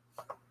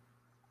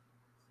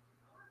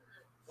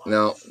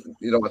 No,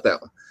 you don't want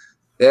that one.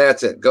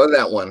 That's it. Go to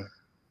that one.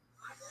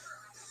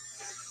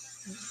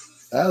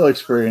 That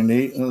looks pretty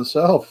neat in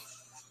itself.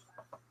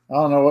 I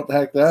don't know what the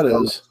heck that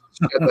is.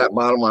 Get that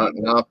bottom one.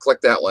 Now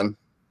click that one.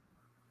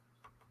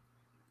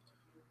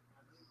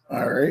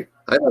 All right.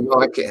 I don't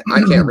know. I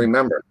can't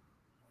remember.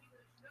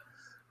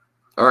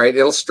 All right,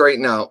 it'll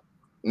straighten out.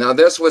 Now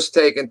this was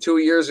taken 2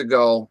 years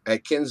ago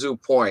at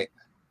Kinzu Point.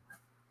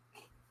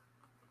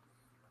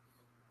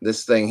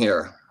 This thing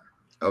here.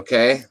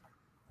 Okay.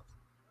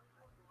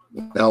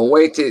 Now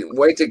wait till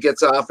it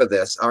gets off of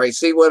this. All right,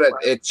 see what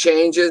it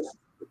changes,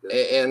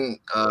 and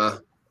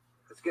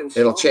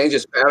it'll change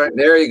its pattern.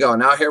 There you go.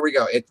 Now here we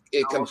go. It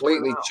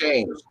completely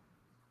changed.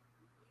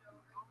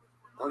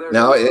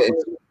 Now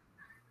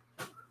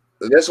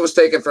this was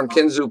taken from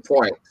Kinzu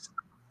Point.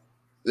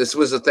 This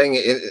was a thing.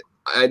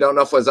 I don't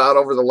know if it was out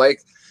over the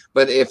lake,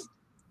 but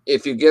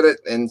if you get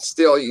it, and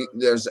still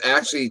there's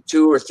actually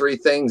 2 or 3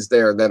 things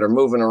there that are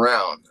moving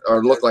around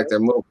or look like they're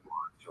moving.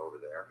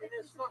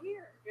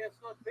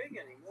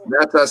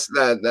 That's us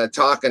that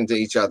talking to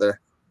each other.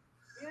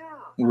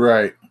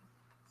 Right.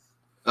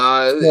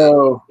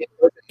 So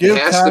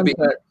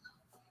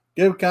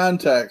give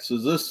context.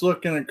 Is this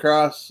looking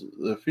across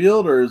the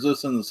field or is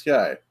this in the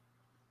sky?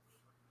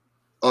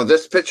 Oh,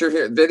 this picture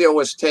here, video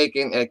was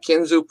taken at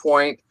Kinzu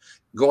Point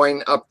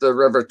going up the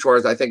river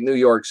towards, I think, New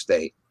York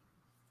State.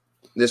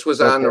 This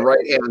was on the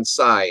right-hand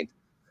side.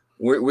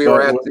 We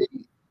were at the...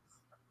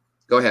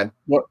 Go ahead.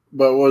 But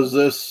was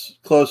this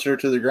closer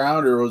to the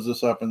ground or was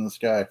this up in the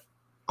sky?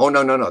 Oh,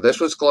 no. This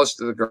was close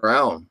to the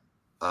ground.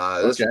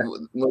 This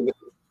was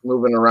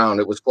moving around.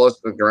 It was close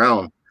to the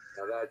ground.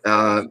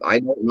 I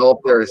don't know if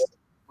there's...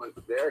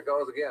 There it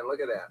goes again. Look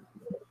at that.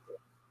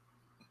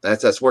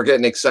 That's us. We're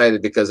getting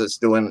excited because it's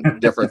doing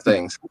different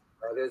things.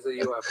 That is a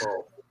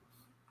UFO.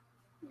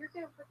 You're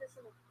going to put this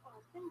in a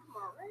thing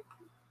tomorrow, right?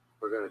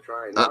 We're going to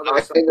try.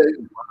 I think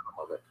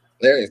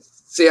there.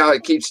 See how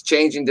it keeps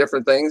changing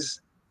different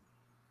things?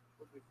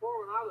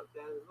 Before when I looked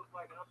at it, it looked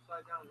like an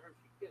upside down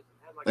Hershey Kiss.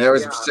 There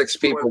was 6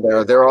 people there.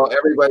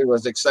 Everybody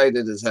was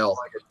excited as hell.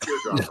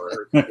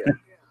 Hey,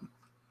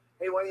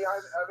 one of you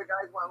other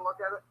guys want to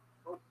look at it?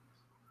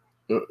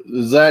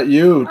 Is that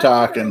you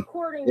talking?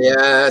 Yeah,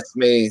 that's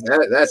me.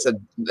 That's the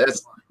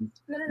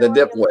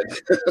dipwood.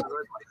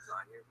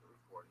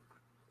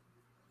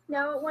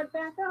 Now it went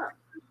back up.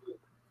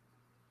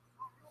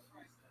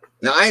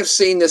 Now I have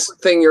seen this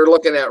thing you're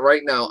looking at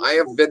right now. I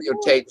have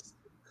videotaped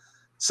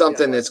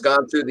something that's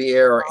gone through the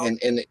air, and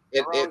it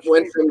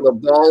went from the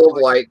ball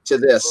of light to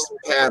this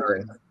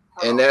pattern,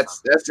 and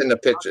that's in the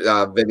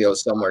picture video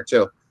somewhere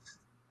too.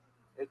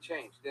 It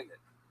changed, didn't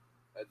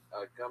it?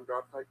 A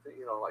gumdrop type thing,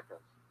 like a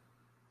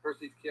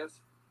Percy's Kiss.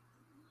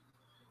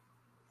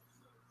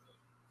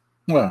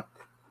 Well,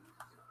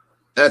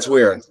 that's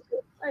weird.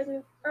 I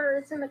do. Or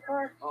it's in the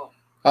car. Oh.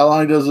 How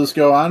long does this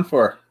go on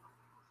for?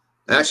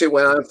 Actually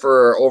went on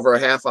for over a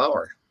half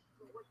hour.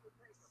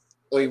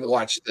 We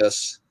watched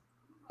this.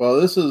 Well,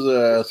 this is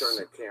a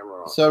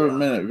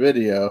 7-minute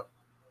video.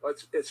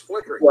 It's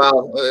flickering.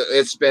 Well,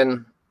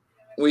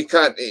 we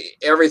cut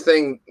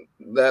everything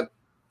that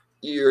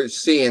you're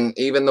seeing,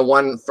 even the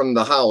one from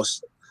the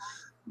house.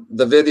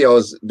 The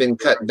video's been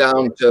cut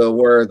down to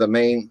where the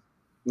main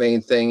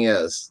thing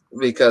is,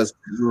 because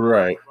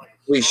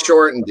we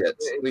shortened it.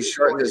 We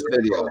shortened this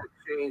video. It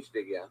changed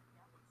again.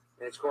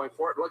 And it's going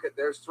forward. Look at,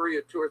 there's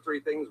two or three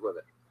things with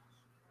it.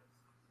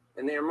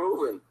 And they're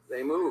moving.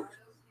 They moved.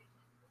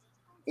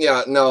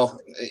 Yeah, no,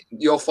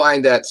 you'll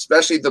find that,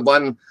 especially the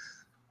one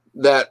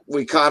that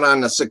we caught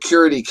on the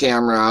security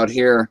camera out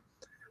here.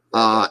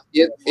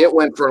 It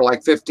went for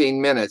like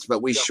 15 minutes,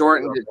 but we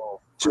shortened it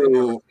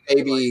to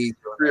maybe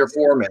 3 or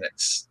 4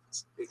 minutes.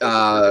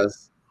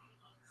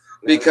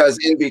 Because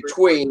in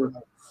between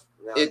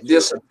it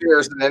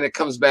disappears and then it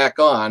comes back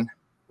on.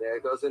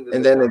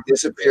 And then it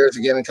disappears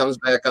again and comes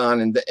back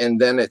on, and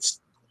then I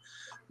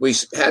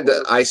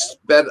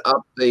sped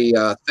up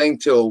the thing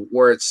to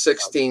where it's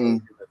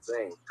 16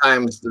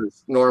 times the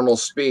normal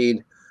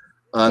speed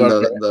on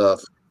the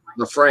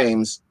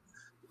frames,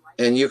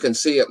 and you can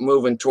see it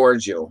moving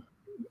towards you,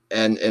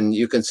 and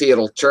you can see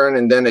it'll turn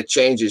and then it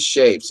changes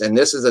shapes. And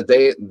this is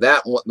the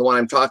one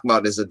I'm talking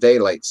about is a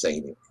daylight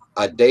saving,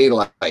 a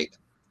daylight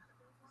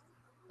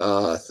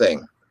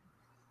thing.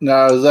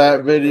 Now, is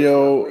that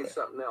video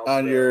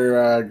on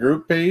your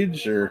group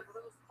page, or?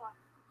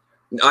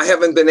 I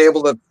haven't been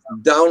able to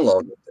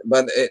download it,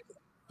 but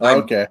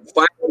okay.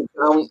 I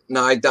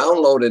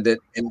downloaded it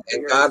and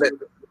got it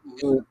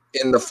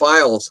in the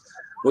files.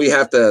 We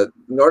have to,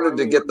 in order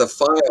to get the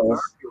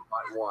files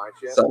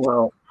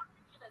somehow.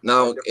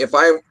 Now, if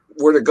I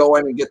were to go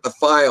in and get the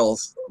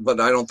files, but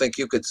I don't think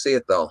you could see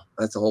it though.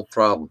 That's the whole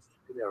problem.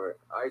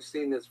 I've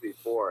seen this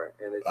before,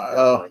 and it's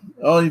the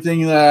only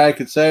thing that I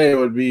could say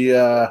would be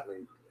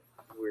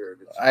weird.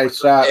 I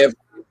saw this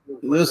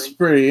is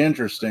pretty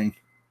interesting.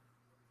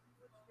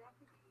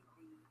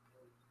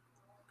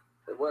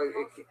 Well,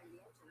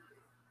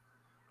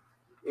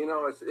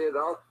 it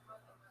all.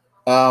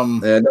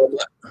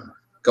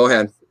 Go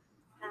ahead.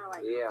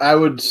 Yeah. I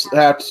would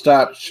have to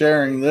stop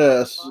sharing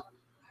this,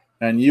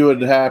 and you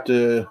would have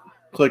to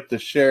click the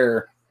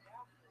share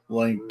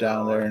link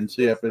down there and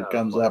see if it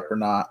comes up or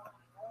not.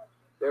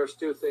 There's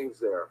two things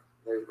there.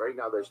 Right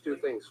now, there's two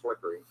things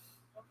flickering.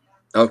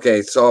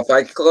 Okay, so if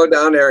I go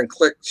down there and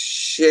click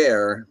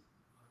share,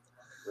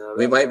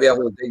 we might be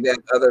able to dig that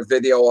other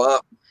video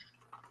up.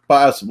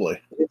 Possibly.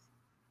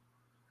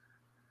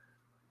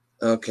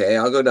 Okay,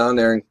 I'll go down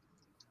there. And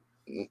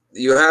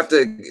you have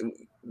to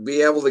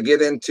be able to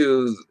get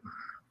into.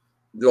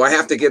 Do I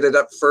have to get it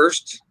up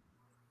first?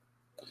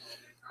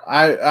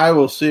 I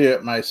will see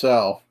it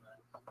myself,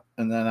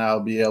 and then I'll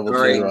be able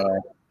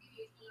to.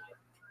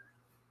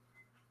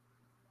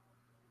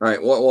 All right.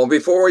 Well,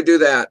 before we do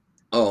that,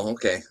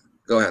 okay.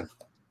 Go ahead.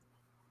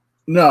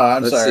 No,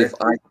 I'm Let's sorry. See if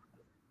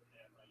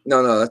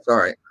No, that's all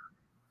right.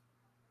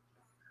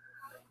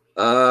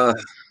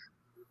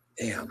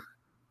 Damn.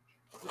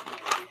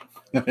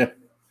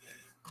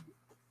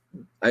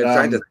 I'm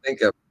trying to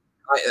think of.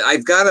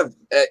 I've got a.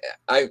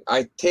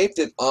 I taped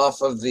it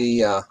off of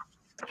the.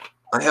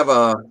 I have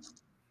a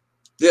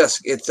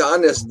disc. It's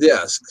on this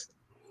disc.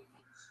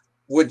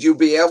 Would you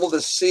be able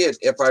to see it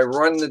if I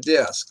run the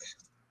disc?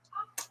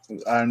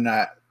 I'm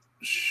not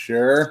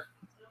sure.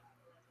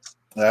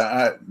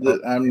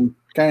 I'm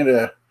kind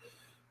of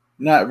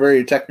not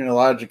very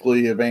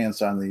technologically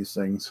advanced on these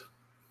things.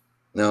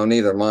 No,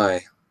 neither am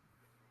I.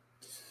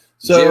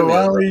 So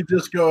why don't we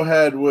just go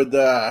ahead with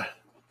all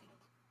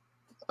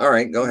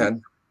right, go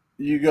ahead.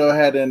 You go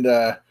ahead and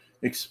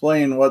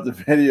explain what the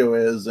video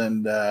is,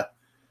 and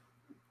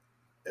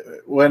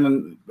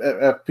when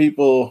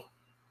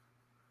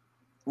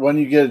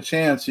you get a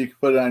chance, you can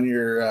put it on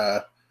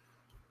your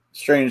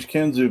Strange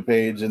Kinzu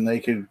page, and they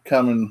could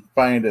come and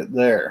find it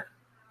there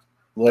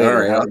later.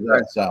 All right, how does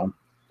that sound?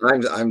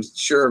 I'm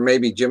sure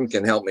maybe Jim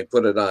can help me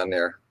put it on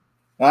there.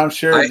 I'm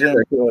sure Jim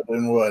could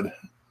and would.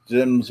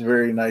 Jim's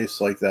very nice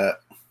like that.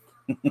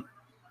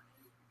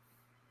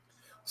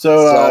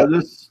 So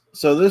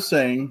this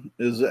thing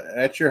is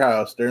at your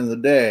house during the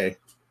day.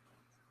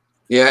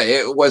 Yeah,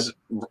 it was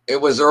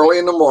early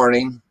in the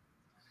morning,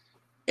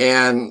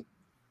 and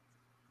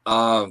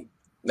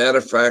matter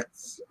of fact,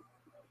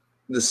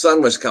 the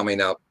sun was coming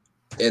up,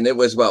 and it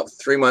was about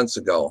 3 months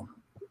ago,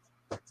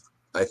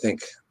 I think.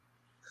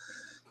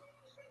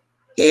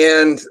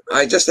 And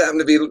I just happened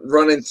to be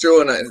running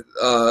through, and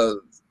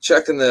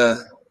checking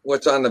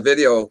what's on the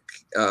video,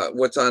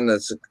 what's on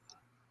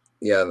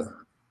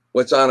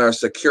our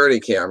security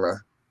camera,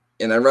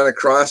 and I run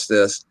across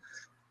this,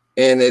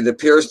 and it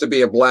appears to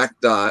be a black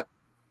dot,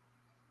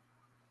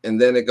 and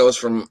then it goes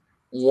from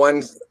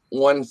one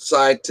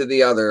side to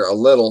the other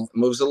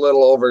moves a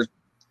little over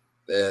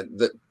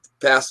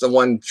past the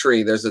one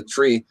tree. There's a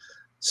tree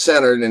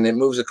centered, and it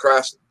moves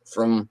across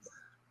from,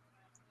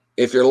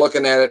 if you're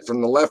looking at it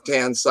from the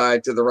left-hand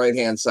side to the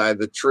right-hand side of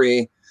the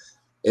tree,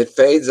 it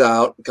fades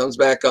out, comes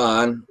back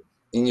on,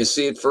 and you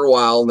see it for a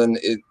while, then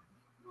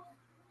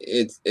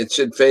it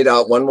should fade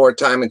out one more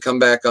time and come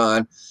back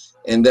on.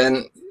 And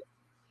then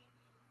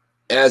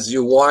as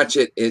you watch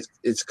it,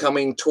 it's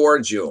coming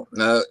towards you.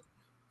 Now,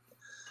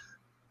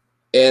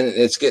 and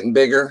it's getting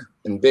bigger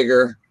and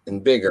bigger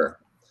and bigger.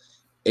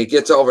 It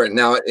gets over it.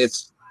 Now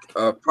it's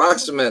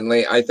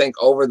approximately, I think,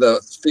 over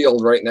the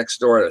field right next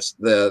door to us.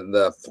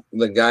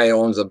 The guy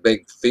owns a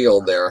big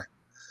field there.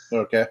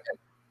 Okay.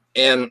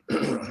 And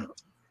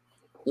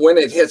when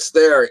it hits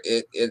there,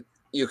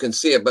 you can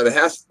see it, but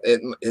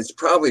it's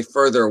probably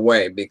further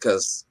away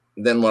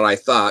than what I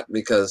thought,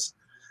 because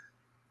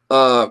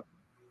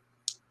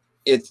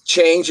it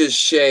changes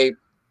shape,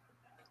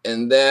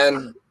 and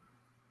then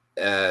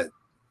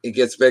it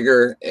gets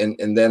bigger,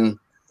 and then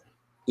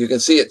you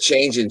can see it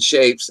change in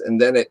shapes, and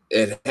then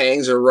it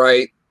hangs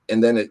right,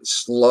 and then it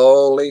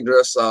slowly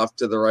drifts off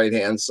to the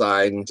right-hand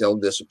side until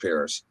it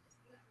disappears.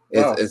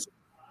 Wow. It's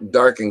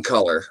dark in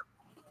color.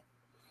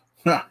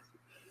 Huh.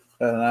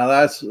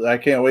 Now I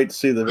can't wait to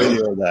see the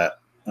video of that.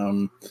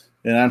 And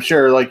I'm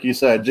sure, like you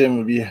said, Jim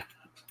would be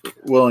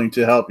willing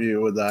to help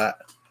you with that.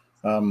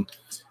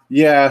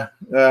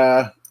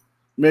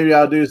 Maybe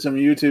I'll do some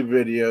YouTube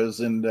videos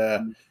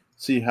and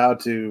see how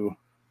to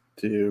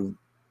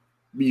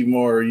be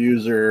more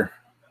user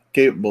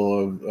capable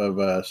of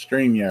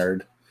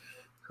StreamYard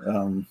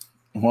one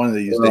of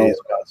these days,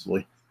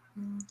 possibly.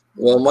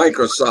 Well,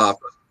 Microsoft,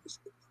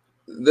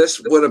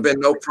 this would have been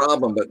no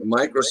problem, but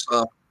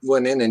Microsoft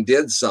went in and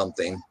did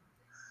something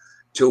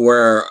to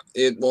where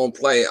it won't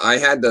play. I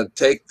had to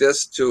take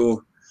this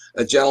to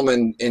a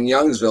gentleman in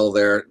Youngsville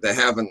there that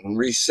haven't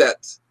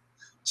reset.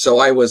 So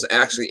I was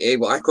actually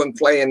I couldn't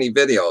play any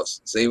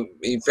videos. So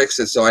he fixed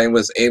it so I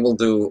was able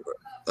to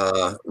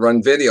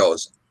run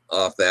videos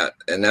off that.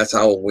 And that's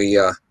how we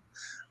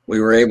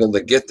were able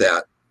to get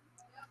that.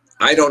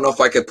 I don't know if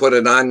I could put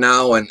it on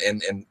now and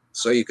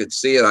so you could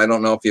see it. I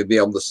don't know if you'd be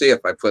able to see it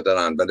if I put it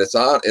on, but it's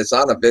on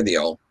a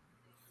video.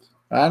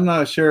 I'm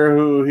not sure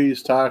who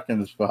he's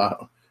talking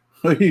about.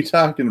 Who are you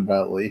talking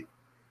about, Lee?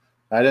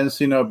 I didn't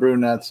see no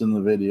brunettes in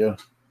the video.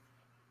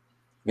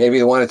 Maybe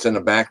the one that's in the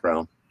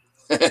background.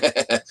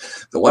 The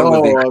one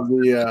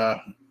would be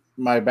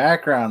my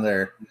background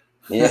there.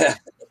 Yeah.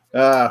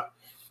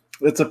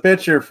 It's a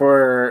picture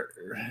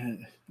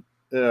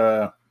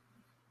of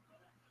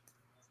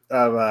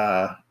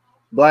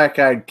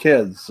black-eyed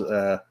kids.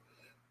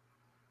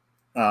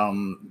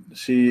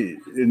 She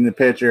in the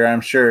picture,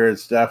 I'm sure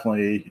it's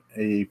definitely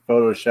a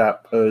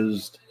Photoshop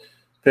posed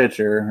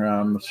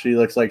picture. She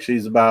looks like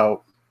she's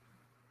about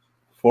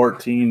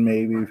 14,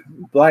 maybe.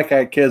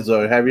 Black-eyed kids,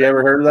 though. Have you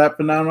ever heard of that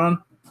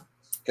phenomenon?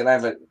 Can I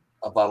have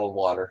a bottle of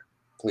water,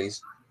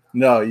 please?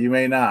 No, you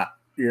may not.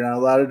 You're not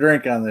allowed to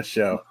drink on this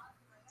show.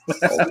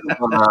 Oh,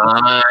 come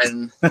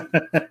on.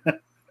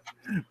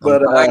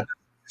 But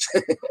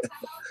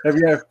have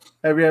you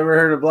ever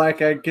heard of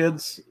black-eyed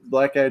kids,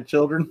 black-eyed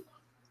children?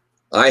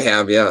 I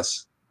have,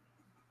 yes.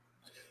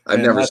 I've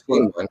never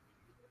seen one.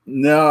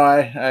 No,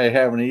 I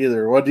haven't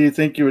either. What do you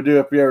think you would do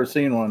if you ever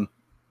seen one?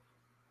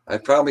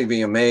 I'd probably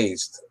be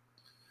amazed.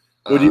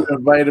 Would you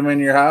invite them in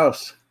your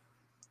house?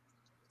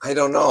 I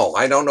don't know.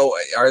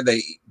 Are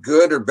they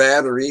good or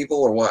bad or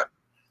evil or what?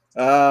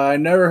 I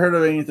never heard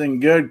of anything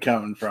good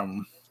coming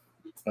from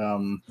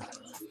them.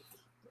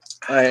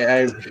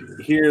 I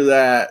hear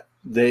that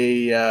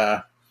they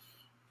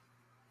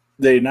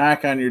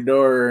knock on your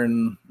door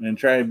and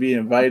try to be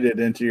invited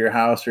into your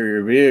house or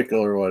your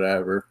vehicle or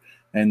whatever.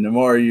 And the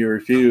more you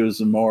refuse,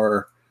 the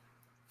more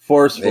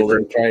forceful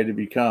they try to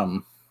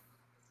become.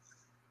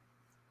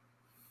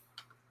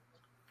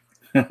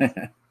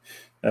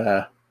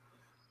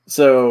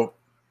 So,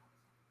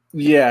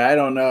 yeah, I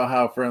don't know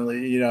how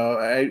friendly,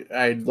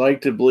 I'd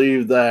like to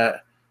believe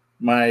that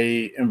my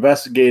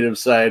investigative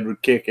side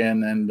would kick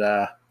in and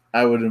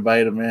I would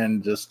invite them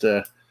in just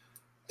to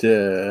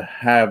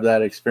have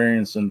that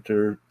experience and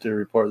to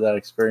report that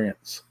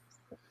experience.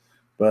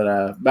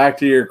 But back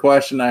to your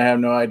question, I have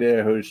no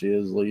idea who she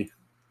is, Lee.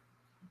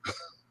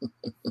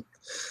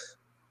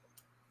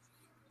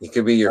 It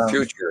could be your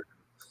future.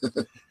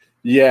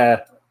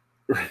 Yeah,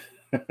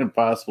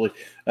 possibly.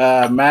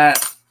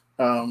 Matt,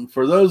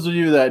 for those of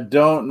you that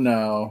don't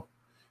know,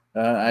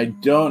 I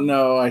don't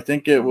know. I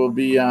think it will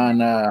be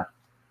on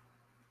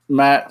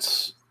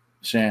Matt's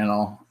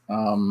channel.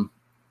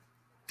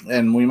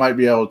 And we might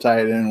be able to tie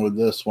it in with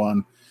this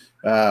one.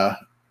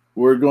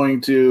 We're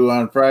going to,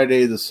 on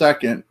Friday the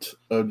 2nd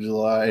of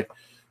July,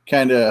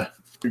 a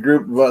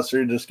group of us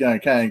are just going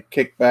to kind of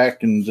kick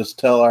back and just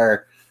tell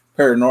our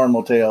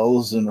paranormal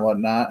tales and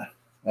whatnot.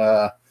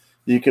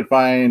 You could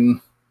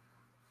find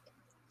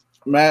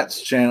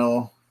Matt's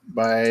channel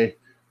by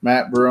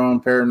Matt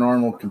Barone,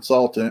 Paranormal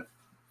Consultant.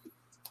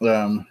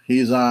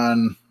 He's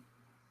on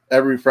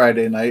every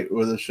Friday night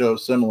with a show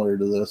similar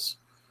to this.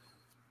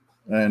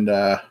 And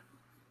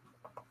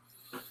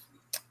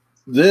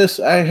this,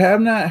 I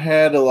have not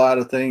had a lot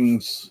of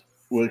things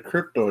with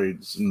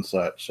cryptoids and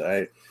such.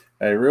 I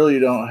really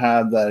don't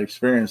have that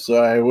experience.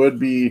 So I would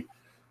be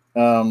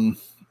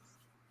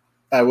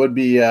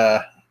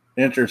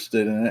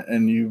interested in it,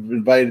 and you've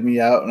invited me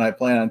out, and I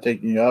plan on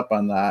taking you up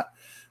on that.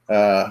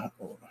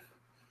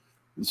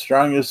 The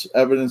strongest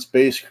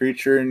evidence-based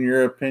creature, in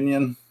your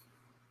opinion?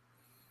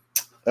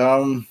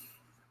 I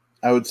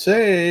would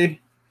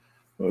say,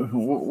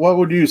 what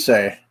would you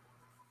say?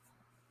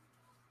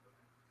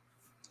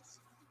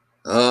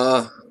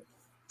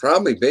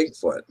 Probably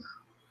Bigfoot.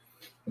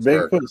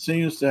 Bigfoot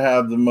seems to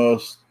have the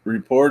most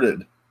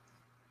reported.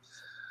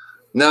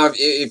 Now,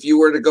 if you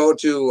were to go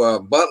to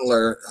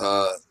Butler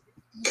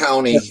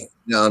County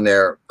down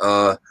there,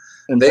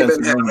 they've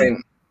been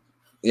having,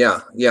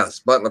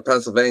 Butler,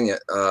 Pennsylvania.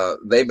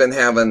 They've been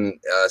having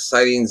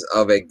sightings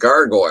of a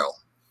gargoyle.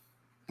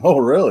 Oh,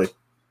 really?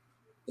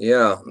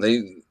 Yeah,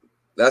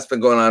 that's been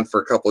going on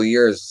for a couple of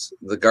years.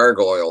 The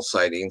gargoyle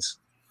sightings.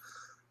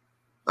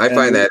 I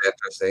find that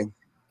interesting.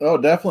 Oh,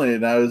 definitely.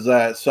 Now, is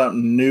that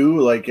something new,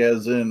 like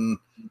as in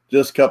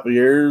just a couple of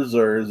years,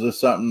 or is this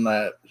something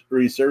that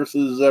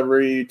resurfaces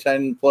every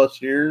 10 plus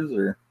years?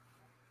 Or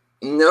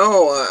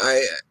no,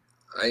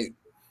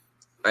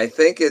 I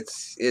think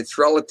it's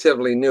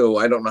relatively new.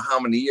 I don't know how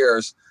many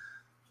years,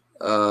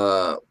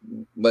 but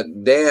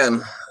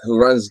Dan,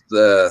 who runs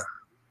the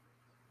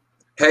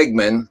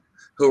Hegman,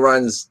 who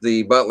runs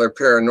the Butler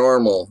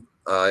Paranormal,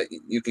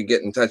 you could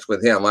get in touch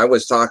with him. I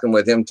was talking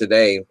with him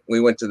today. We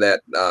went to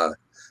that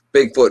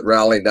Bigfoot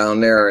rally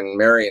down there in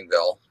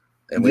Marionville,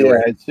 and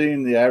I'd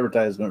seen the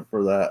advertisement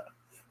for that.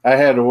 I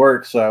had to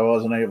work, so I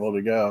wasn't able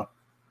to go.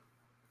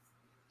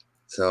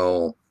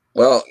 So,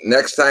 well,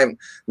 next time.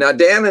 Now,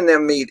 Dan and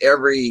them meet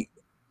every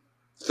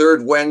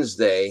third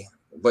Wednesday,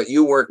 but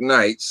you work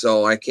nights,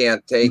 so I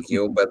can't take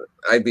you, but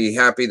I'd be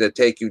happy to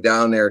take you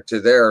down there to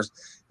theirs.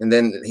 And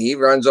then he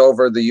runs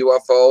over the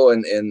UFO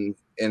and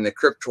the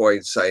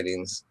cryptoid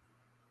sightings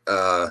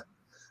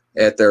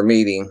at their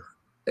meeting.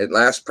 It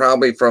lasts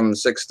probably from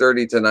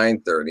 6:30 to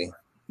 9:30.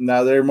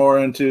 Now they're more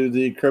into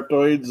the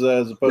cryptoids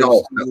as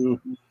opposed to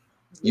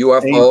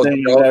UFOs,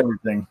 and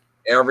everything.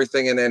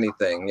 Everything and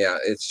anything. Yeah,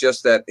 it's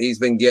just that he's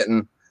been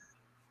getting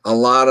a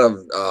lot of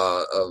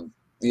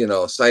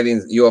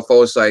sightings,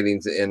 UFO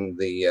sightings in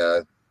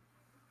the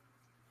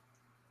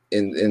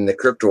in the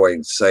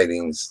cryptoid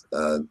sightings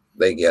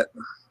they get.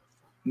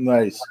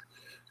 Nice.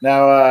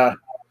 Now,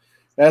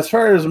 as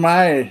far as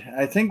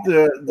I think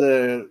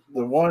the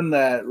one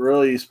that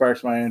really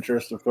sparks my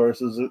interest, of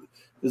course, is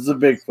the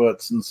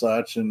Bigfoots and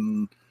such,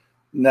 and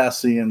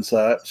Nessie and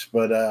such.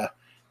 But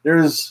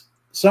there's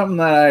something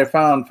that I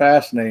found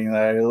fascinating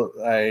that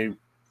I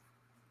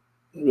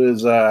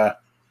was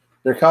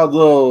they're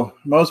called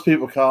most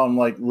people call them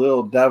like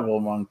little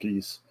devil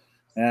monkeys,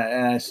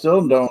 and I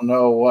still don't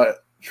know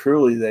what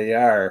truly they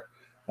are.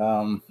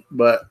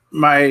 But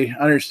my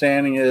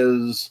understanding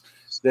is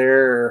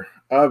they're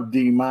of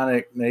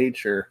demonic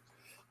nature.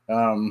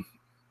 And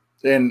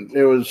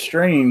it was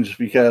strange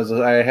because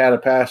I had a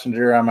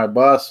passenger on my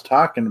bus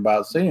talking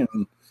about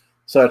seeing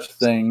such a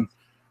thing.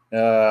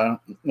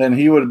 And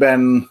he would have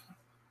been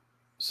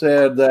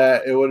said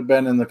that it would have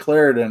been in the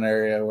Clarendon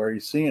area where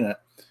he's seen it.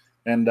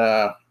 And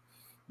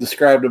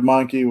described a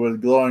monkey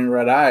with glowing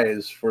red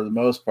eyes for the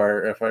most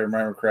part, if I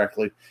remember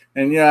correctly.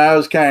 And I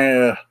was kind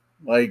of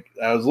like,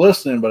 I was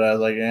listening, but I was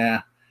like,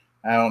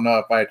 I don't know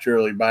if I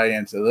truly buy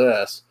into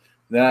this.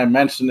 Then I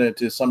mentioned it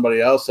to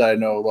somebody else I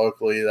know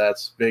locally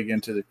that's big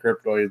into the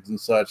cryptoids and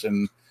such,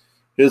 and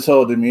his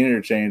whole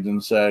demeanor changed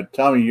and said,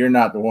 "Tell me you're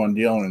not the one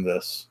dealing with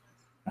this."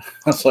 I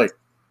was like,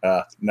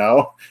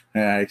 no.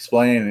 And I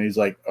explained, and he's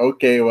like,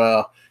 okay,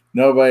 well,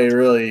 nobody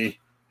really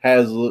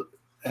has,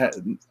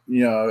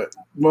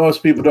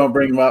 most people don't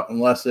bring them up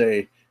unless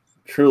they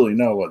truly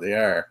know what they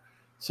are.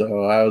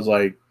 So I was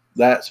like,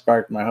 that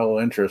sparked my whole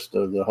interest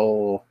of the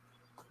whole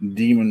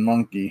demon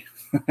monkey.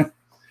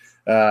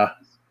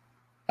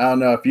 I don't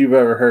know if you've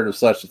ever heard of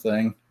such a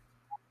thing.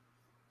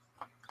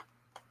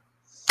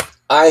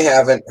 I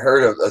haven't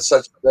heard of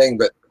such a thing,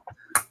 but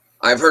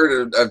I've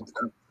heard of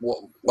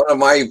one of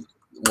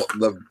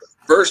the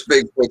first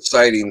Bigfoot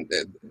sighting,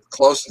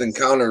 closest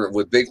encounter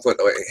with Bigfoot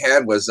I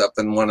had was up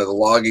in one of the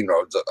logging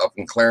roads up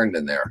in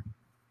Clarendon there.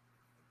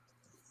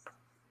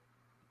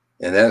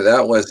 And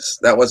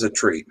that was a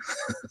treat.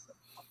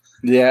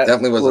 Yeah,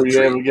 definitely was. Were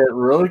you able to get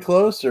really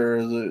close, or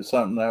is it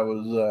something that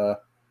was a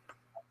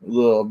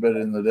little bit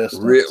in the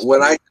distance?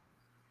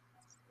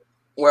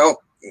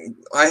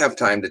 I have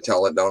time to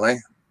tell it, don't I?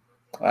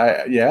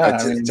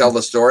 Tell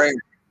the story.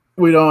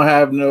 We don't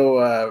have no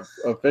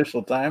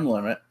official time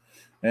limit.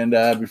 And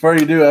before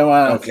you do, I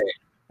want to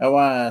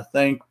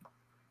thank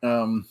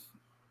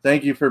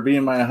you for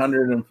being my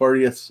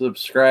 140th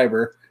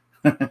subscriber.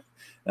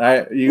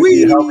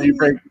 You helped me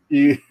break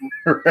you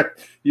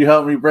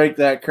helped me break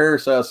that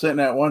curse. I was sitting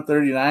at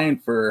 139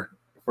 for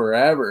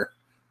forever.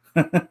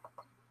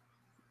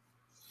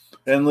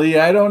 And Lee,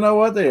 I don't know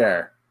what they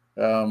are.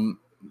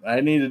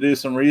 I need to do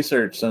some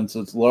research since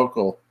it's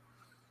local.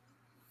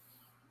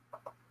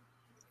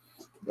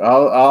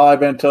 All I've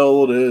been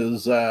told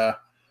is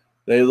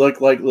they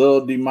look like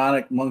little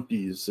demonic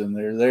monkeys, and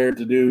they're there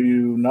to do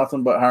you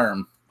nothing but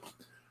harm.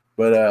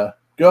 But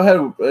go ahead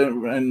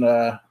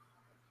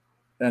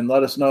and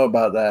let us know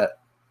about that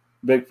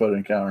Bigfoot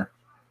encounter.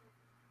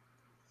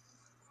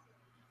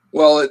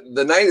 Well,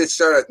 the night it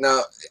started,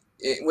 now,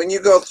 when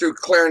you go through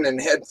Clarendon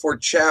and head for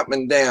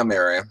Chapman Dam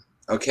area,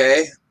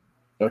 okay?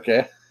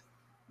 Okay.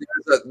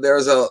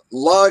 There's a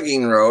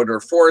logging road or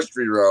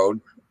forestry road.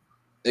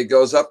 It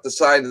goes up the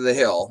side of the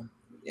hill.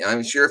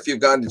 I'm sure if you've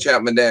gone to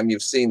Chapman Dam,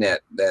 you've seen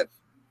that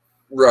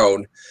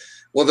road.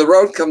 Well, the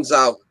road comes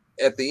out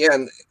at the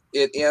end.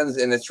 It ends,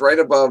 and it's right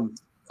above,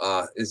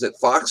 is it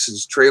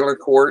Fox's trailer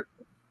court?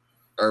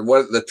 Or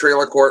what, the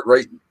trailer court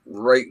right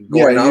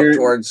going out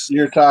towards.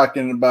 You're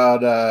talking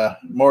about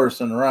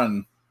Morrison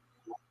Run.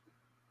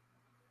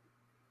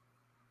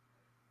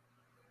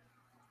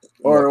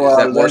 Or is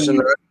that Morrison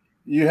Run?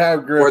 You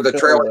have Griff where the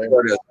trailer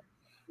court is.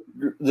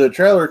 The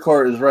trailer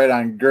court is right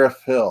on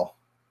Griff Hill.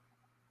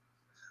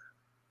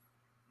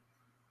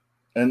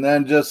 And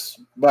then just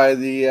by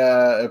the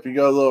if you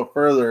go a little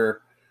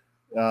further,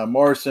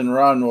 Morrison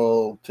Run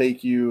will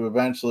take you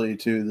eventually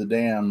to the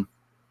dam.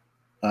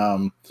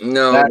 No,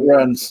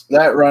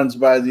 that runs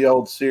by the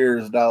old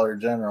Sears Dollar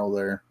General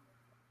there.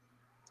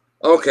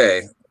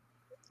 Okay,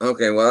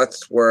 well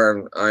that's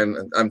where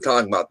I'm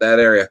talking about, that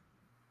area.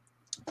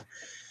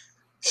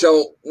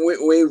 So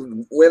we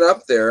went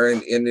up there,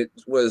 and it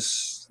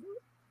was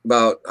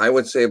about, I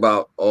would say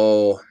about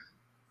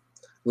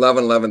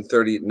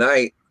 11:30 at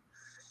night.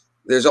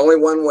 There's only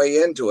one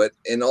way into it,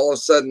 and all of a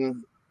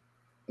sudden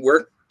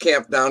we're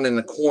camped down in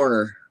the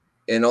corner,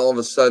 and all of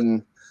a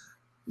sudden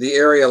the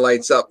area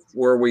lights up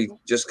where we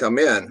just come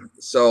in.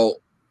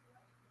 So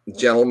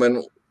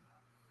gentleman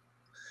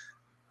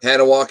had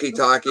a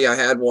walkie-talkie. I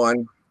had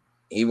one.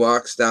 He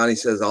walks down. He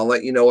says, "I'll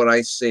let you know what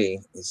I see."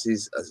 He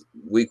sees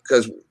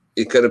because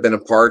it could have been a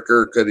park,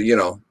 or it could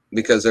have,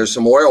 because there's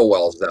some oil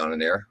wells down in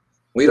there.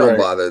 We don't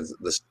bother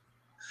this.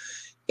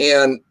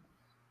 And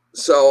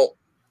so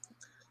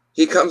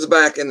he comes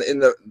back in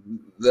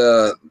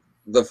the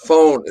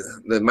phone,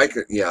 the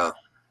micro. Yeah,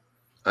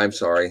 I'm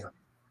sorry.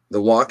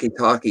 The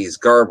walkie-talkie is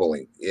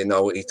garbling.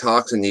 He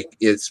talks and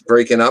it's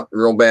breaking up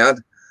real bad.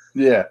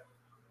 Yeah.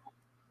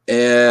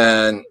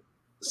 And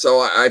so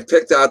I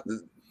picked out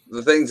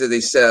the things that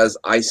he says.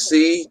 I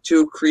see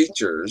two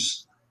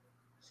creatures.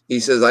 He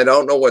says, I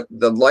don't know what,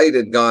 the light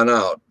had gone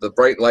out. The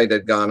bright light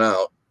had gone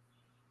out.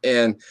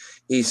 And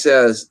he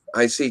says,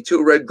 I see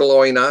two red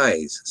glowing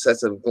eyes,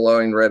 sets of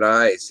glowing red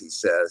eyes, he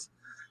says.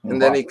 And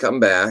then he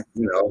come back,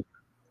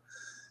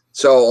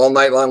 So all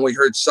night long we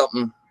heard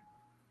something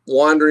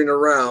wandering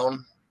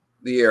around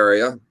the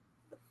area,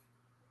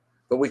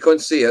 but we couldn't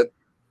see it.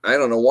 I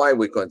don't know why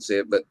we couldn't see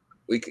it, but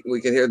we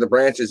could hear the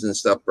branches and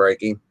stuff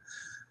breaking.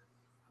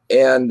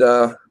 And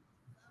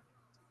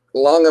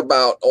long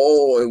about,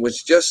 it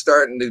was just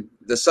starting to,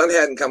 the sun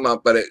hadn't come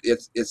up, but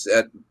it's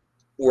at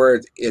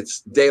where it's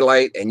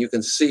daylight and you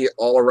can see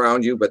all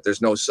around you, but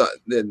there's no sun.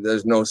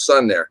 There's no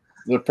sun there.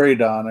 The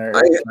pre-dawn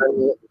area.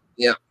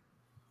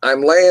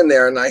 I'm laying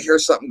there and I hear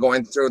something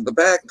going through the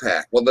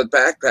backpack. Well, the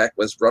backpack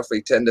was roughly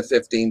 10 to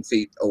 15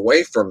 feet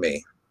away from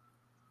me.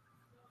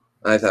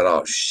 I thought,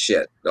 oh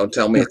shit, don't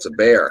tell me it's a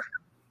bear.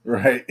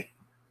 Right.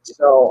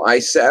 So I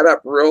sat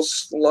up real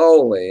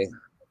slowly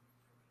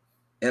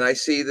and I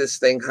see this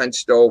thing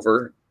hunched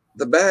over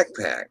the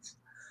backpack.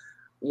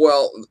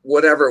 Well,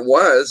 whatever it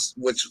was,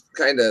 which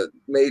kind of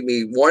made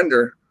me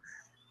wonder,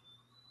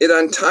 it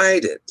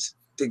untied it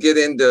to get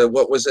into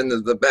what was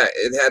into the back.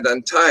 It had to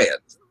untie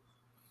it.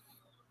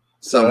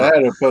 So it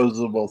had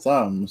opposable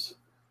thumbs.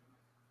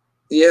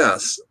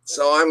 Yes.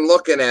 So I'm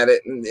looking at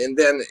it, and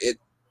then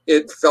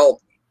it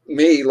felt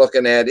me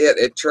looking at it.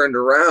 It turned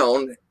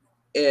around,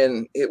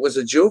 and it was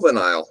a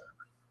juvenile.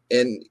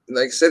 And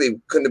like I said, he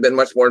couldn't have been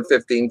much more than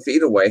 15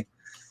 feet away.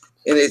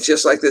 And it's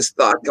just like this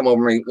thought come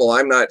over me. Well,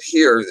 I'm not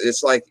here.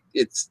 It's like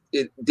it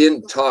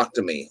didn't talk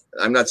to me.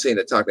 I'm not saying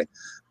it talked to me,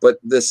 but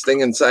this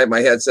thing inside my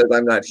head said,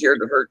 I'm not here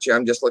to hurt you.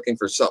 I'm just looking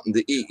for something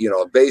to eat,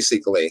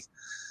 basically.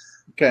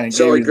 Okay.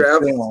 So he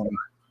grabbed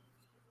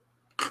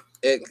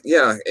it.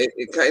 Yeah,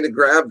 it kind of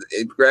grabbed,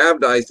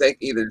 I think,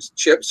 either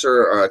chips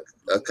or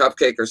a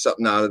cupcake or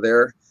something out of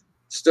there.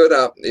 Stood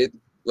up. It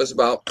was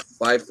about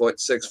 5 foot,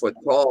 6 foot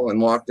tall,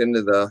 and walked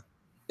into the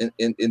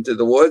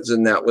woods,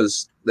 and that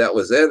was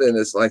it. And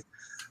it's like,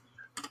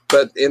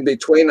 but in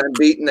between, I'm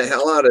beating the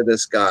hell out of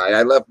this guy.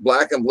 I left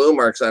black and blue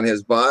marks on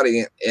his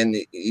body, and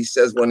he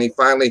says when he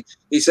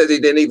said he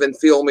didn't even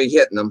feel me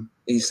hitting him.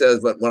 He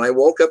says, but when I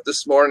woke up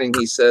this morning,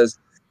 he says,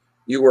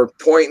 you were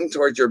pointing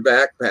towards your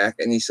backpack,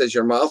 and he says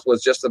your mouth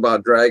was just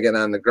about dragging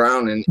on the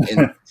ground, and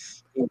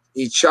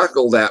he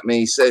chuckled at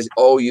me. He says,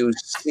 "Oh, you've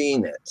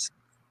seen it."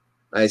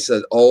 I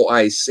said, "Oh,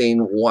 I seen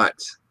what?"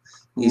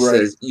 He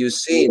says, "You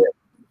seen it."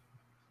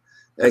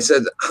 I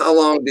said, "How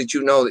long did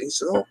you know?" He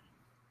said, "Oh,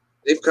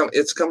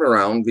 it's come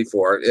around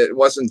before. It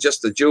wasn't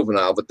just a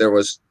juvenile, but there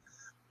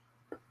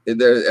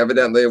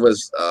evidently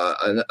was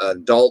an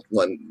adult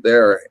one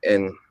there,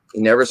 and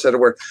he never said a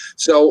word."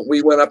 So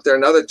we went up there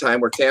another time.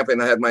 We're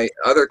camping. I had my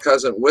other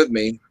cousin with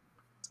me,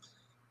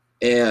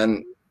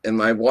 and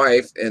my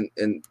wife, and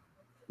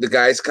the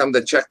guys come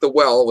to check the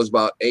well. It was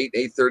about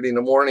 8:30 in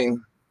the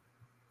morning.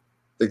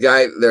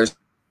 There's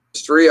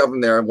three of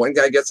them there. One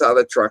guy gets out of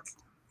the truck.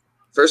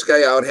 First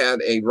guy out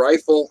had a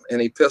rifle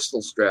and a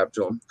pistol strapped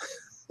to him.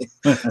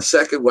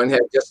 Second one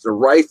had just a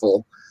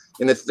rifle,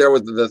 and if there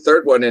was the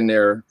third one in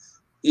there,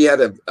 he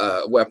had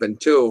a weapon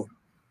too.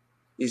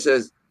 He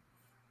says,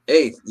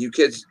 "Hey, you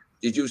kids,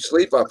 did you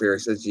sleep up here?" He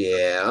says,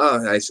 "Yeah."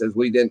 I says,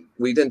 "We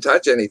didn't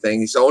touch anything."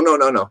 He said, "Oh,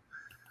 no.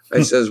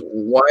 I says,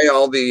 "Why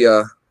all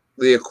the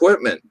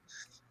equipment?"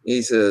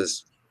 He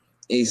says,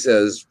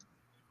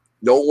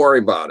 "Don't worry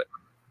about it."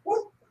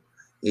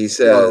 He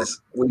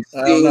says, "We've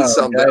seen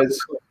something."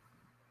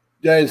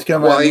 Guys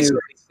come at me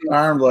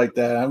armed like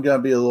that, I'm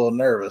gonna be a little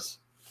nervous.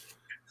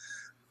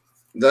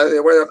 They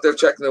were up there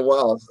checking the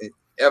well.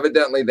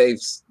 Evidently,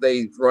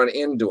 they've run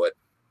into it.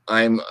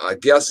 I'm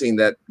guessing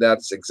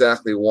that's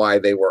exactly why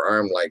they were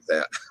armed like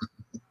that.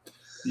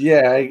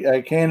 Yeah,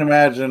 I can't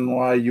imagine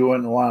why you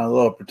wouldn't want a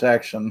little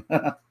protection.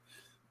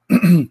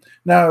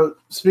 Now,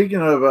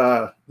 speaking of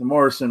the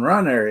Morrison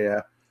Run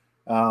area,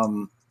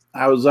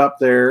 I was up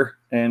there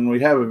and we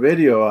have a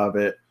video of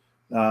it.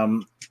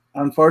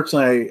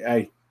 Unfortunately,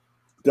 I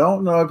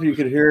don't know if you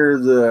could hear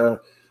the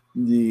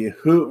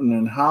hooting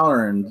and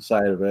hollering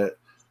side of it,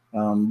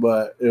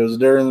 but it was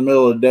during the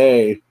middle of the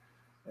day,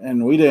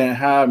 and we didn't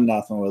have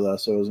nothing with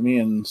us. It was me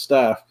and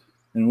Steph,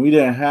 and we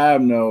didn't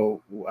have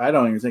I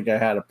don't even think I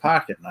had a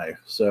pocket knife.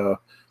 So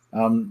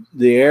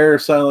the air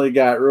suddenly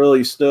got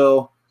really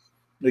still.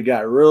 It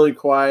got really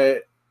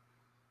quiet,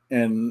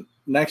 and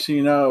next thing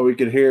you know, we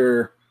could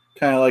hear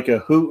kind of like a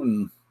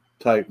hooting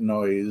type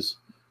noise,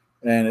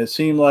 and it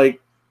seemed like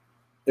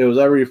it was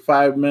every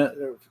 5 minutes.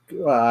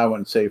 Well, I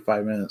wouldn't say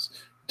 5 minutes.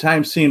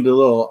 Time seemed a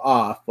little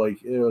off.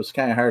 Like it was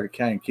kind of hard to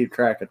kind of keep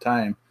track of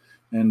time.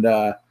 And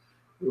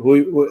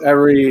we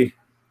every,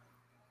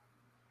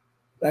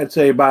 I'd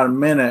say about a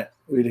minute,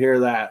 we'd hear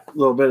that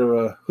little bit of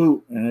a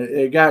hoot. And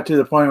it got to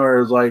the point where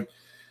it was like,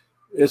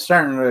 it's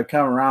starting to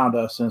come around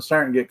us and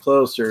starting to get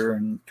closer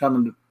and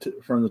coming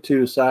from the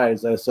two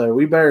sides. I said,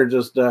 we better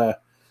just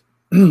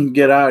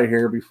get out of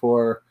here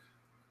before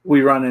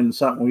we run into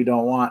something we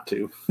don't want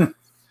to.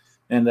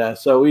 And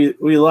so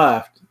we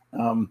left.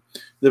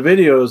 The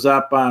video is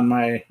up on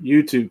my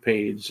YouTube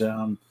page.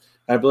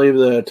 I believe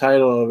the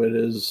title of it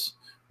is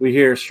 "We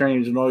Hear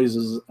Strange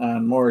Noises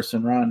on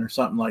Morrison Run" or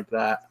something like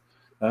that.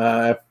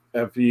 I'll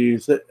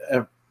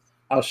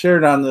share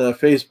it on the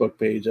Facebook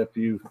page if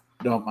you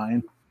don't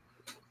mind.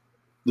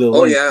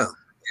 Link.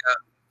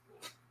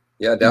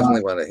 Yeah,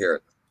 definitely want to hear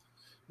it.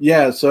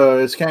 Yeah, so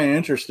it's kind of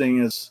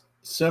interesting. It's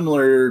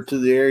similar to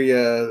the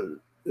area.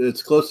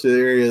 It's close to the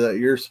area that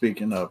you're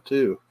speaking of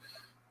too.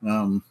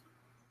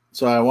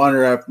 So I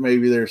wonder if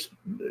maybe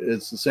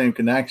it's the same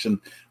connection.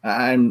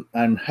 I'm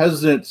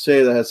hesitant to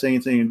say that has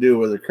anything to do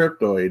with a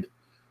cryptoid,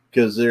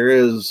 because there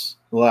is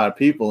a lot of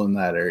people in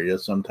that area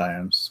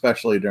sometimes,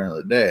 especially during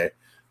the day.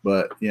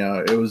 But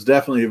it was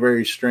definitely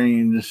very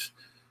strange.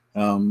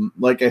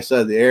 Like I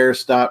said, the air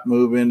stopped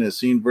moving. It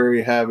seemed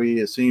very heavy.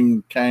 It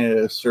seemed kind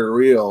of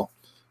surreal.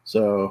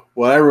 So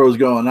whatever was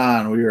going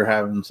on, we were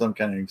having some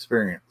kind of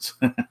experience.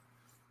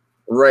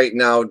 Right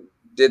now,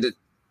 did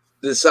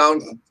the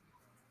sound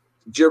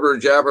jibber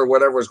jabber,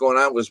 whatever was going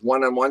on, was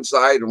one on one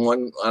side and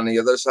one on the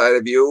other side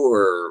of you,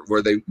 or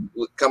were they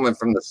coming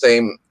from the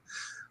same?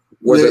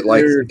 Was it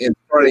like in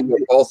front of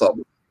you, both of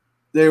them?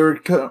 They were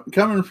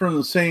coming from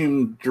the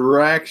same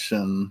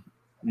direction.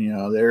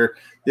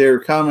 They're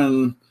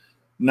coming,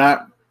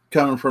 not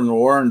coming from the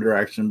Warren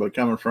direction, but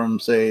coming from,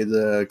 say,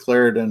 the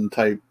Clarendon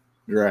type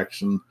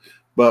direction.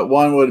 But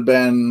one would have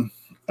been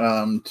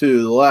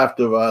to the left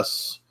of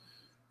us,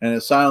 and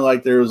it sounded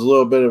like there was a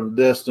little bit of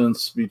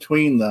distance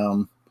between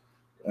them,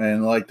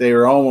 and like they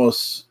were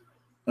almost.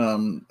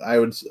 I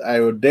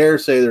would dare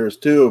say there was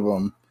two of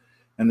them,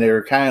 and they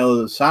were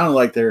sounded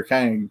like they were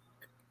kind of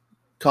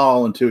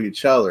calling to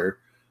each other.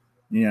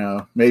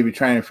 Maybe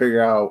trying to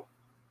figure out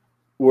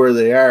where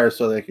they are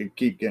so they could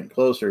keep getting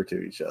closer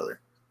to each other.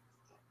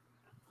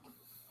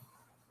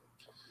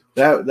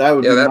 That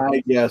would be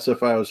my guess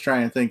if I was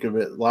trying to think of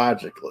it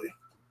logically.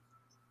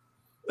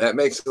 That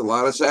makes a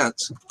lot of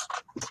sense.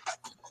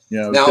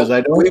 Because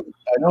I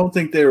don't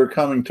think they were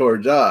coming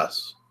towards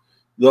us,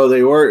 though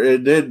they were.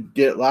 It did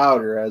get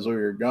louder as we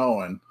were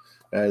going,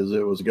 as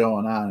it was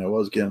going on. It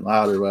was getting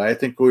louder, but I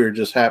think we were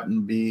just happened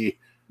to be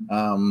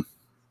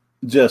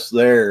just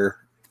there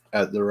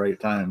at the right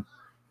time.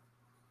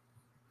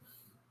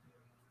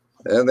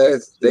 And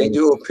they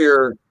do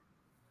appear.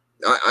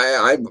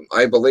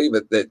 I believe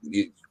it that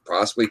you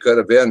possibly could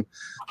have been.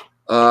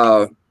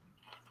 A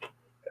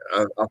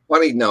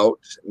funny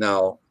note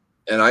now,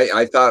 and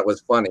I thought it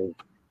was funny.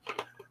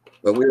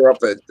 But we were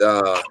up at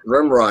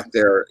Rimrock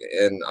there,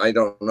 and I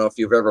don't know if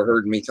you've ever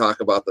heard me talk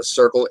about the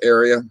circle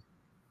area.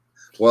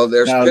 Well,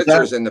 there's Now,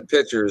 pictures in the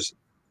pictures.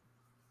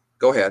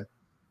 Go ahead.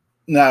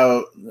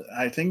 Now,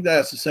 I think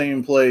that's the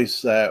same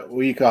place that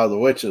we call the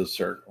Witches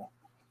Circle.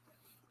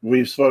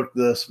 We've spoke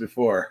this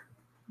before.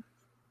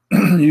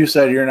 You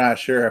said you're not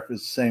sure if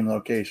it's the same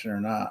location or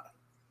not.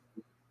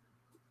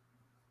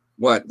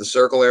 What, the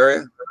circle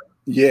area?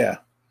 Yeah.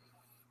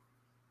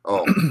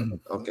 Oh,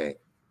 okay.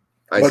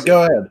 But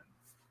go ahead.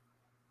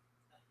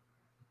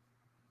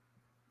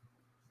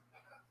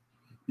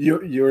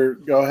 You're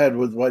go ahead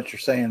with what you're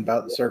saying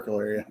about the circle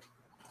area.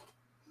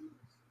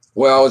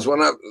 Well, I was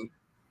when I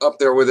up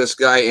there with this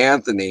guy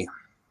Anthony,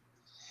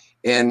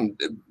 and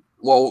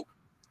well,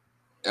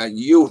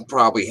 you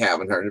probably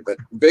haven't heard it, but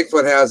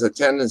Bigfoot has a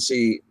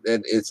tendency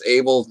that it's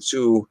able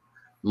to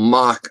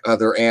mock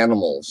other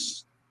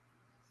animals,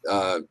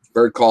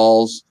 bird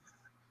calls,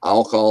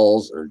 owl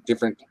calls, or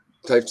different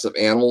types of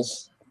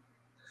animals.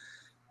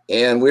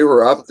 And we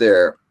were up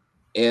there,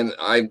 and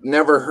I've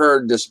never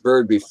heard this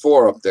bird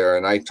before up there.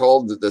 And I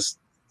told this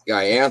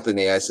guy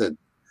Anthony, I said,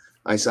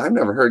 I've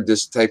never heard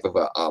this type of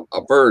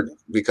a bird,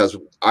 because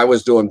I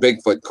was doing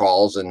Bigfoot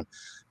calls and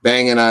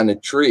banging on the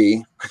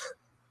tree,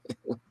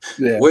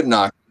 wood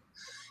knock.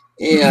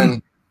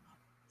 And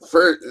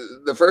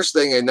the first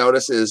thing I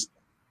noticed is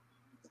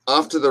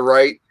off to the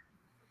right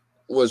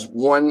was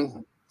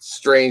one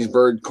strange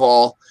bird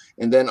call,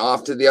 and then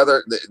off to the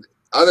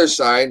other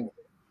side,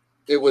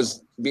 it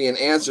was being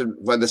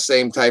answered by the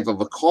same type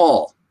of a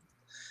call.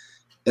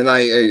 And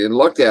I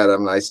looked at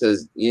him and I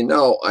says,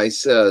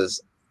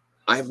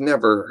 I've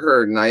never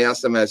heard. And I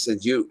asked him, I said,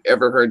 you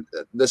ever heard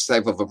this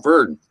type of a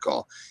bird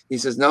call? He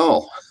says,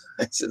 no.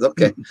 I said,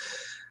 okay.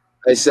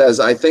 I says,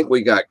 I think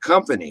we got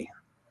company.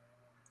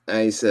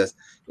 And he says,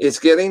 it's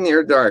getting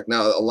near dark.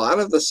 Now, a lot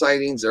of the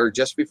sightings are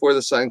just before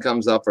the sun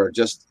comes up or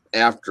just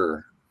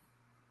after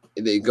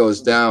it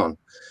goes down.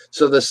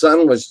 So the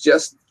sun was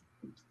just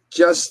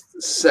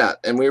set,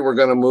 and we were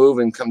going to move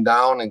and come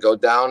down and go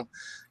down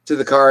to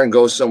the car and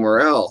go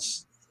somewhere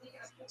else.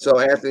 So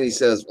Anthony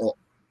says, well,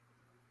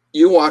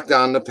 you walk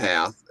down the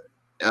path.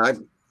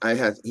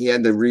 He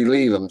had to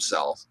relieve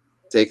himself,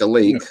 take a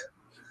leak.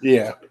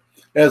 Yeah.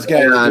 As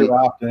guys do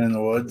often in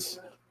the woods.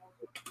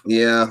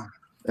 Yeah.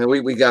 And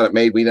we got it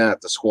made. We didn't have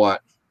to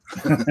squat.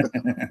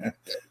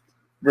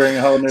 Bring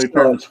a whole new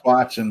term,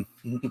 squatching.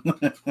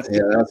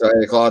 Yeah, that's why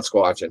they call it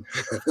squatching.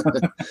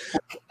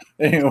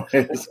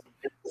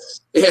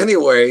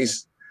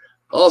 Anyways,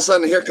 all of a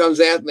sudden here comes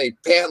Anthony,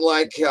 panting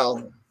like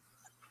hell.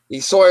 He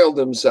soiled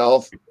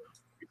himself.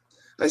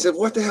 I said,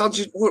 what the hell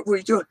what were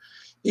you doing?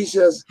 He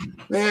says,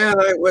 man,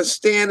 I was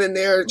standing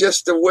there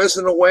just a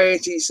whizzing away,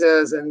 he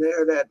says, and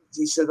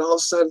he said, all of a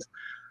sudden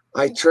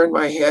I turned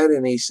my head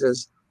and he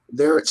says,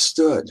 there it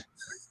stood.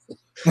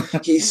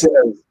 He said,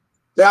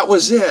 that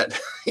was it.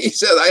 He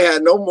said, I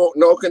had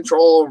no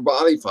control over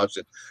body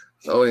function.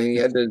 So he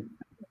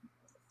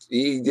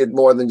did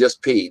more than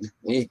just peed.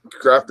 He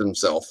crapped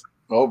himself.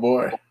 Oh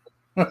boy.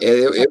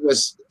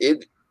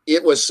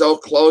 It was so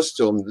close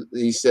to him.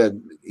 He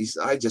said,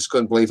 I just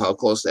couldn't believe how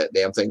close that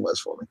damn thing was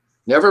for me.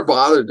 Never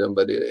bothered him,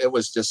 but it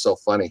was just so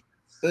funny.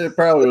 It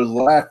probably was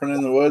laughing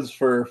in the woods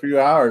for a few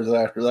hours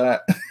after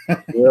that.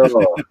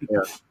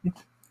 Yeah.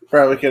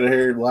 Probably could have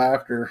heard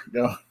laughter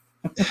go.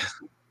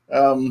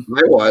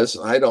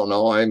 I don't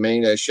know. I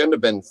mean, I shouldn't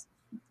have been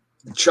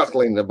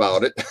chuckling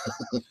about it.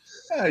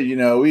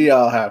 We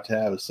all have to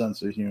have a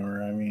sense of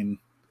humor. I mean,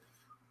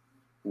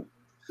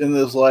 in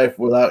this life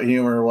without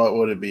humor, what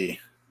would it be?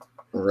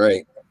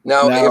 Right.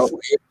 Now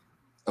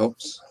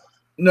oops.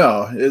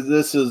 No,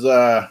 this is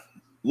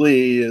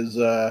Lee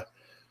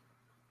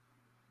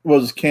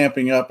was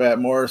camping up at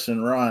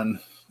Morrison Run.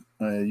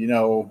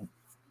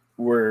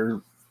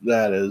 Where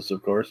that is,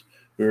 of course.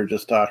 We were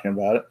just talking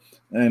about it.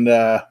 And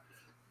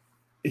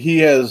he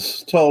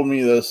has told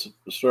me this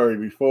story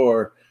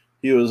before.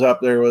 He was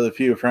up there with a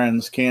few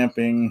friends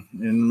camping in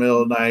the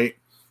middle of the night.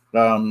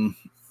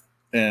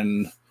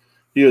 And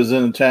he was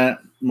in a tent.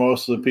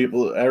 Most of the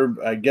people,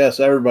 I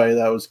guess everybody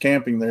that was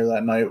camping there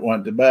that night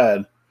went to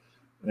bed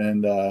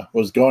and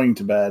was going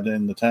to bed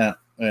in the tent.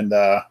 And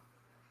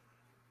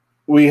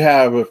we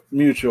have a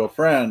mutual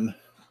friend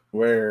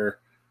where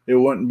it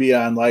wouldn't be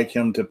unlike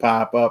him to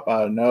pop up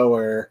out of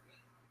nowhere,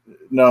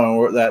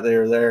 knowing that they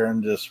were there,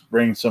 and just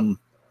bring some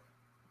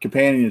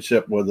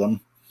companionship with them.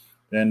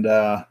 And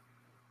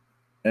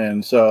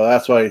so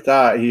that's why he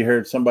thought he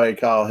heard somebody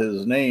call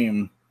his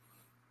name,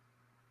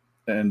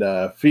 and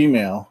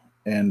female,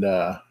 and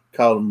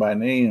called him by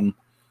name.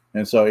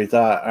 And so he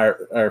thought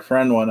our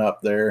friend went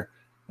up there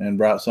and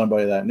brought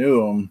somebody that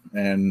knew him.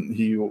 And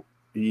he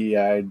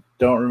I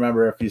don't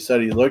remember if he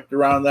said he looked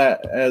around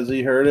that as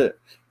he heard it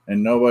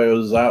and nobody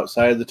was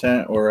outside the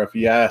tent, or if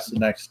he asked the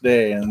next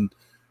day and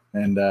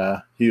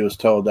he was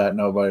told that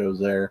nobody was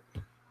there.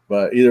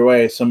 But either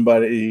way, some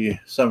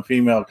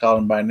female called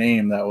him by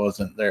name that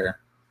wasn't there.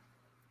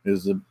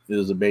 Is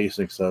the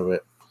basics of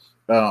it.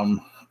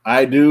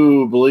 I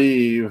do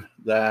believe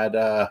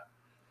that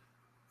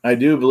I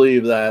do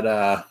believe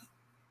that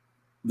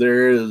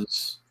there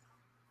is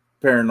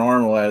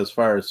paranormal as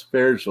far as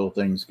spiritual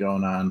things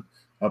going on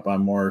up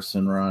on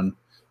Morrison Run.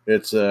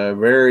 It's a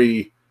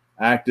very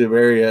active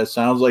area. It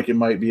sounds like it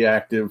might be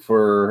active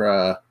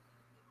for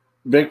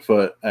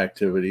Bigfoot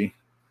activity.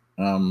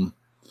 I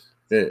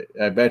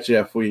bet you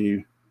if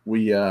we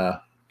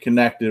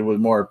connected with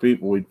more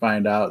people, we'd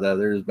find out that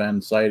there's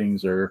been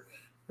sightings or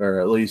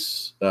at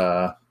least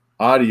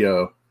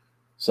audio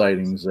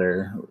sightings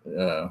there.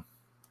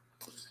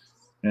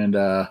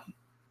 And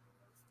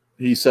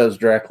he says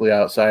directly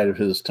outside of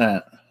his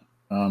tent.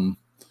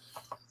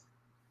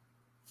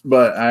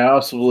 But I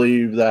also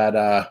believe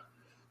that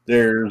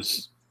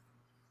there's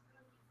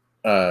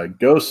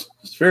ghost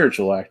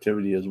spiritual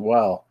activity as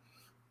well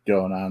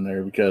going on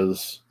there,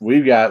 because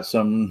we've got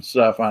some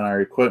stuff on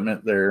our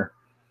equipment there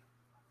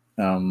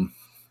that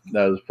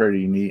was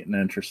pretty neat and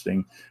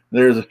interesting.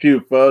 There's a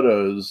few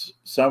photos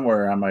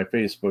somewhere on my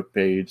Facebook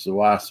page, the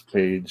WASP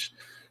page,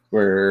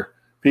 where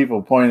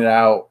people pointed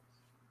out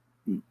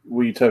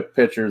we took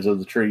pictures of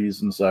the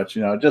trees and such,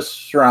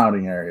 just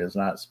surrounding areas,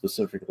 not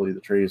specifically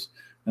the trees.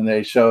 And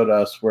they showed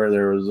us where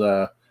there was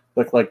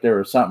looked like there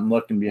was something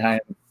looking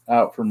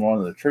out from one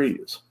of the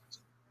trees.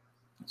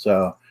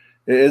 So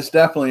it's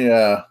definitely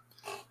a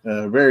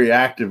very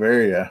active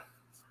area.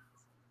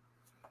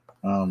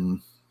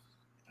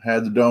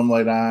 Had the dome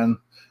light on,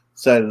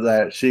 said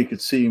that she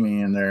could see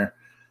me in there.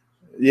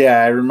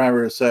 Yeah, I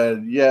remember it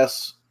said,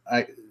 yes,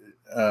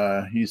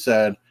 he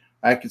said,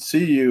 I could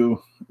see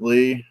you,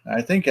 Lee.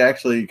 I think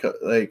actually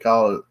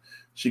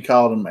she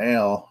called him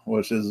Al,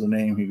 which is the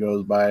name he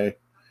goes by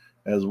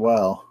as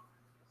well.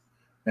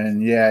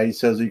 And yeah, he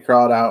says he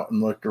crawled out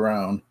and looked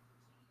around.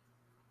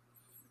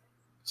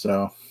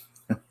 So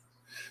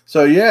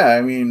yeah,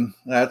 I mean,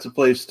 that's a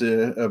place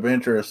of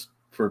interest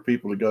for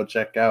people to go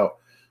check out.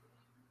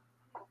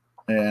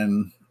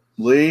 And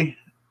Lee,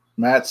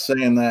 Matt's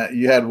saying that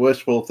you had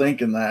wishful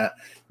thinking that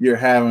you're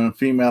having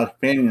female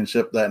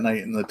companionship that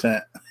night in the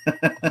tent.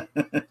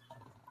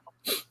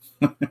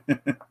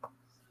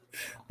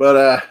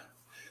 But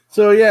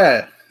so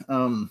yeah,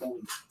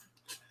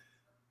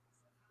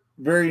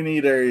 very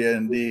neat area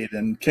indeed.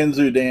 And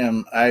Kinzu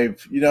Dam,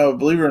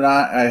 believe it or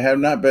not, I have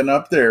not been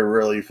up there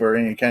really for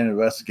any kind of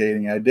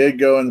investigating. I did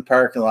go in the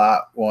parking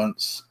lot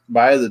once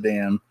by the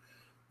dam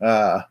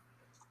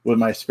with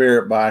my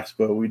spirit box,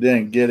 but we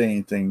didn't get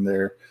anything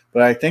there.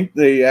 But I think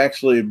they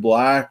actually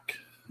block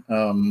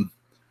a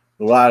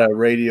lot of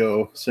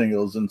radio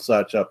signals and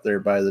such up there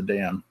by the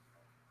dam.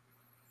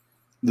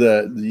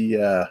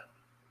 The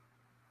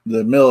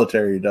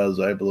military does,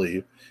 I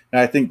believe. And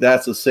I think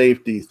that's a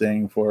safety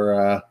thing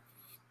for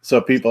so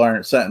people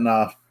aren't setting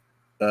off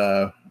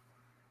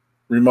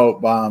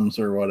remote bombs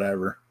or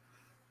whatever.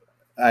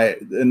 I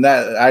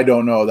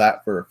don't know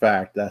that for a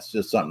fact. That's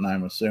just something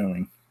I'm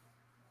assuming.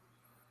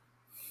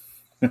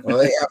 Well,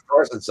 they have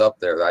presence up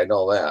there. I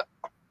know that.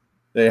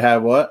 They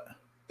have what?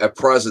 A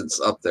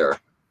presence up there.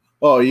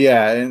 Oh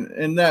yeah,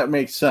 and that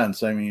makes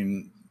sense. I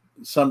mean,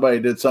 somebody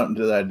did something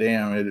to that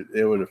dam,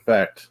 it would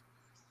affect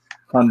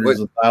hundreds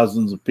of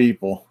thousands of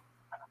people.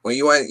 Well,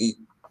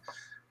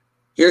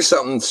 here's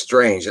something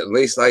strange. At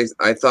least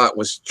I thought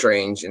was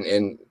strange,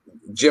 and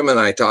Jim and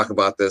I talk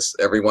about this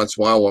every once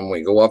in a while when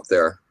we go up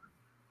there.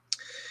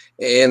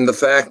 And the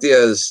fact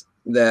is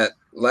that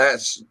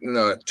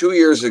 2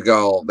 years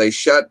ago, they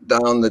shut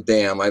down the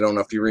dam. I don't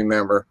know if you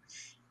remember.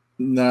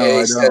 No,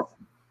 I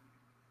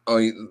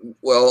don't.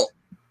 Well,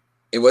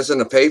 it was in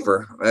the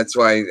paper. That's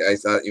why I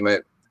thought you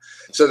might.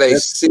 So they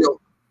sealed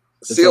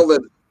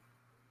it.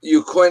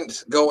 You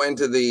couldn't go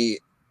into the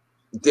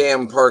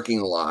dam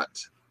parking lot.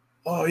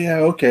 Oh, yeah.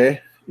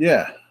 Okay.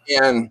 Yeah.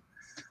 And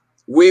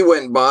we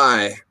went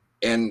by,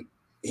 and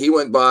he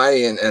went by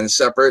and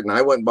separate, and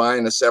I went by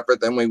in a separate.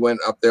 Then we went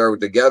up there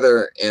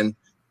together, and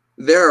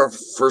there,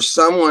 for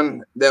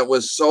someone that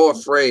was so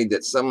afraid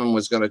that someone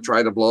was going to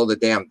try to blow the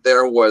dam,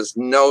 there was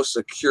no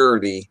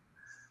security,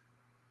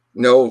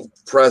 no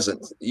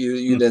presence.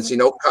 You didn't see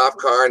no cop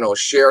car, no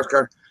sheriff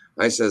car.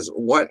 I says,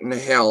 what in the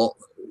hell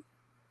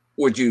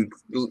would you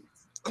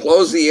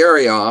close the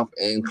area off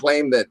and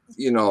claim that,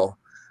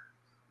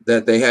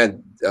 that they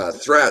had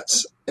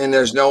threats, and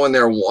there's no one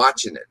there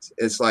watching it?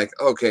 It's like,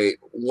 okay,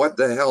 what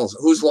the hell?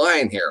 Who's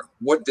lying here?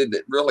 What did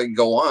it really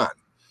go on?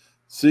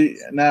 See,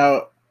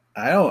 now,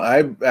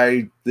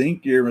 I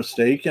think you're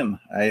mistaken.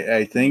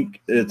 I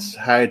think it's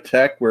high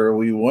tech where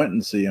we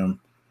wouldn't see them.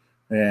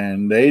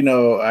 And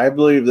I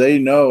believe they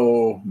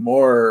know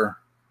more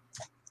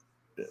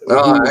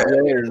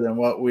there than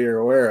what we are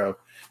aware of.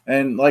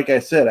 And like I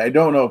said, I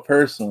don't know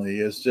personally.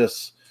 It's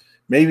just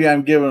maybe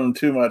I'm giving them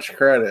too much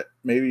credit.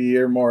 Maybe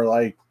you're more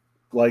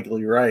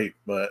likely right.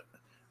 But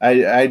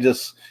I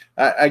guess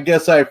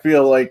I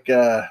feel like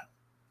I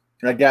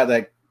got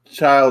that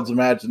child's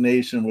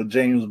imagination with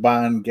James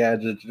Bond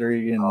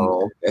gadgetry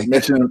and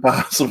Mission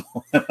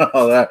Impossible and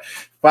all that.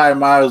 5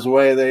 miles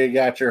away, they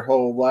got your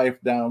whole life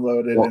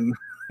downloaded.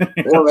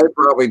 Well, they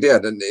probably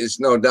did, and it's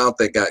no doubt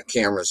they got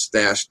cameras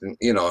stashed, and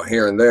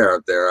here and there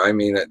up there. I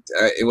mean,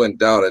 it wouldn't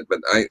doubt it, but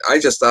I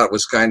just thought it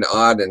was kind of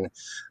odd, and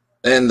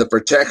the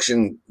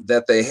protection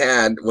that they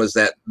had was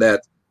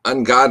that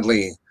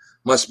ungodly,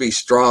 must be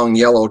strong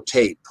yellow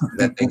tape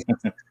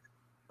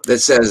that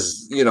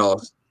says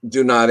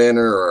do not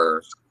enter,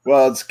 or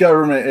Well, it's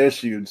government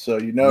issued, so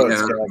it's yeah.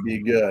 got to be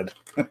good.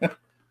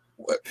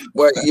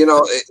 Well,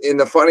 and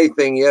the funny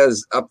thing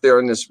is, up there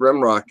in this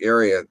Rimrock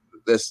area,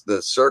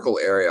 the circle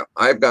area,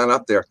 I've gone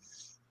up there,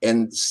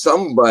 and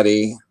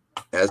somebody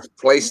has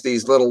placed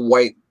these little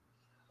white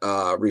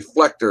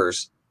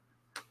reflectors,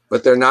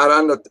 but they're not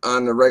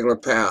on the regular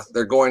path.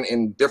 They're going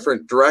in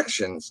different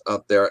directions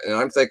up there, and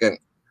I'm thinking,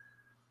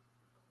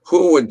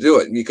 who would do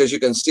it? Because you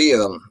can see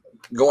them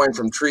going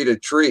from tree to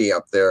tree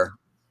up there.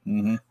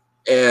 Mm-hmm.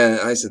 And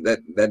I said,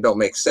 that don't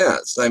make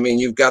sense. I mean,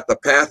 you've got the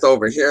path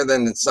over here,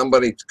 then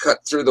somebody cut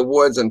through the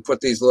woods and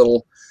put these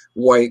little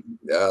white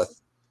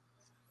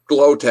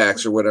glow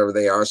tacks or whatever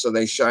they are, so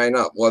they shine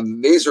up. Well,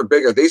 these are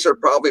bigger. These are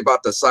probably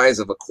about the size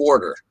of a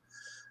quarter,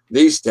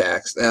 these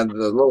tacks. And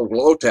the little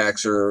glow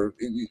tacks are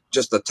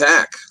just a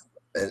tack.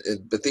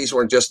 But these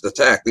weren't just the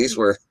tack. These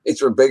were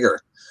bigger.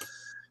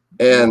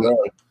 And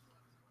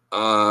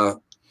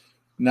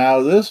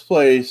now this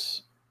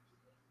place,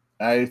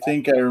 I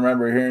think I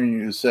remember hearing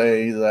you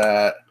say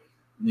that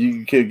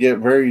you could get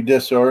very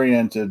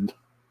disoriented,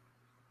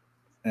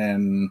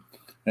 and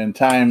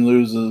time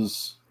you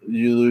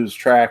lose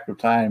track of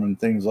time and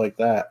things like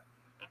that.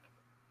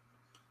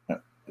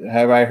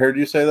 Have I heard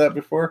you say that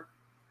before?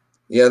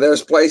 Yeah,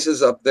 there's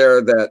places up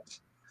there that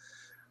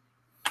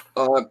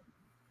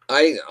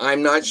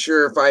I'm not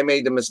sure if I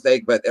made the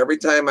mistake, but every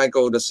time I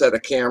go to set a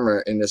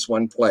camera in this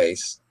one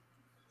place,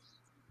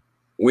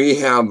 we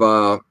have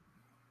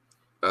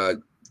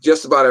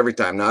just about every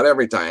time, not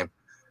every time,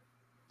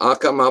 I'll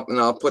come up and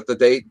I'll put the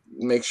date,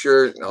 make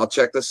sure, I'll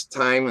check this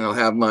time, and I'll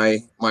have my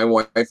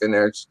wife in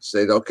there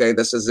say, okay,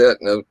 this is it.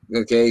 And,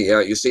 okay,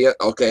 yeah, you see it?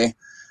 Okay.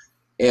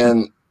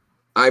 And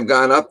I've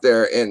gone up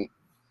there and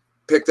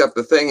picked up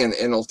the thing, and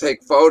it'll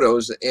take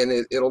photos, and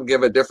it'll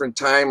give a different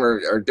time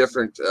or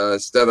different,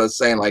 instead of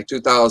saying like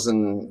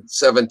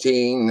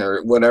 2017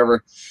 or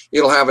whatever,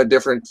 it'll have a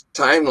different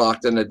time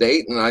locked in the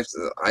date. And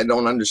I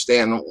don't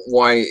understand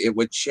why it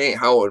would change,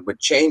 how it would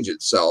change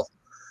itself.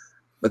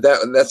 But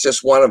that's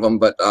just one of them.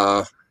 But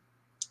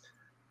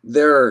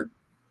there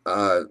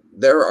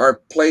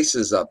are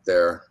places up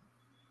there,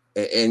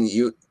 and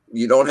you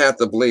don't have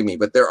to believe me,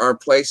 but there are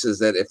places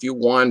that if you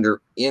wander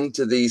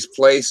into these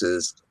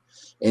places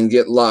and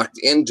get locked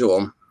into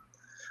them,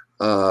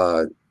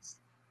 all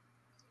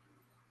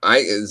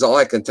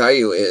I can tell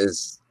you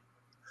is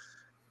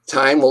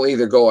time will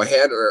either go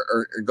ahead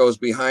or goes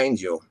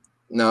behind you.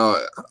 Now,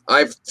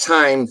 I've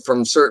timed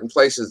from certain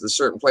places to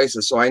certain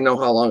places, so I know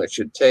how long it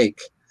should take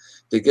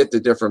to get to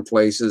different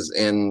places.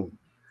 And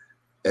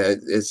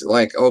it's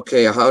like,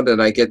 okay, how did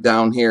I get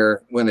down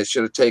here when it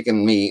should have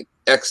taken me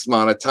X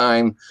amount of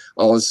time?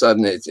 All of a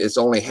sudden it's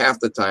only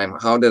half the time.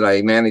 How did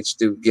I manage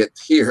to get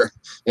here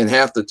in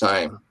half the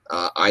time?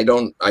 I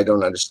don't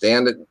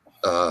understand it.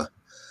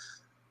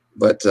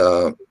 But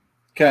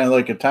kind of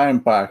like a time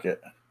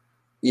pocket.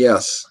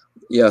 Yes.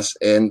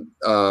 And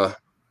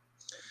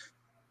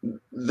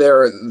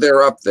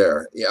they're up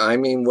there. Yeah, I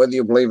mean, whether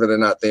you believe it or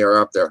not, they are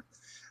up there.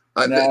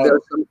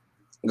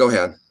 Go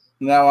ahead.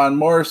 Now on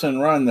Morrison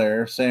Run,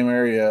 there, same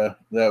area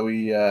that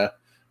we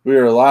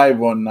were live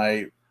one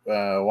night.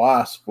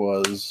 Wasp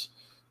was,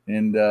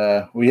 and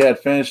we had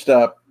finished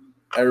up.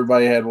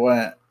 Everybody had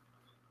went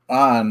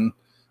on.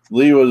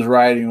 Lee was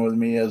riding with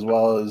me as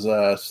well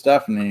as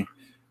Stephanie,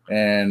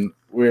 and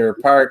we were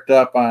parked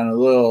up on a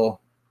little.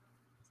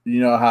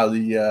 You know how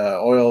the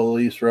oil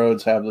lease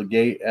roads have the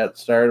gate at the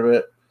start of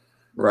it,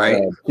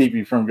 right? Keep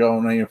you from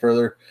going any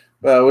further.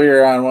 Well, we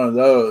were on one of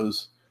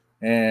those,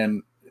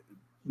 and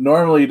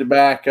normally to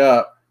back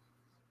up,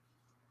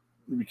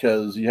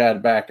 because you had to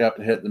back up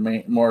to hit the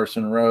main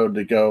Morrison Road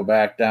to go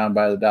back down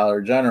by the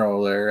Dollar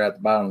General there at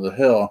the bottom of the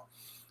hill.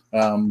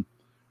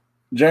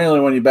 Generally,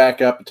 when you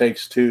back up, it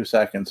takes 2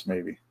 seconds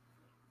maybe,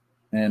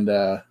 and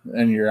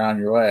you're on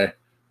your way.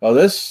 Well,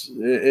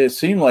 it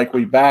seemed like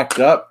we backed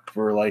up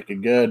for like a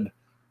good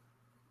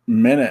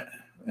minute,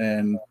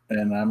 and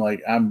I'm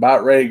like, I'm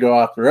about ready to go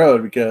off the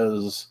road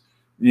because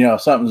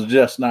something's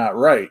just not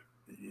right.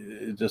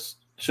 It just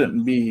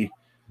shouldn't be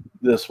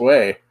this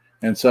way.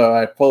 And so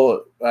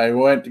I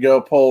went to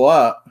go pull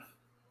up,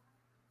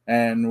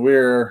 and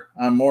we're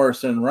on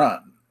Morrison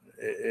Run.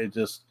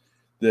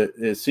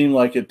 It seemed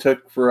like it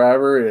took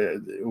forever.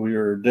 We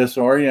were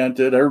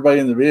disoriented. Everybody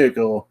in the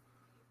vehicle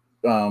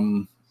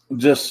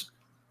just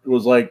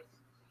was like,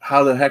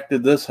 how the heck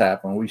did this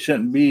happen? We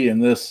shouldn't be in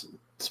this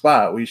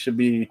spot. We should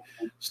be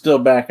still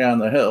back on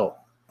the hill.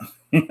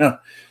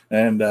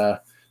 And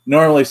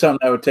normally something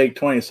that would take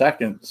 20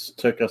 seconds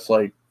took us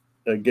like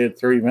a good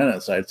 3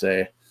 minutes, I'd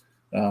say.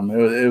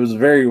 It was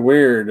very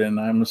weird, and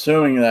I'm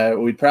assuming that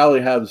we'd probably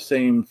have the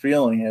same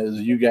feeling as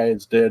you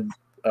guys did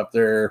up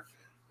there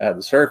at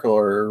the circle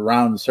or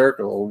around the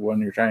circle when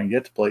you're trying to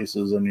get to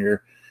places and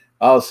you're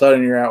all of a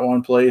sudden you're at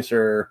one place,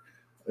 or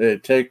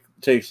it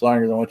takes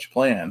longer than what you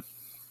plan.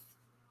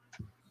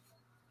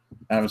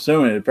 I'm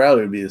assuming it'd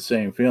probably be the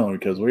same feeling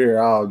because we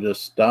were all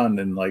just stunned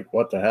and like,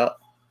 what the hell?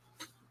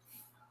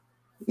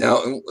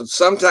 Now,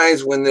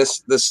 sometimes when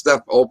this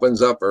stuff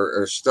opens up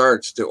or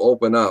starts to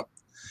open up,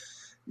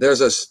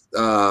 there's a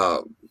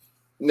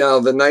now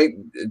the night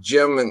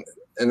Jim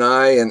and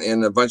I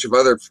and a bunch of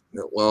other,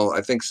 well,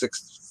 I think 4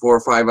 or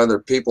 5 other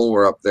people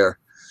were up there.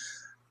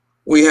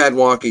 We had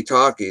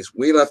walkie-talkies.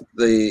 We left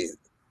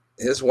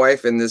his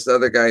wife and this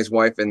other guy's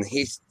wife, and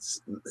he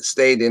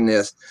stayed in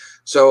this.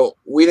 So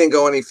we didn't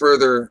go any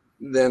further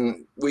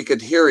than we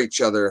could hear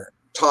each other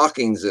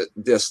talking's at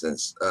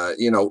distance.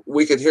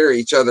 We could hear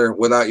each other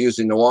without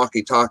using the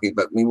walkie-talkie,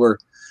 but we were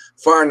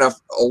far enough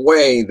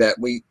away that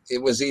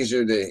it was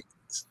easier to,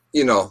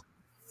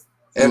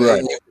 and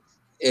Right.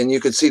 and you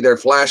could see their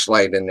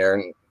flashlight in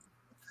there,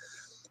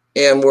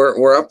 and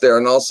we're up there,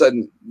 and all of a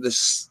sudden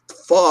this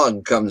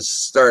fog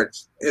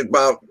starts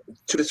about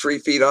 2 to 3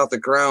 feet off the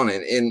ground,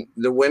 and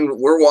the wind,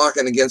 we're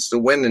walking against the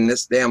wind, and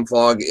this damn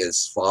fog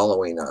is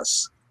following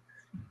us.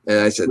 And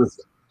I said,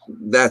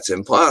 that's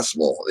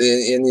impossible.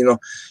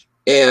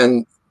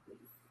 And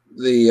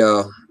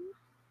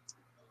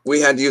we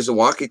had to use the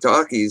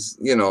walkie-talkies,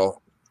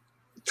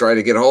 try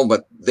to get home,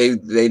 but they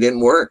didn't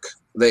work.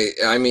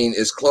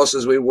 As close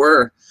as we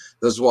were,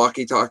 those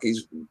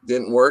walkie-talkies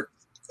didn't work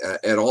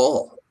at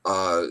all.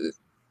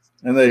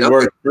 And they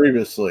worked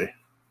previously.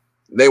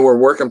 They were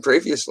working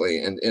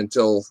previously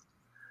until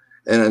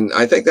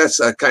I think that's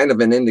a kind of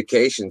an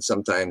indication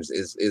sometimes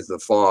is the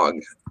fog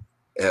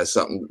has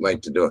something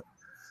like to do it.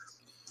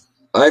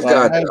 I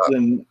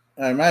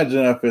imagine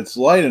if it's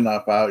light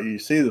enough out, you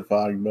see the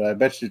fog, but I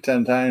bet you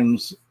 10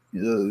 times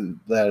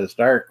that it's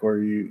dark where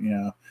you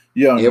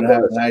don't even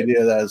have an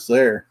idea that it's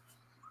there.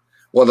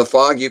 Well, the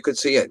fog, you could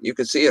see it. You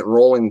could see it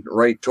rolling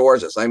right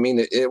towards us. I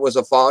mean, it was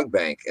a fog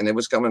bank, and it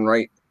was coming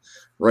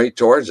right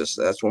towards us.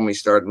 That's when we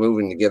started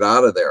moving to get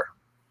out of there.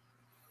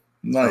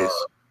 Nice.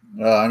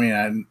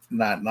 I'm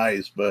not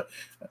nice, but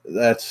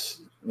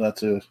that's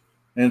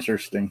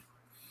interesting.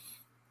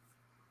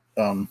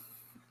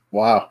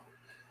 Wow.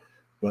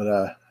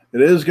 But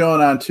it is going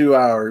on 2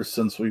 hours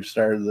since we've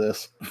started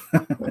this.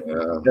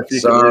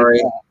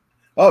 Sorry.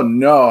 Oh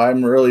no,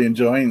 I'm really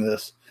enjoying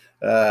this.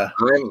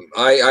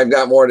 I've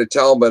got more to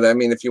tell, but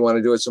if you want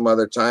to do it some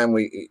other time,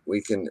 we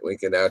can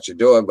actually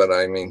do it. But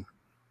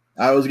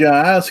I was gonna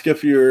ask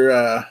if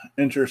you're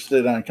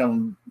interested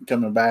on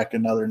coming back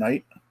another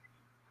night.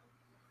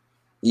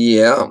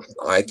 Yeah,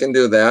 I can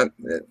do that.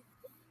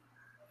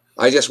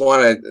 I just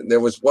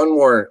there was one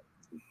more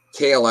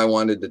tale I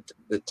wanted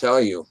to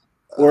tell you.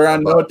 We're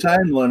on no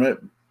time limit,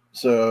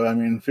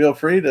 so feel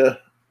free to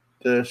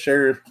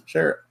share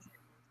it.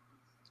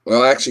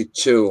 Well, actually,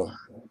 2.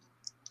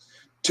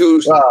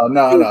 Well,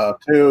 no,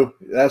 2.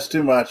 That's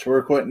too much.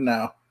 We're quitting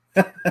now.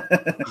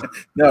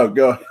 No,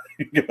 go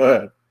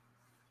ahead.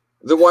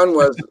 The one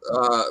was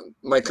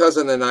my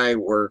cousin and I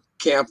were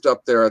camped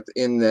up there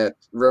in that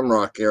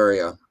Rimrock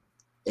area,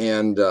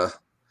 and the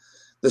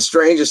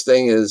strangest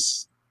thing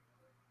is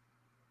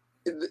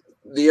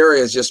the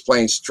area is just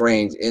plain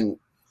strange. And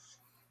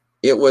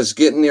it was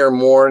getting near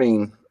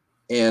morning,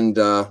 and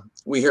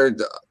we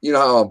heard,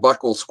 how a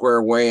buck will square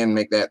away and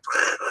make that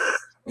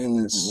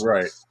and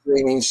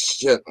screaming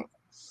shit.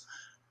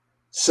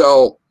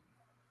 So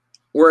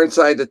we're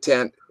inside the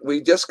tent.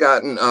 We just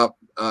gotten up.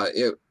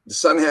 The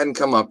sun hadn't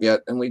come up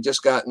yet, and we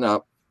just gotten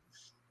up,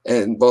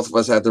 and both of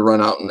us had to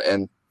run out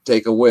and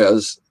take a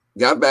whiz.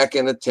 Got back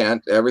in the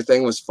tent.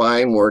 Everything was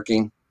fine,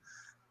 working.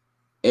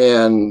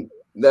 And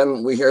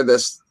then we hear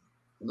this,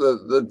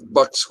 the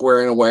buck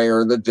squaring away,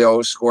 or the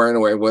doe squaring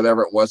away,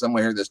 whatever it was. And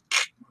we hear this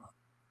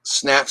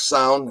snap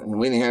sound, and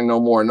we didn't hear no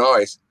more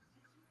noise.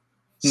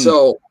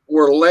 So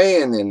we're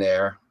laying in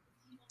there,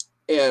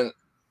 and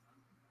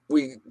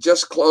we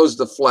just closed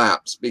the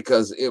flaps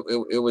because it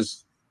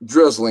was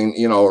drizzling,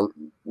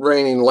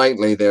 raining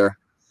lightly there.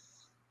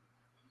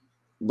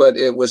 But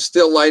it was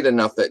still light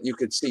enough that you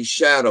could see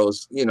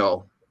shadows,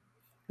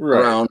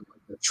 around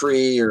a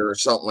tree or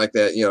something like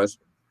that,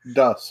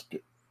 dusk.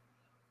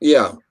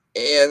 Yeah.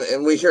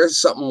 And we hear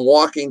something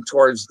walking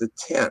towards the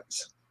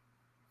tent.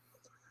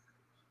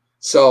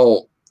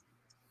 So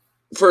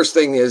first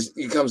thing is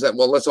he comes up,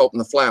 well, let's open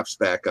the flaps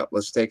back up.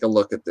 Let's take a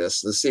look at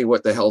this. Let's see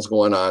what the hell's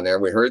going on there.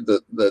 We heard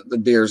the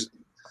deers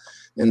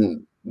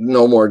and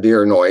no more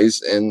deer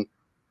noise. And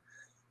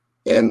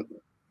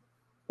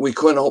we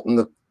couldn't open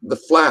the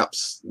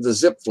flaps, the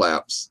zip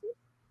flaps.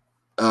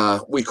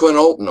 We couldn't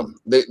open them.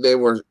 They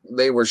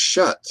were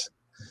shut,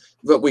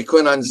 but we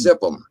couldn't unzip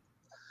them.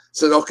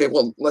 Said, okay,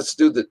 well, let's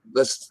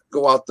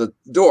go out the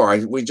door.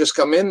 We just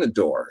come in the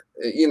door,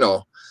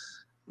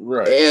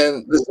 Right.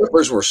 And the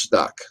zippers were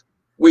stuck.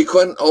 We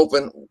couldn't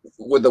open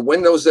with the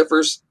window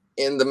zippers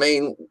and the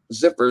main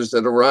zippers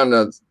that are on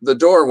the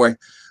doorway.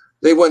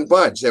 They wouldn't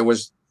budge. There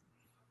was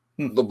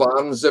the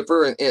bottom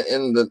zipper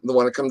and the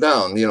one that come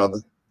down,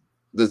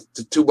 the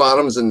 2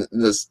 bottoms and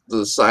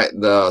the side,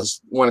 the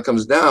one that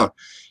comes down.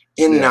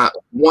 And not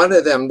one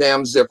of them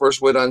damn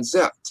zippers would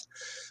unzip.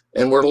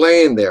 And we're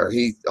laying there.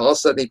 He all of a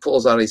sudden he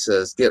pulls out, he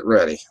says, "Get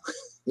ready."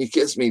 He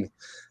gives me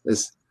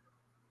this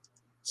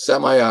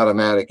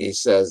semi-automatic. He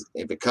says,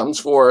 "If it comes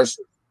for us,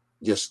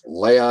 just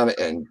lay on it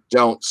and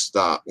don't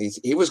stop."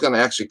 He was going to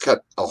actually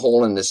cut a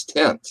hole in this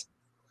tent.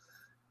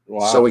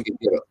 Wow. So we could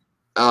get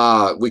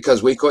it,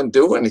 because we couldn't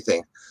do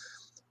anything.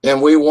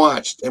 And we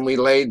watched and we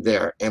laid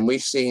there and we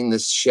seen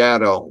this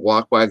shadow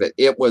walk by that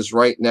it was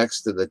right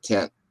next to the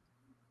tent.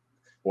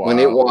 Wow. When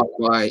it walked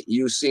by,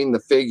 you seen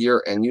the figure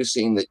and you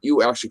seen that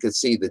you actually could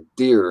see the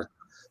deer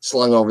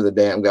slung over the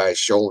damn guy's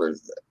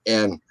shoulders.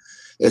 And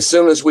as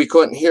soon as we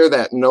couldn't hear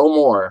that no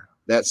more,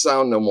 that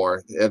sound no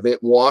more of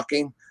it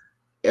walking,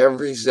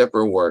 every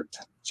zipper worked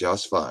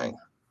just fine.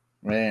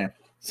 Man.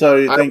 So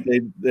you think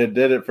they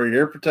did it for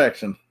your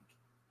protection?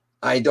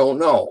 I don't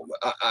know.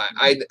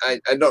 I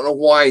don't know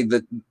why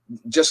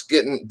just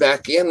getting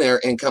back in there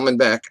and coming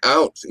back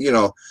out,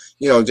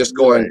 just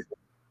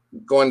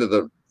going to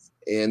the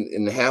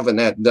and having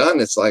that done.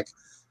 It's like,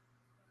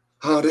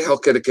 how the hell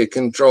could it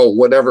control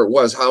whatever it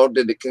was? How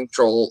did it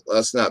control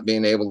us not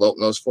being able to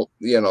open those,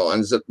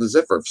 unzip the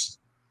zippers?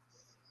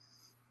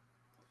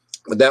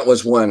 But that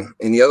was one.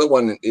 And the other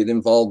one, it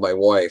involved my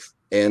wife.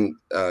 And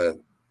to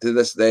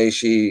this day,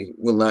 she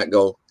will not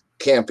go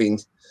camping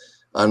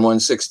on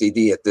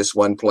 160D at this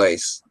one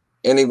place.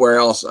 Anywhere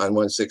else on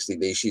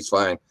 160D, she's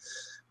fine.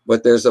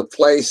 But there's a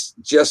place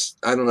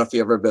I don't know if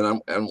you've ever been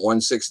on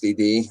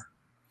 160D.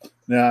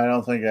 No, I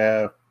don't think I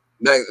have.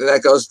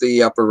 That goes to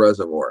the upper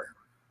reservoir.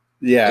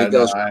 Yeah, it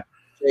goes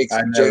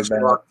Jake's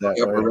Rock, the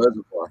upper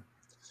reservoir.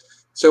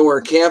 So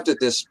we're camped at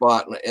this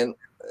spot, and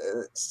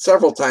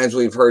several times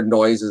we've heard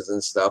noises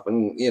and stuff,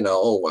 and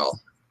oh well.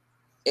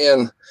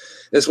 And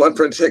this one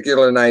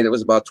particular night, it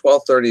was about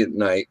 12:30 at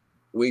night.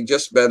 We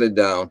just bedded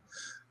down.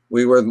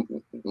 We were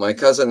my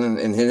cousin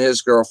and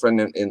his girlfriend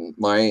and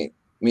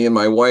me and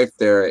my wife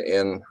there,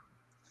 and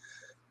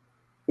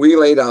we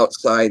laid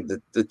outside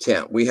the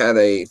tent. We had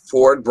a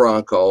Ford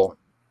Bronco,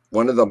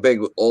 one of the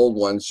big old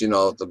ones,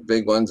 the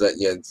big ones that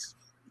you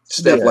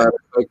step ladder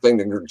thing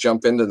to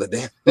jump into the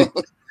damn thing.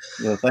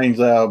 The things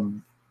that'll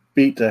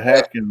beat to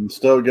heck and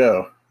still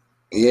go.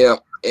 Yeah,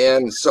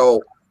 and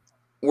so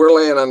we're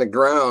laying on the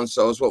ground.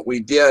 So what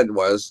we did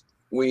was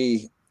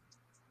we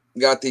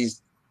got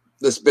this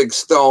big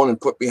stone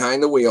and put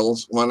behind the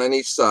wheels, one on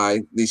each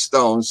side, these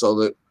stones, so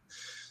that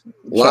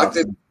locked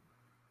it.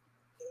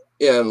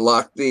 Yeah,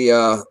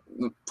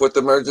 and put the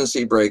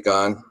emergency brake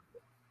on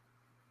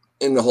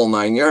in the whole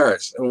 9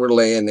 yards. And we're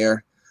laying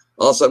there.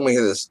 All of a sudden we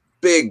hear this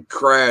big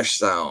crash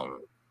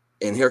sound.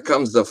 And here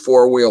comes the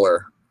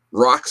four-wheeler,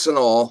 rocks and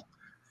all.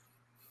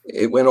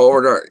 It went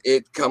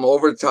it come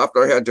over the top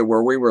of our head to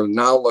where we were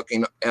now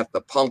looking at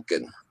the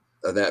pumpkin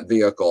of that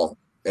vehicle.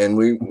 And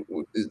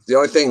the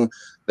only thing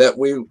that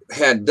we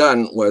had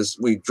done was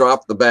we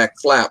dropped the back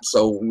flap.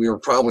 So we were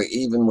probably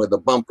even with the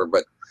bumper,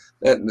 but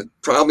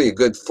probably a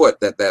good foot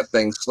that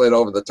thing slid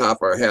over the top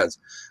of our heads.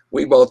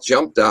 We both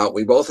jumped out.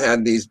 We both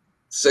had these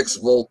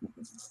 6-volt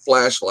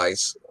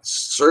flashlights,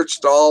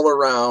 searched all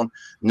around,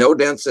 no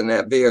dents in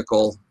that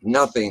vehicle,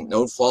 nothing,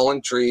 no fallen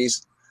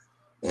trees.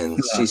 And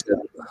she said,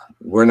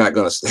 "We're not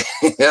going to stay."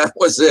 That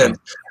was it.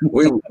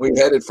 We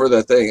headed for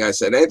the thing. I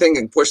said, anything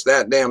can push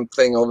that damn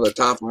thing over the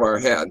top of our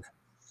head.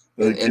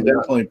 It can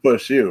definitely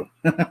push you.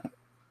 But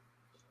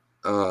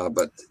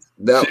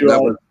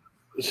that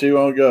she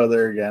won't go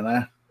there again,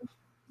 huh?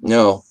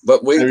 No,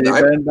 but have you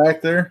been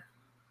back there?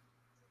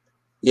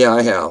 Yeah,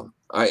 I have.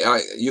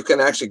 You can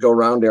actually go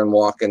around there and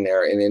walk in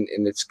there, and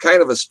it's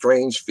kind of a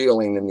strange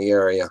feeling in the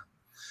area.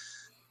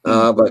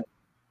 But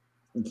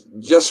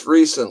just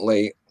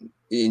recently,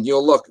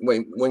 you'll look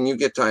when you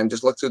get time.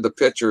 Just look through the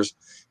pictures.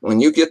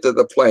 When you get to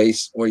the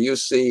place where you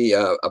see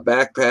a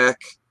backpack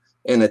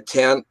and a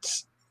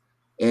tent,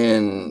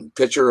 and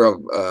picture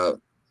of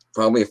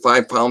probably a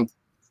 5-pound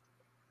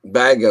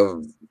bag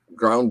of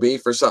ground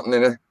beef or something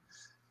in there.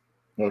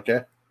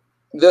 Okay.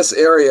 This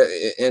area,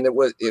 and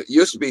it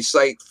used to be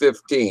Site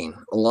 15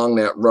 along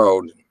that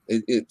road.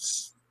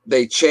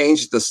 They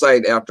changed the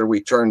site after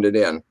we turned it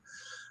in,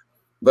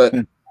 but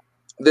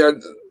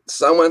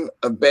someone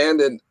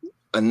abandoned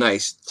a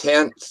nice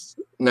tent,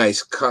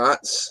 nice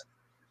cots,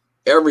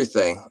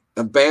 everything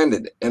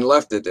abandoned and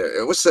left it there.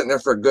 It was sitting there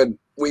for a good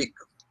week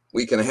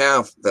and a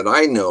half that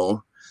I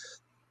know,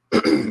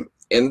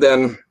 and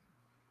then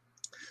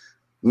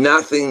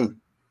nothing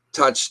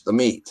touched the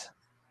meat.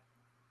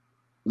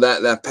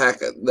 That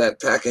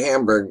pack of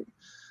hamburger,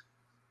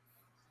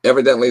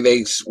 evidently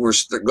they were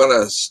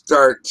going to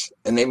start,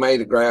 and they might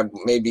have grabbed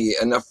maybe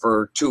enough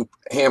for 2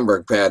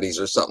 hamburger patties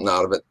or something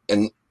out of it,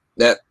 and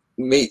that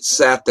meat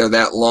sat there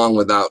that long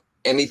without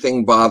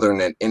anything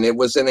bothering it. And it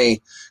was in a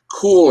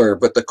cooler,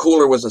 but the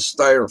cooler was a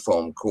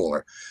styrofoam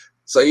cooler,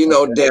 so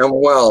damn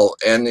well,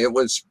 and it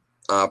was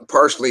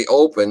partially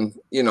open,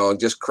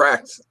 just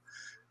cracked.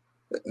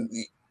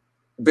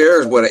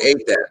 Bears would have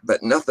ate that,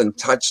 but nothing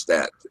touched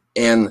that.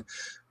 And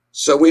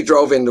so we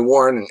drove into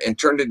Warren and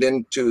turned it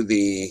into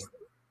the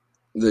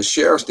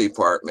sheriff's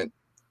department.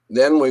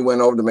 Then we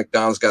went over to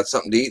McDonald's, got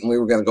something to eat, and we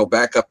were going to go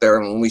back up there.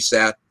 And when we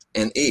sat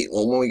and eat.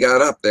 Well, when we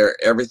got up there,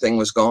 everything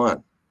was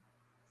gone.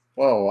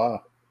 Oh,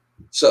 wow.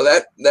 So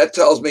that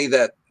tells me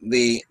that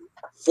the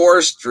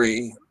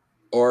forestry,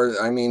 or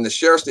I mean, the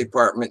sheriff's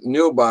department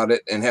knew about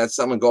it and had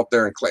someone go up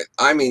there and clean.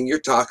 I mean, you're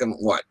talking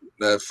what,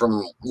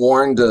 from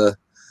Warren to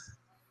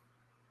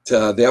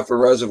the upper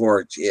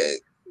reservoir, yeah,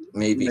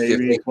 maybe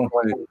Maybe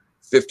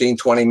 15,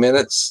 20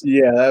 minutes.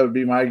 Yeah, that would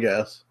be my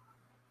guess.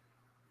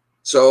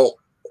 So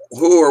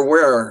who or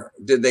where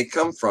did they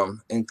come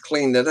from and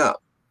cleaned it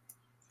up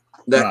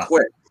that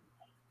quick?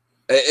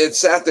 It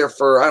sat there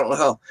for, I don't know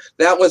how.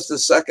 That was the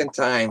second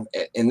time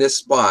in this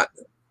spot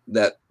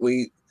that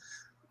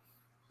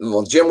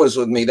Jim was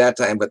with me that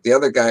time, but the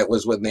other guy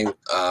was with me,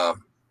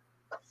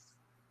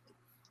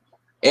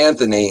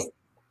 Anthony.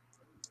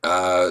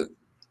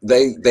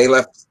 They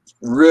left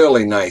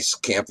really nice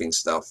camping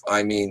stuff.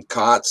 I mean,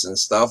 cots and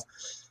stuff,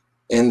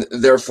 and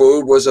their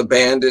food was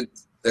abandoned.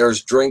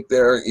 There's drink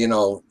there,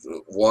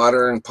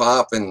 water and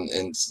pop and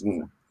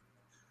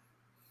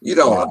you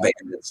don't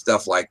abandon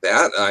stuff like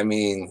that. I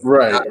mean,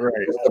 right.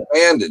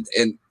 Abandoned,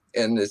 and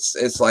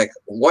it's like,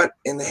 what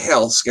in the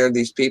hell scared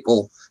these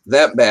people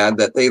that bad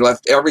that they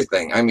left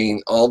everything? I mean,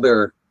 all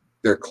their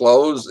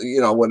clothes,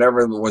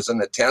 whatever was in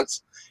the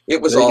tents, it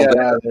was all got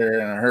there. Out of there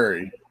in a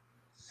hurry.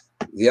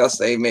 Yes,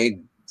 they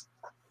made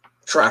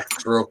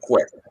tracks real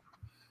quick,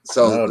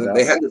 so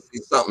they had to see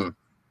something.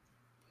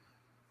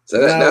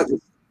 So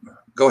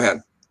go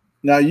ahead.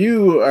 Now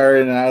you are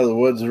in and out of the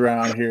woods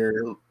around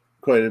here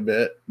quite a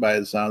bit, by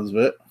the sounds of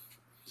it.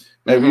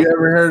 Have you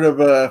ever heard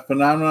of a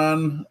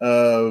phenomenon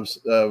of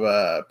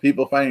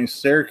people finding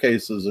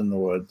staircases in the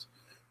woods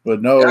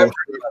with no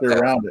structure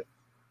around it?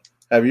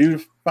 Have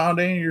you found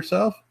any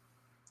yourself?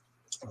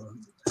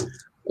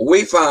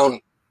 We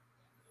found,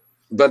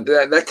 but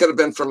that could have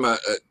been from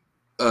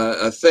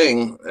a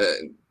thing,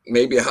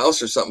 maybe a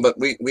house or something. But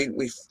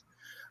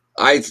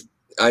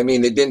I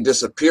mean, it didn't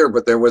disappear,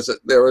 but there was a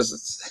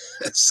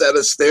set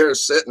of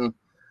stairs sitting.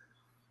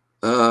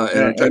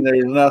 And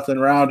there's nothing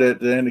around it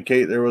to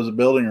indicate there was a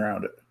building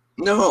around it.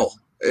 No,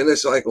 and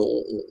it's like,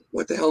 well,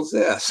 what the hell's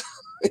this?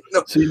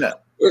 See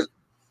that?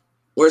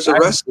 Where's the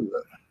rest of it?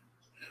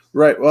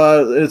 Right.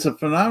 Well, it's a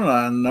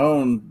phenomenon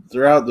known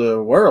throughout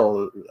the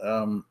world.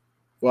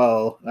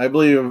 Well, I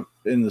believe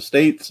in the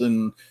States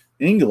and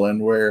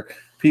England, where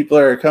people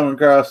are coming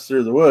across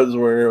through the woods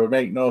where it would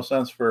make no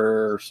sense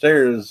for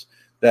stairs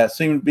that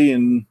seem to be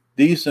in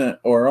decent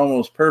or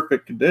almost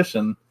perfect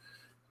condition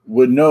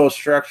with no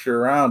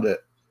structure around it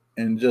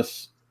and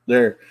just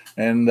there.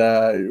 And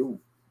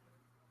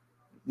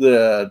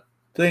the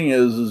thing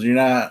is you're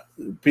not,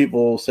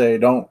 people say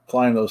don't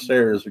climb those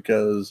stairs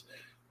because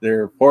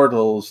they're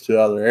portals to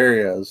other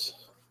areas.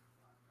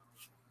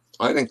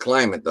 I didn't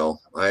climb it though.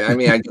 I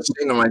mean, I just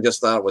seen them. I just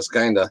thought it was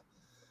kind of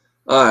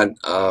odd.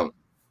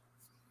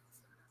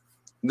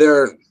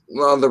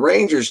 The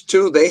Rangers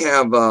too. They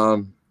have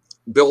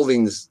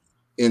buildings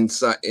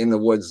inside in the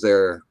woods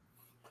there.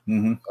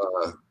 Mm-hmm.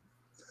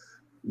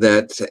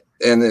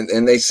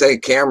 And they say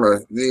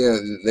camera.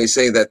 They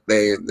say that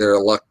they're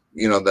luck.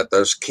 That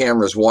there's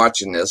cameras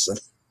watching this.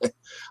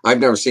 I've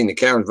never seen the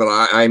cameras, but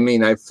I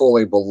mean, I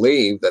fully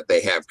believe that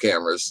they have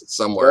cameras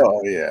somewhere.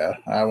 Oh yeah,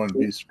 I wouldn't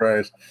be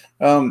surprised.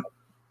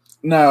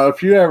 Now,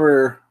 if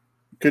you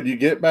could you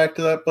get back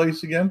to that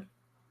place again?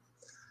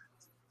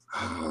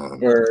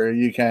 Or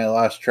you kind of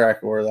lost track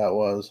of where that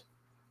was?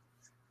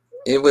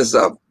 It was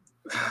up.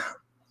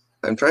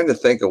 I'm trying to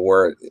think of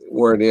where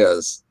it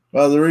is.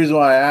 Well, the reason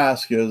why I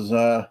ask is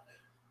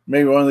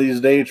maybe one of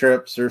these day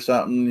trips or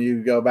something,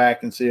 you go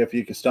back and see if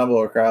you can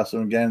stumble across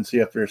them again, see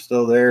if they're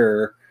still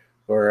there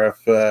or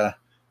if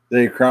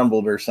they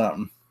crumbled or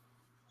something.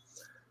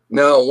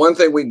 No, one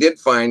thing we did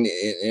find,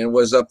 it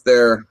was up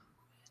there,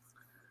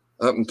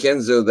 up in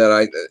Kinzu, that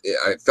I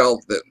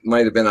felt that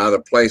might have been out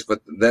of place,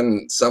 but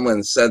then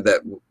someone said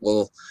that,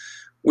 well,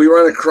 we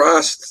run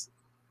across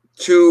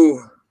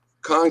 2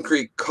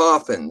 concrete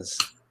coffins.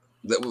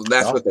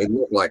 That's what they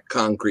look like,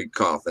 concrete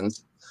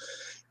coffins.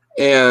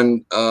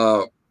 And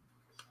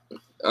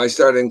I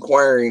started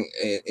inquiring,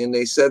 and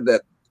they said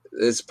that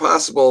it's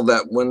possible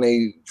that when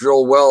they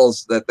drill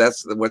wells,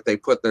 that's what they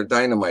put their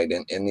dynamite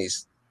in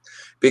these,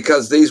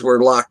 because these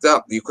were locked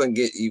up. You couldn't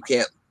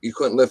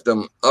lift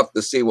them up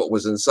to see what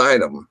was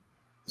inside them.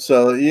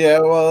 So yeah,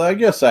 well, I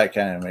guess that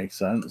kind of makes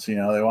sense. They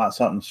want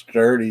something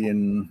sturdy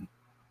and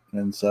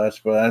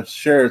such, but I'm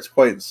sure it's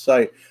quite the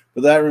sight.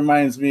 But that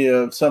reminds me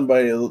of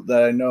somebody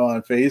that I know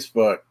on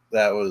Facebook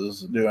that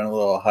was doing a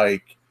little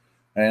hike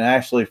and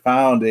actually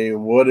found a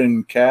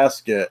wooden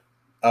casket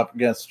up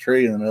against a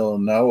tree in the middle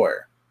of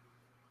nowhere.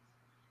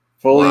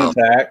 Fully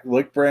intact,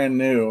 looked brand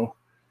new,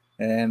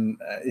 and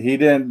he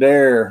didn't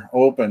dare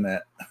open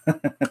it.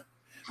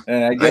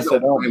 And I guess I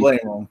don't blame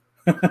him.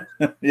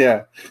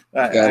 Yeah,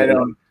 I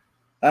don't.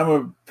 I'm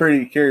a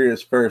pretty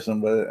curious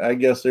person, but I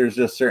guess there's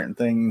just certain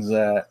things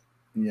that,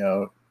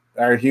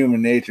 our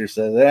human nature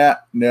says,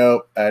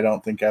 nope, I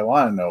don't think I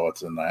want to know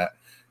what's in that.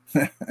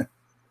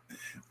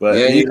 But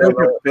yeah, he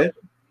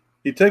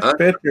took a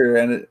picture,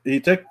 and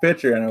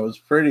it was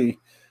pretty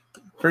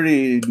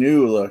pretty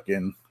new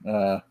looking.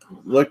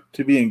 Looked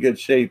to be in good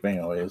shape,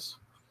 anyways.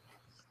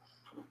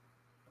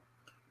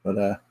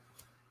 But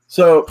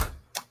so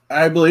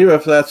I believe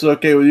if that's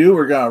okay with you,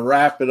 we're gonna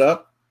wrap it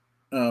up.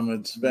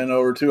 It's been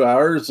over 2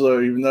 hours,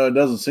 so even though it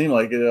doesn't seem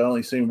like it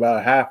only seemed about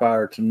a half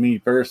hour to me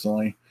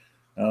personally.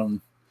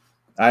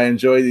 I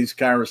enjoy these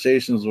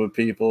conversations with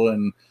people,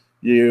 and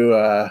you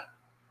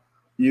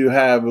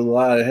have a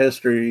lot of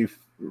history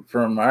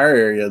from our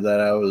area that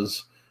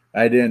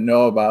I didn't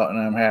know about, and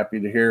I'm happy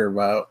to hear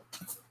about.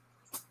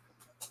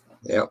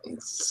 Yeah.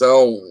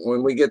 So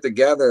when we get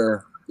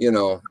together,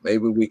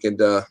 maybe we could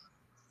go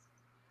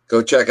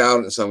check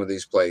out in some of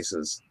these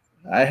places.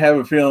 I have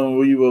a feeling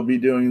we will be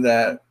doing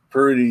that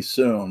pretty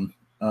soon.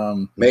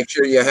 Make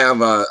sure you have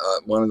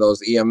one of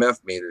those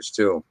EMF meters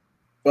too.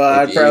 Well,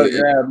 I'd probably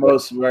grab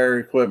most of our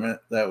equipment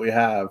that we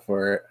have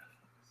for it.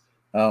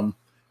 I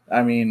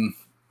mean,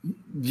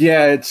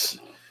 yeah,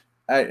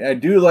 I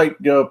do like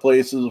to go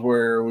places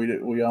where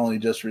we only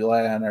just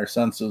rely on our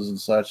senses and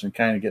such and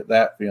kind of get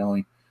that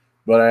feeling.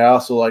 But I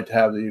also like to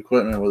have the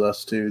equipment with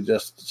us too,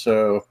 just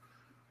so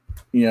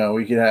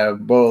we can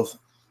have both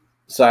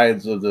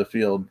sides of the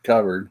field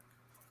covered.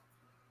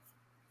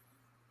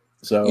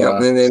 So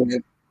and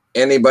then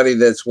anybody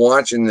that's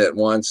watching that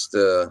wants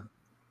to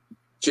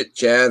chit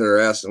chat or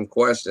ask some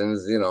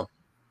questions,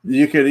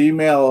 you could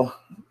email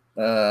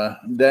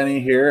Denny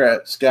here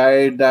at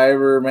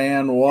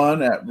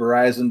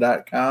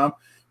skydiverman1@verizon.com.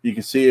 You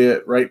can see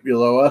it right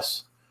below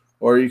us,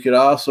 or you could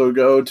also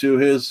go to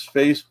his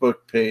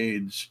Facebook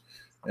page,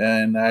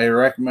 and I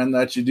recommend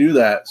that you do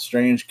that.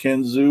 Strange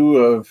Kin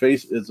Zoo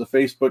it's a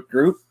Facebook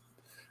group.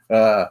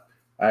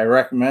 I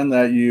recommend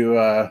that you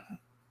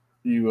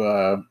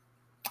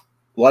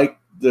like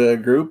the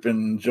group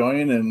and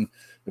join, and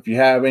if you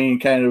have any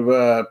kind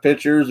of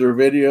pictures or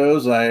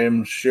videos, I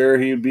am sure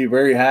he'd be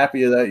very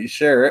happy that you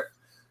share it.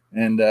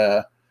 And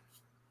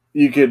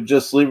you could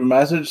just leave a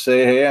message,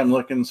 say, hey, I'm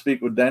looking to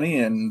speak with Denny,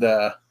 and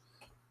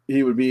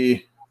he would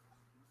be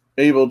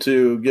able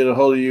to get a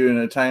hold of you in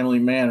a timely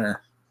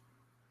manner.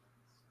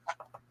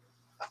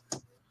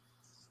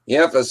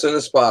 Yep, as soon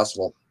as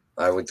possible.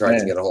 I would try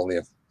to get a hold of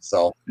you.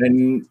 So,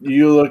 and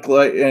you look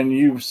like, and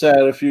you've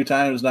said a few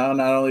times now,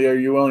 not only are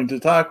you willing to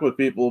talk with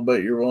people,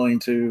 but you're willing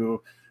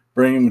to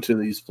bring them to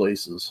these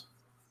places.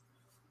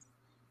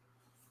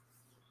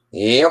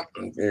 Yep,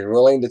 you're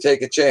willing to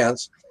take a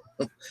chance.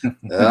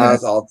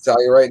 I'll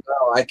tell you right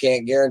now, I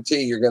can't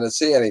guarantee you're going to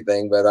see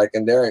anything, but I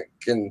can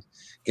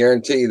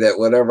guarantee that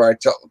whatever I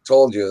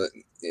told you,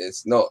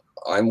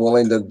 I'm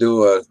willing to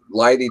do a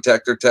lie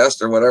detector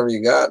test or whatever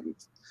you got,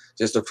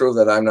 just to prove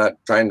that I'm not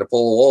trying to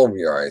pull the wool over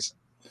your eyes.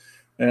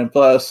 And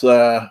plus,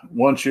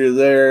 once you're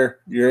there,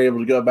 you're able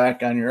to go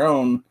back on your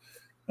own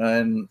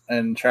and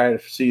try to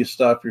see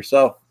stuff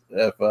yourself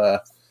if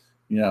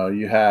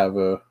you have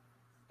a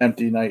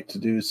empty night to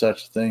do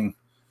such a thing.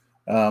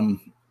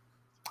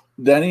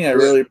 Denny, I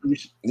really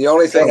appreciate the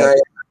only thing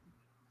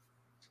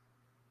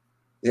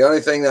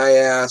I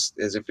asked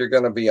is if you're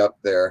going to be up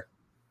there,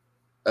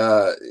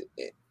 and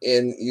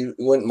you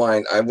wouldn't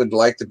mind, I would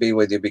like to be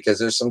with you, because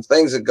there's some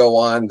things that go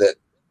on that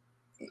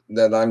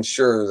I'm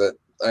sure that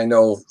I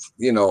know,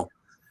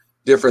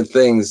 different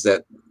things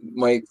that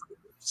might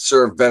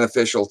serve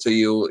beneficial to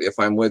you if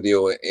I'm with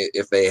you,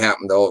 if they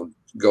happen to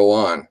go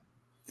on.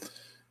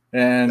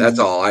 And that's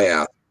all I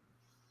ask.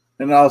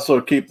 And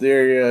also keep the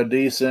area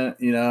decent,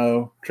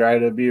 try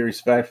to be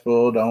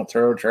respectful. Don't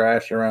throw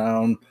trash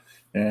around,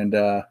 and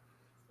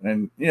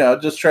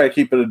just try to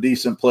keep it a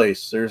decent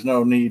place. There's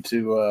no need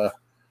to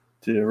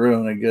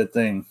ruin a good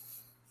thing.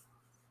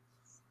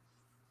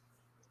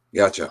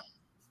 Gotcha.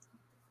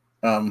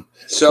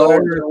 So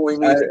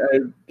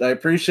I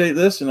appreciate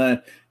this,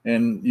 and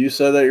you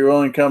said that you're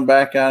willing to come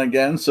back on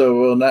again,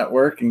 so we'll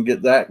network and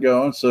get that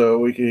going, so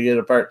we can get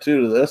a part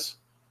 2 to this.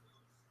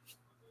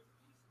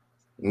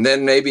 And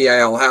then maybe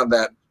I'll have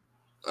that.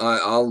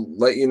 I'll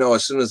let you know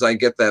as soon as I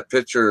get that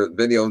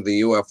video of the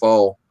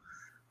UFO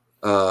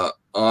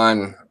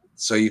on,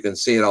 so you can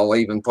see it. I'll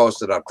even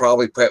post it. I'll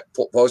probably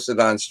post it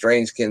on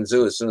Strange Kin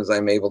Zoo as soon as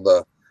I'm able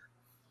to.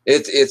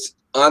 It's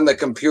on the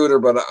computer,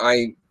 but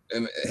I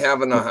am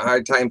having a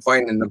hard time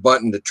finding the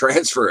button to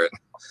transfer it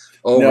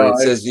over. No, it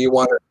says, "Do you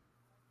want it?"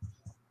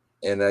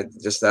 And it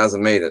just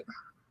hasn't made it.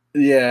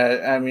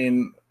 Yeah, I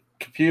mean,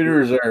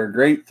 computers are a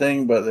great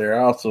thing, but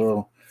they're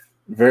also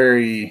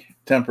very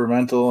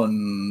temperamental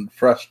and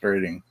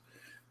frustrating.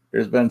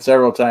 There's been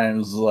several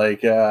times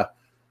like I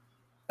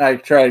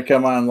try to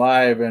come on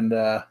live, and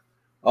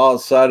all of a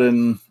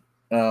sudden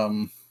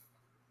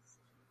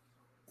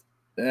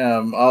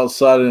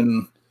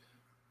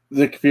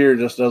the computer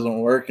just doesn't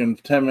work,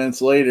 and 10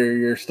 minutes later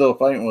you're still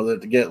fighting with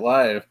it to get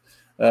live.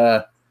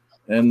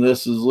 And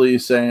this is Lee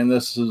saying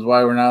this is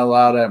why we're not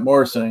allowed at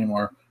Morrison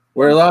anymore.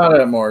 We're allowed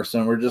at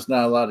Morrison, we're just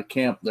not allowed to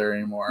camp there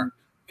anymore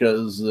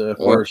because the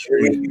forest.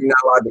 You're not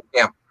allowed to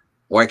camp.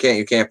 Why can't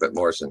you camp at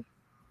Morrison?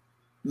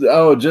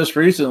 Oh, just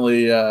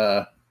recently,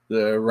 the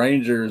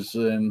Rangers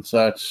and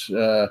such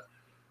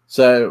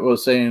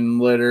was saying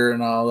litter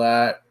and all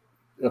that.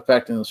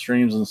 affecting the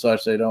streams and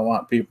such. They don't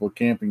want people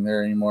camping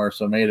there anymore,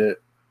 so made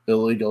it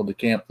illegal to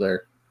camp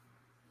there.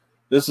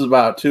 This is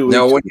about 2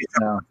 weeks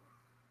now.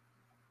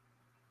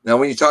 Now,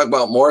 when you talk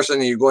about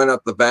Morrison, you're going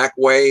up the back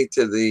way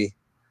to the.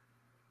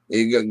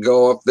 You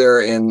go up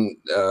there and.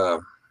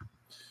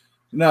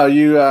 No,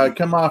 you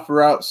come off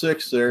Route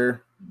 6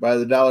 there by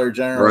the Dollar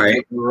General,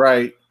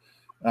 right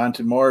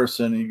onto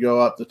Morrison. You go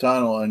up the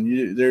tunnel,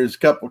 and there's a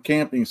couple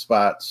camping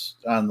spots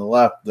on the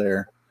left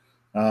there.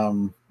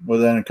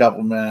 Within a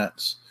couple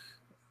minutes.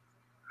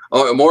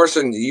 Oh,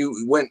 Morrison,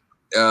 you went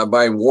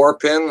by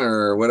Warpin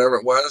or whatever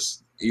it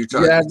was.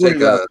 Yeah, I believe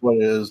that's what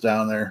it is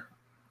down there.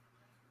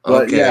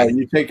 But okay. Yeah,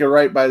 you take it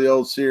right by the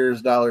old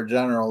Sears Dollar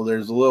General.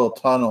 There's a little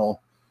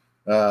tunnel.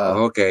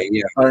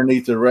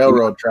 Underneath the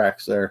railroad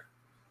tracks there.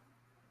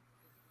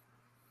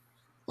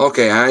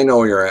 Okay, I know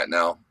where you're at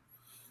now.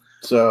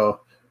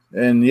 So,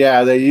 and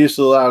yeah, they used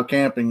to allow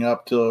camping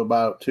up till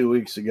about 2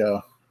 weeks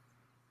ago.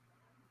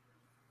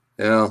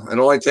 Yeah, it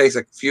only takes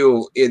a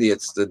few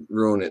idiots to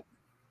ruin it.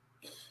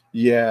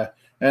 Yeah,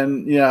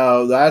 and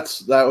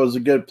that was a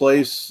good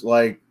place.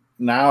 Like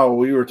now,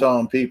 we were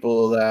telling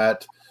people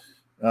that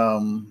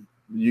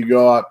you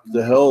go up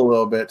the hill a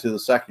little bit to the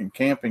second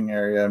camping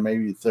area,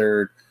 maybe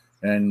third,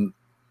 and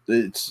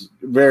it's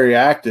very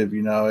active.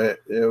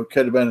 It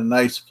could have been a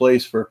nice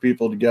place for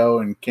people to go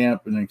and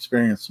camp and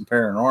experience some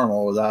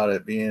paranormal without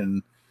it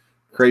being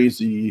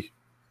crazy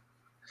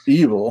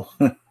evil.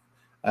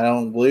 I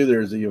don't believe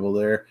there's evil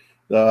there.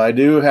 So I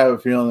do have a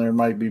feeling there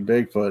might be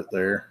Bigfoot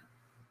there.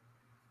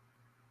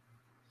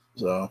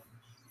 So,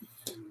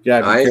 yeah,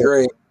 I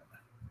agree.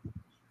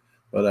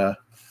 But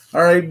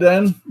all right,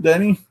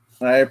 Denny,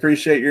 I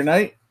appreciate your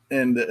night,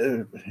 and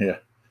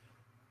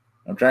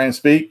I'm trying to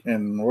speak,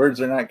 and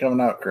words are not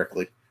coming out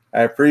correctly.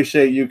 I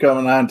appreciate you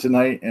coming on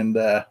tonight, and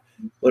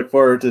look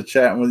forward to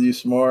chatting with you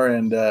some more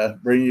and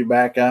bring you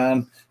back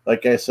on.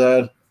 Like I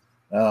said,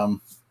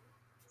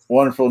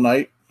 wonderful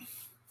night.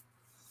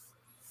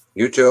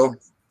 You too.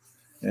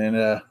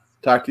 And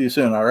talk to you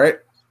soon, all right?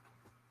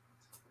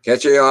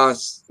 Catch you on.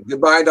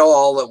 Goodbye to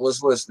all that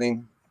was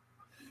listening.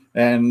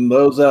 And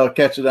those that'll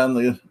catch it on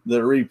the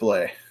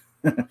replay.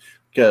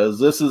 Because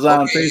this is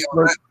on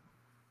Facebook.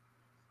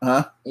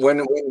 Huh?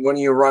 When are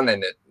you running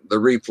it, the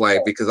replay?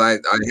 Because I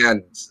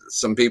had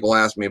some people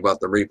ask me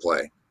about the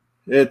replay.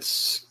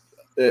 It's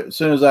as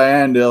soon as I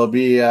end, it'll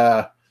be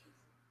on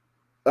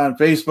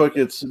Facebook.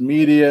 It's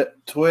immediate.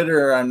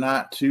 Twitter, I'm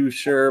not too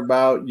sure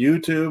about.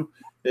 YouTube,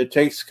 it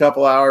takes a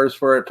couple hours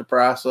for it to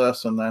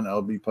process, and then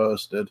it'll be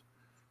posted.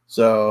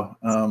 So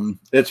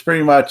it's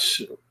pretty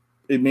much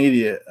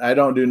immediate. I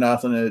don't do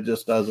nothing. It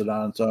just does it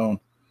on its own.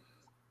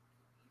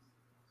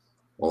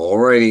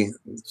 Alrighty.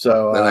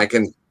 So then I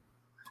can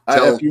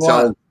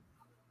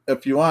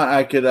if you want,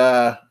 I could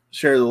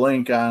share the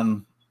link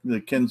on the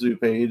Kinzu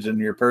page and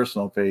your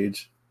personal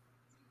page.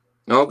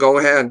 No, go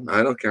ahead.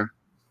 I don't care.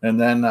 And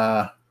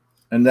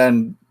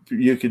then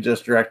you could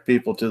just direct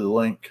people to the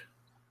link.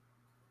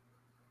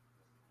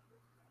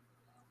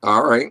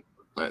 All right.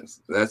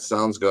 That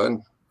sounds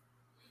good.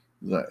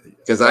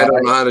 Because I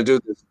don't know how to do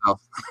this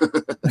stuff.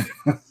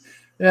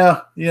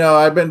 Yeah,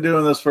 I've been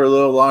doing this for a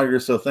little longer,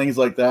 so things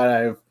like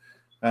that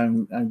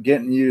I'm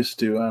getting used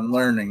to. I'm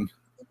learning.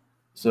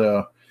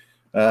 So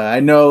I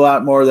know a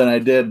lot more than I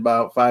did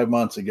about 5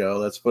 months ago.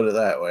 Let's put it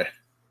that way.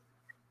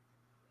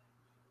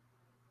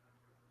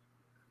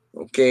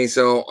 Okay,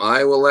 so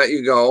I will let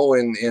you go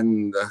and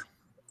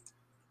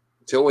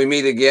until we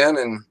meet again,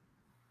 and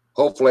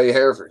hopefully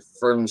hear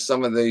from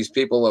some of these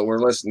people that were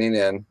listening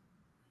in.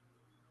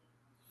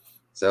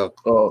 So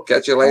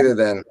catch you later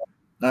then.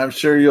 I'm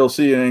sure you'll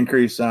see an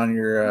increase on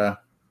your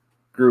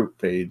group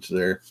page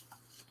there.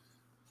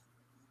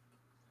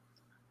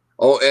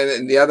 Oh,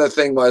 and the other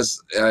thing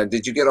was,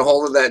 did you get a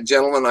hold of that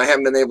gentleman? I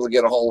haven't been able to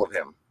get a hold of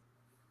him.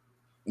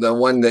 The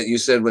one that you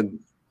said would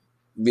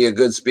be a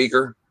good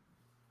speaker?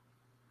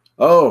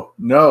 Oh,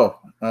 no.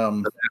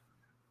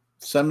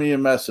 Send me a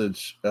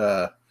message.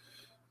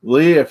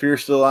 Lee, if you're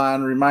still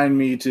on, remind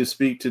me to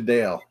speak to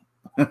Dale.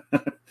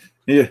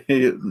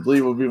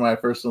 Lee will be my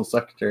personal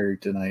secretary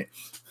tonight.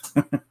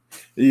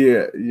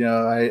 Yeah,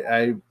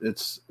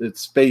 it's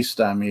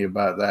spaced on me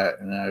about that,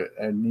 and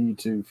I need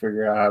to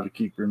figure out how to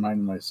keep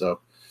reminding myself.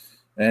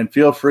 And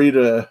feel free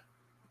to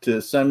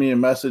send me a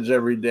message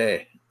every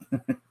day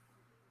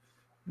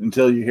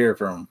until you hear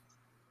from him.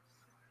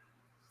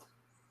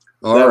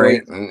 All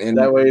right. And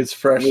that way it's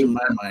fresh in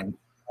my mind.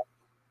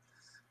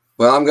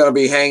 Well, I'm going to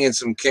be hanging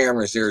some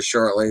cameras here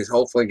shortly.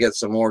 Hopefully get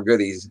some more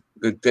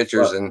good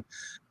pictures. And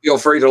feel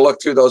free to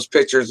look through those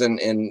pictures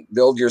and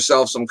build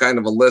yourself some kind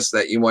of a list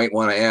that you might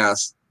want to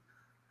ask.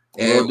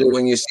 And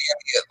when you see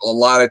a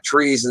lot of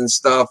trees and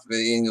stuff,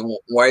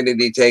 why did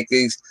he take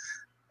these?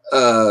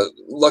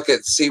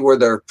 See where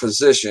they're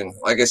positioned.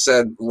 Like I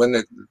said, when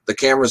the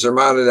cameras are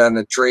mounted on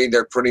the tree,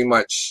 they're pretty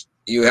much,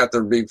 you have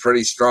to be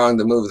pretty strong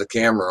to move the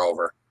camera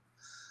over.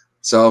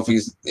 So if you,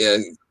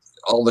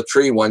 all the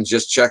tree ones,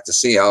 just check to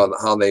see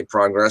how they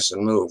progress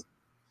and move.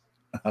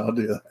 I'll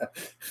do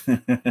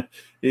that.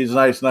 He's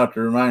nice enough to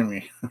remind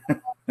me.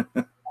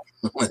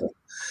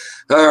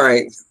 All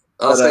right.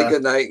 I'll But, say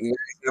good night. And you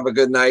guys have a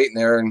good night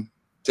there and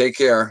take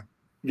care.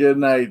 Good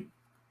night.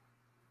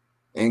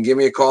 And give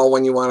me a call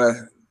when you want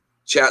to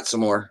chat some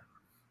more.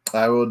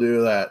 I will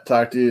do that.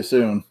 Talk to you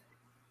soon.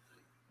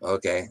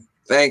 Okay.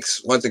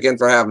 Thanks once again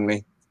for having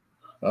me.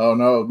 Oh,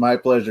 no, my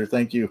pleasure.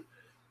 Thank you.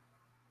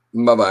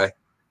 Bye-bye.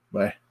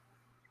 Bye.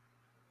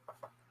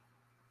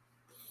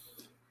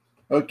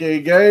 Okay,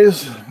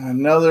 guys,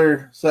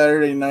 another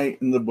Saturday night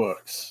in the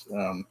books.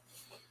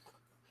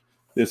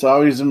 It's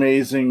always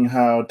amazing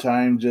how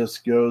time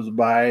just goes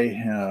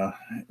by.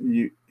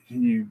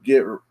 You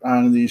get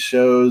on these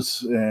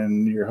shows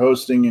and you're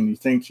hosting and you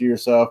think to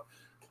yourself,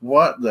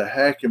 what the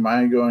heck am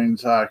I going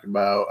to talk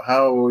about?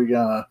 How are we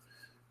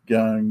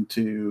going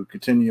to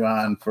continue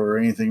on for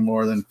anything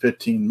more than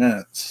 15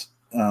 minutes?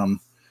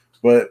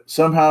 But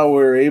somehow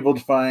we're able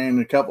to find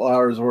a couple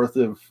hours worth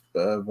of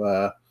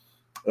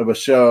a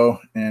show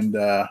and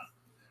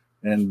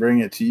bring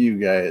it to you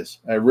guys.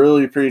 I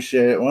really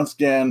appreciate it. Once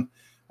again,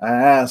 I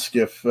ask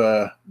if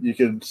you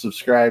could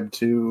subscribe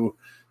to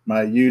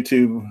my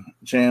YouTube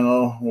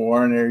channel,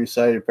 Warren Area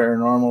Side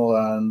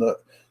Paranormal,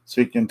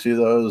 speaking to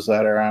those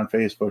that are on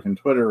Facebook and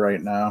Twitter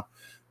right now.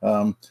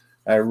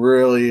 I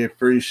really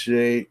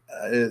appreciate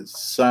it.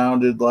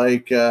 Sounded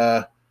like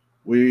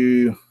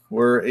we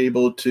were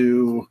able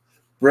to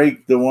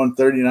break the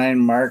 139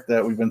 mark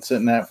that we've been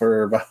sitting at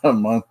for about a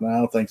month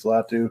now. Thanks a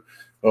lot to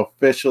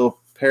Official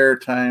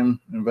Paratime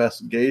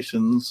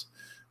Investigations.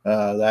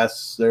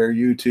 That's their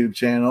YouTube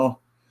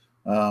channel.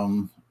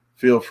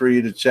 Feel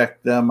free to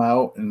check them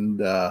out and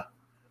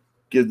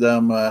give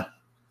them a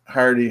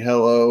hearty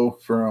hello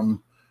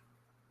from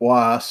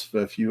Wasp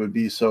if you would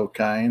be so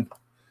kind.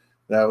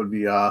 That would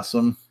be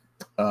awesome.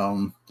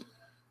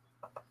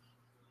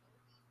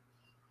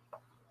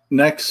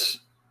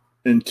 Next,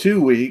 in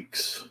 2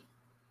 weeks,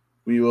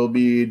 we will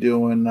be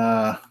doing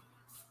the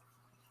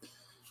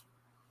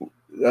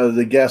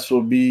guest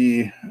will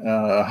be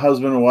a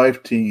husband and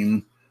wife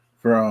team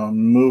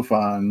from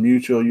MUFON,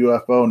 Mutual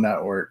UFO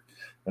Network.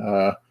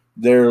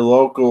 They're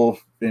local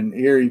in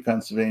Erie,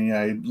 Pennsylvania.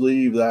 I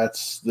believe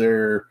that's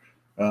their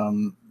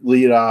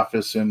lead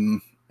office of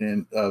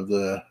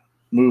the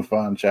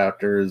MUFON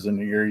chapter is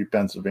in Erie,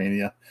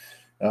 Pennsylvania.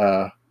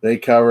 They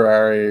cover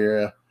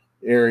our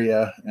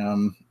area.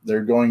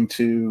 They're going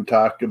to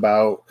talk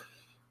about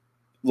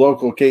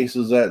local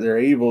cases that they're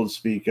able to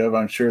speak of.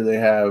 I'm sure they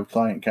have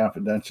client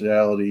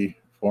confidentiality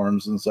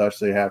forms and such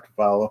they have to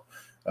follow.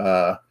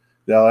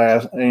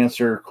 They'll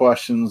answer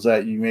questions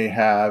that you may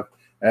have,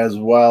 as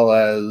well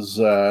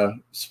as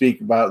speak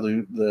about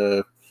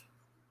the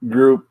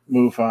group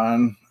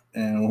MUFON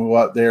and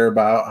what they're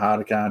about, how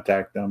to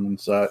contact them and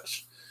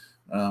such.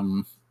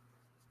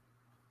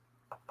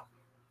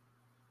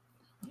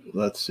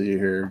 Let's see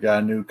here.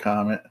 Got a new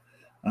comment.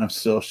 I'm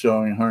still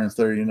showing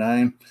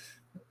 139.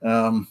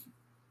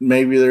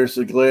 Maybe there's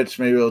a glitch.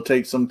 Maybe it'll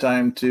take some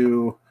time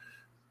to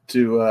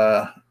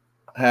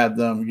have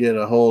them get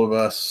a hold of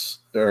us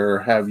or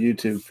have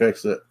YouTube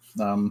fix it.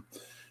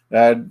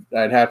 I'd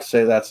have to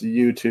say that's a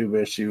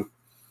YouTube issue.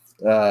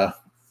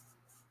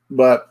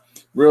 But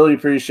really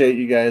appreciate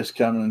you guys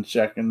coming and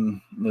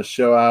checking the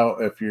show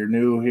out. If you're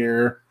new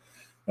here,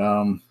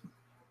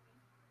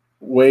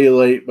 way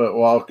late, but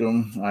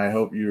welcome. I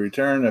hope you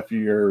return. If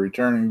you're a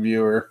returning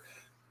viewer,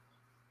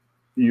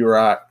 you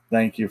rock.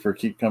 Thank you for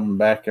keep coming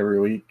back every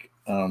week.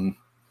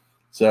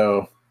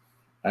 So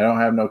I don't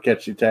have no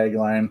catchy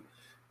tagline.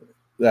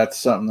 That's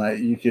something that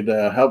you could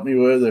help me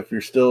with if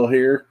you're still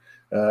here.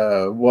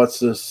 What's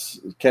this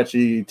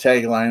catchy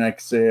tagline I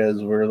could say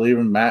as we're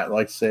leaving? Matt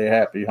likes to say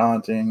happy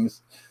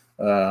hauntings.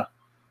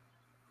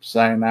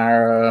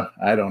 Sayonara.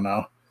 I don't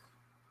know.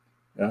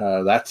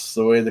 That's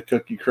the way the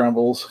cookie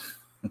crumbles.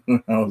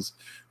 Who knows?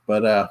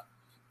 But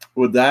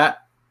with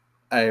that,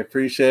 I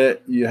appreciate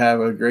it. You have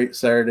a great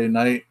Saturday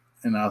night,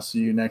 and I'll see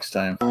you next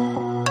time.